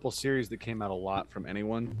like the purple series that came out a lot from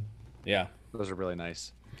anyone. Yeah, Those are really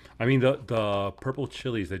nice. I mean, the purple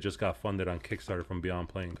chilies that just got funded on Kickstarter from Beyond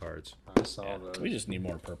Playing Cards. I saw those. we just need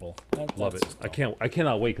more purple. Love it. I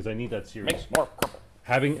cannot wait because I need that series. Make more purple.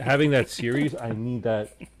 Having that series, I need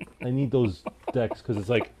that. I need those decks because it's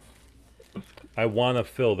like I want to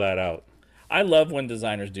fill that out. I love when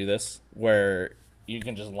designers do this, where you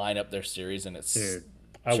can just line up their series and it's Dude,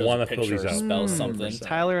 I shows want a to fill these picture or out. spells something.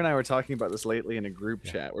 Tyler and I were talking about this lately in a group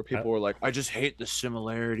chat where people were like, "I just hate the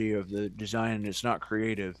similarity of the design and it's not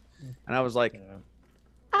creative," and I was like, Yeah.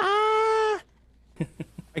 "Ah,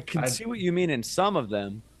 I can I- see what you mean in some of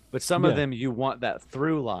them, but some of Yeah. them you want that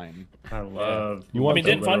through line." I love. You I want mean,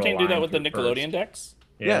 the didn't Fontaine do that with the Nickelodeon decks?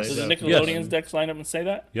 Yeah, Yes. Did they the do. Nickelodeon's decks line up and say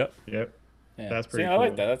that? Yep. Yep. Yeah. That's See, pretty I like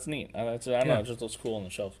cool. that. That's neat. I don't know. Yeah. It just looks cool on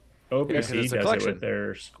the shelf. OPC 'cause it's a does it collection. with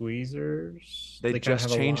their squeezers. They kinda just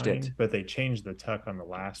have a changed line, it. but they changed the tuck on the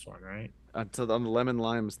last one, right? So on the lemon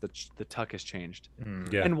limes, the tuck has changed.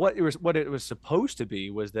 Yeah. And what it was supposed to be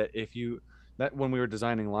was that that when we were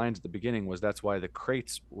designing lines at the beginning was that's why the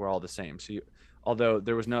crates were all the same. So although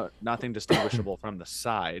there was nothing distinguishable from the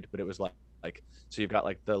side, but it was like so you've got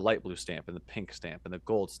like the light blue stamp and the pink stamp and the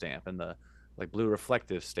gold stamp and the like blue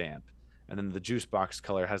reflective stamp, and then the juice box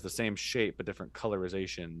color has the same shape but different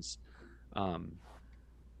colorizations. And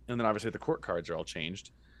then obviously the court cards are all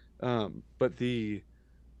changed. But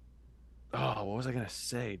what was I gonna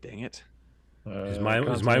say? Dang it. His mind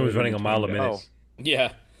was running a mile a between minute.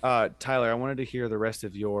 decks. Yeah. Tyler, I wanted to hear the rest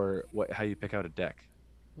of how you pick out a deck.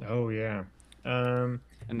 Oh yeah. And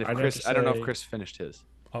if I'd have Chris, to I don't know if say- Chris finished his.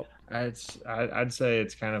 I'd say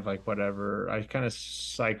it's kind of like whatever. I kind of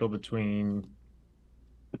cycle between.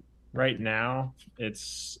 Right now,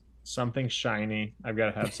 it's something shiny. I've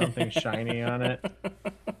got to have something shiny on it.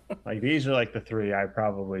 Like these are like the 3 I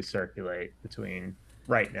probably circulate between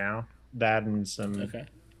right now. That and some. Okay.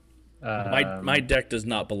 Um, My deck does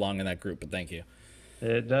not belong in that group, but thank you.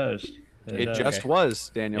 It does. It does. just was,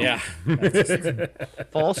 Daniel. Yeah.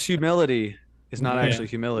 False humility It's not actually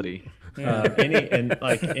humility.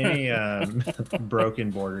 Any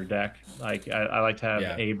broken border deck. Like I like to have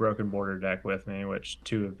Yeah. a broken border deck with me, which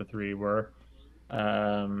 2 of the 3 were.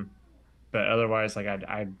 But otherwise, like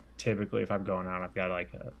I typically, if I'm going out, I've got like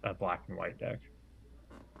a black and white deck.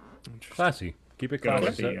 Classy. Keep it Goes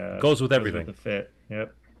classy. with the, Goes with everything. the fit.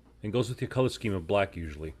 Yep. And goes with your color scheme of black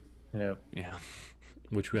usually, Yep. Yeah.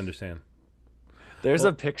 which we understand. There's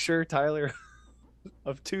a picture, Tyler,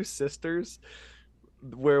 of 2 sisters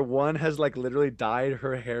where one has like literally dyed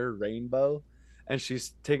her hair rainbow, and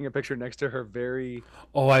she's taking a picture next to her very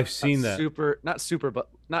Oh, I've seen that. not super, but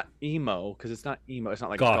not emo, because it's not emo. It's not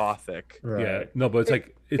like Goth. gothic. Right. Yeah, no, but it's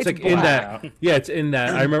like it's like in black. that. Yeah, it's in that.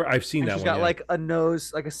 I remember I've seen And that she's one. got yeah. like a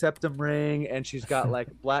nose, like a septum ring, and she's got like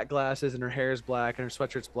black glasses, and her hair is black, and her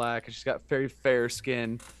sweatshirt's black, and she's got very fair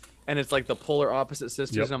skin. And it's like the polar opposite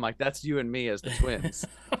sisters, Yep. and I'm like, that's you and me as the twins.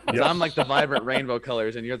 'Cause Yep. I'm like the vibrant rainbow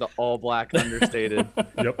colors, and you're the all black understated.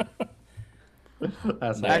 Yep.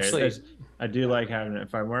 That's Actually- hilarious. I do like having it.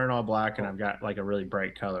 If I'm wearing all black and I've got like a really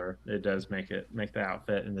bright color, it does make the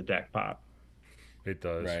outfit and the deck pop. It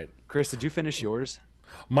does. Right. Chris, did you finish yours?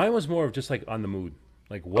 Mine was more of just like on the mood.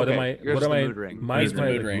 Like what Okay, am I? yours What is am the I? mood ring. Mine's Yours is the my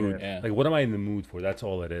mood like, ring, mood. yeah. Like what am I in the mood for? That's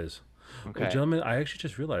all it is. Okay. Well, gentlemen, I actually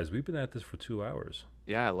just realized we've been at this for 2 hours.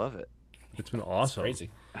 Yeah, I love it. It's been That's awesome. crazy.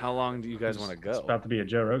 How long do you guys want to It's go? about to be a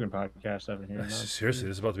Joe Rogan podcast over here. Seriously,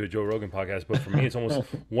 this is about to be a Joe Rogan podcast, but for me, it's almost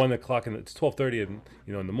 1 o'clock and it's 12:30 in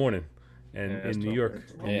in the morning, and Yeah, it's in New York,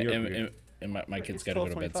 12:30. in And, New York, and, and, and my kids got to go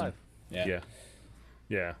to bed soon. Yeah. yeah,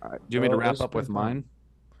 yeah, All right, do you want me to Oh, wrap this up with is fun. mine?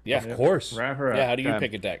 Yeah. of course. Wrap her up. Yeah. How do you Okay.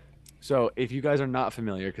 pick a deck? So, if you guys are not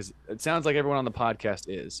familiar, because it sounds like everyone on the podcast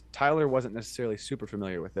is, Tyler wasn't necessarily super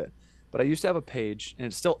familiar with it, but I used to have a page, and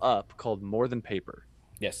it's still up, called More Than Paper.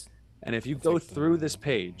 Yes. And if you go through this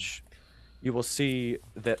page, you will see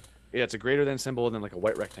that it's a greater than symbol and then like a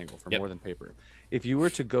white rectangle for Yep. More Than Paper. If you were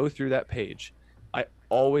to go through that page, I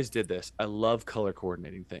always did this. I love color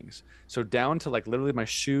coordinating things. So down to like literally my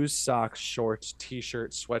shoes, socks, shorts,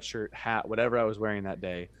 t-shirt, sweatshirt, hat, whatever I was wearing that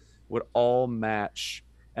day would all match,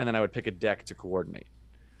 and then I would pick a deck to coordinate.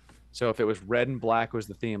 So if it was red and black was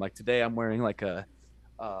the theme, like today I'm wearing like a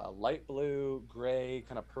light blue, gray,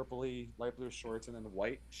 kind of purpley, light blue shorts, and then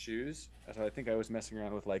white shoes. So I think I was messing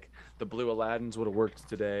around with like the blue Aladdins would have worked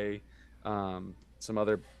today. Some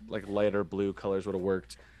other like lighter blue colors would have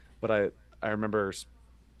worked, but I remember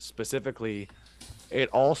specifically, it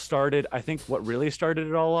all started. I think what really started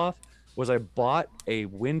it all off was I bought a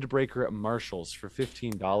windbreaker at Marshall's for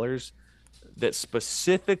 $15 that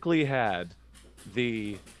specifically had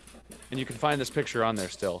the, and you can find this picture on there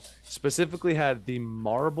still, specifically had the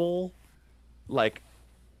marble like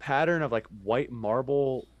pattern of like white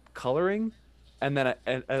marble coloring, and then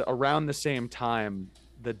around the same time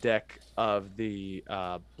the deck of the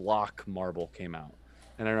block marble came out,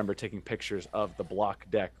 and I remember taking pictures of the block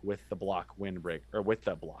deck with the block windbreaker, or with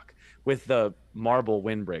the marble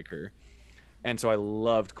windbreaker. And so I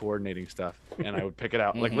loved coordinating stuff, and I would pick it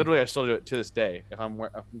out. Like literally, I still do it to this day. If I'm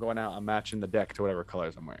going out, I'm matching the deck to whatever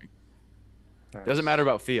colors I'm wearing. Doesn't matter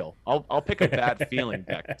about feel. I'll pick a bad feeling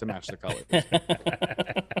deck to match the colors.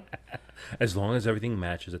 As long as everything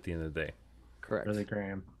matches at the end of the day. Correct. Really,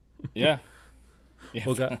 Graham. Yeah. Yeah.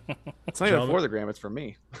 Well, got, It's not even Gentlemen- for the gram. It's for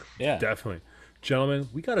me. yeah. definitely, gentlemen,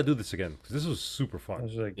 we got to do this again because this was super fun. That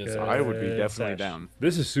was a Yes, good I would be definitely sesh. down.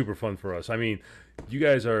 This is super fun for us. I mean, you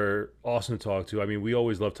guys are awesome to talk to. I mean, we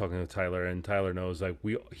always love talking to Tyler, and Tyler knows like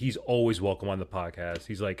he's always welcome on the podcast.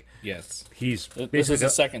 He's like Yes. he's This basically is the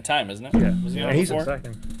second time, isn't it? Yeah. Was he Yeah, on he's before?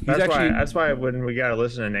 Second. He's actually- That's why when we got to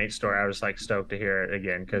listen to Nate's story, I was like stoked to hear it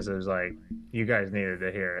again because it was like you guys needed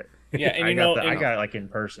to hear it. Yeah, and I you got know, the, I and- got it like in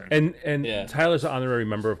person. and Yeah. Tyler's an honorary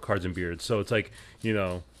member of Cards and Beards, so it's like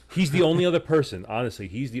he's the only other person. Honestly,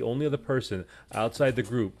 he's the only other person outside the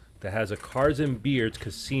group that has a Cards and Beards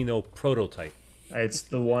casino prototype. It's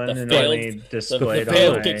the one the and failed, only the displayed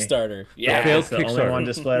failed on my Kickstarter. Yeah, Yeah. failed it's the only Kickstarter. one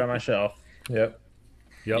displayed on my shelf. Yep.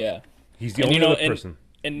 Yep. Yeah. He's the And only you know, other person.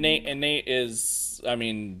 And Nate is, I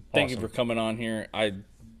mean, thank you Awesome. for coming on here. I Dude,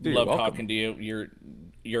 you're love welcome. talking to you.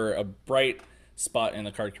 You're a bright spot in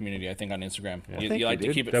the card community, I think, on Instagram. You, Thank you like you, to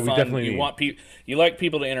dude. keep it That we fun. definitely You need. want you like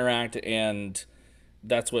people to interact, and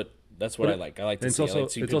that's what I like. I like to And it's see. I also like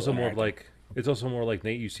to see it's people also more of interacting. like it's also more like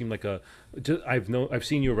Nate. You seem like I've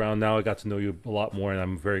seen you around now. I got to know you a lot more, and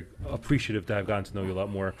I'm very appreciative to have gotten to know you a lot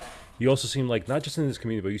more. You also seem like not just in this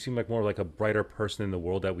community, but you seem like more like a brighter person in the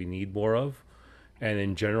world that we need more of. And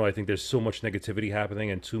in general, I think there's so much negativity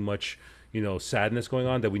happening and too much, sadness going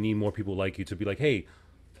on that we need more people like you to be like, hey,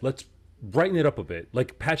 let's brighten it up a bit.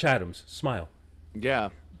 Like Patch Adams, smile. Yeah.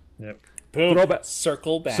 Yep. Boom. Throwback.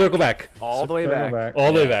 Circle back. Circle back. All the way back.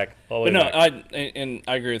 All the way back. All the But way no, back. and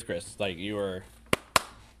I agree with Chris. Like, you were.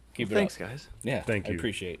 Keep it Thanks, up. guys. Yeah. Thank you. I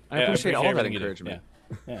appreciate all that everything you do. encouragement.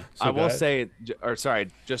 Yeah. So I will guys- say, or sorry,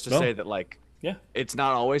 just to No. say that like Yeah. it's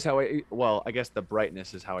not always how well, I guess the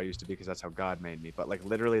brightness is how I used to be because that's how God made me. But like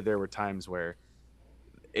literally there were times where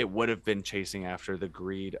it would have been chasing after the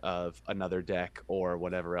greed of another deck or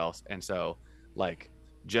whatever else. And so like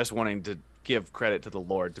just wanting to give credit to the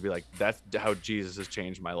Lord to be like, that's how Jesus has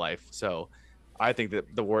changed my life. So I think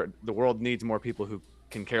that the world needs more people who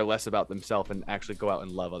can care less about themselves and actually go out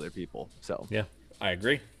and love other people. So Yeah. I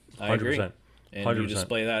agree. I agree. 100%. And 100%. you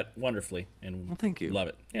display that wonderfully. And Well, thank you. Love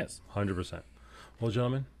it. Yes. 100%. Well,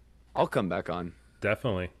 gentlemen, I'll come back on.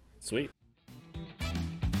 definitely. Sweet.